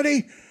this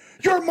Tiffany?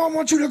 Your mom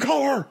wants you to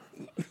call her.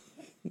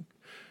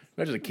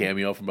 Imagine a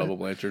cameo from Bubba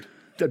Blanchard.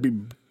 That'd be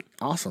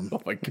awesome.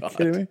 Oh my God. Are you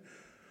kidding me?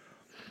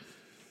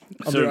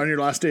 On your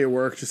last day of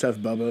work, just have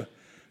Bubba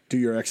do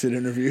your exit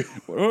interview.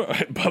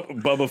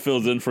 Bubba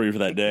fills in for you for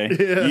that day.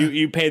 Yeah.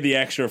 You pay the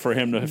extra for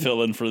him to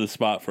fill in for the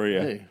spot for you.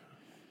 Hey,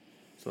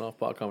 it's an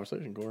off-pot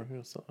conversation, Corey. I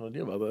have no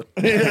idea about that.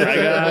 I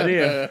got an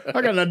idea.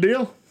 I got an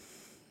deal.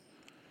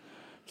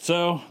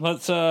 So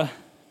let's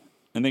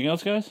anything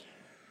else, guys?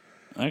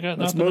 I got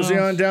Let's nothing mosey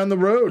else. on down the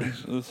road.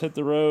 Let's hit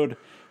the road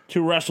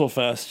to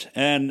WrestleFest.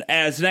 And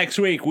as next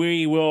week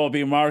we will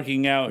be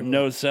marking out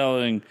no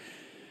selling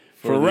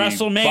for the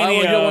WrestleMania. Buy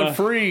one, get one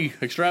free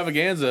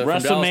extravaganza.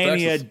 from Dallas,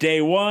 WrestleMania Texas.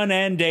 day 1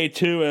 and day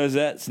 2, as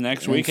that's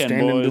next weekend,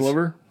 Stand boys. and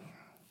deliver.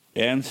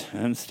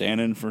 And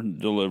standing for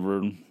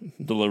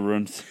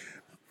deliverance.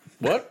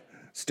 What?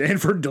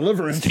 Stanford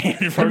Deliverance.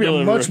 Stanford That'd be a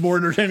Deliverance. much more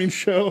entertaining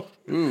show.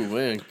 Ooh,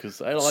 man,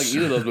 because I don't like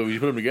either of those movies. You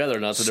put them together,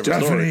 and that's a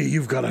different Stephanie, story.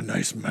 you've got a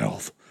nice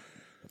mouth.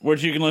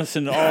 Which you can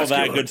listen to all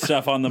that good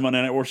stuff on the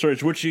Monday Night War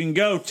Stories, which you can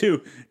go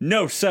to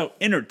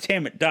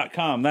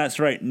NoSellEntertainment.com. That's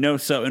right,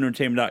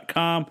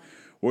 NoSellEntertainment.com,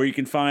 where you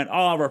can find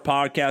all of our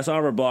podcasts, all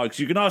of our blogs.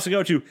 You can also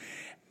go to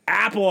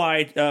Apple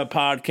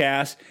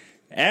Podcasts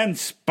and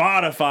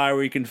Spotify,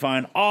 where you can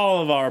find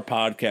all of our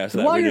podcasts.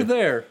 that While we you're do.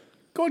 there,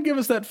 go and give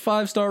us that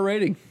 5-star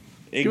rating.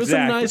 Give us a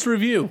Exactly. nice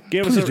review.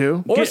 Give us Please a,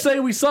 do. Or Get- say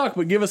we suck,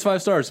 but give us 5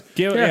 stars.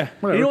 Give, yeah.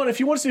 whatever. You know what? If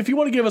you want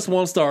to give us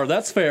 1 star,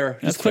 that's fair.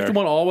 Just click fair. the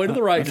one all the way to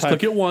the right. Just fine.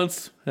 click it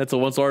once. That's a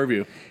 1-star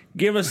review.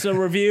 Give us a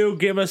review.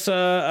 Give us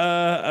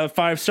a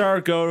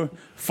 5-star. Go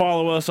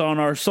follow us on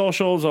our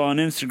socials on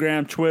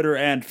Instagram, Twitter,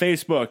 and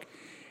Facebook.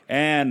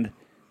 And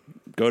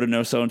go to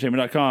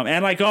NoSellEntertainment.com.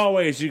 And like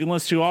always, you can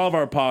listen to all of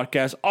our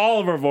podcasts, all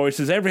of our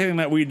voices, everything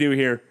that we do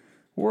here,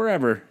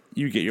 wherever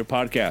you get your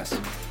podcasts.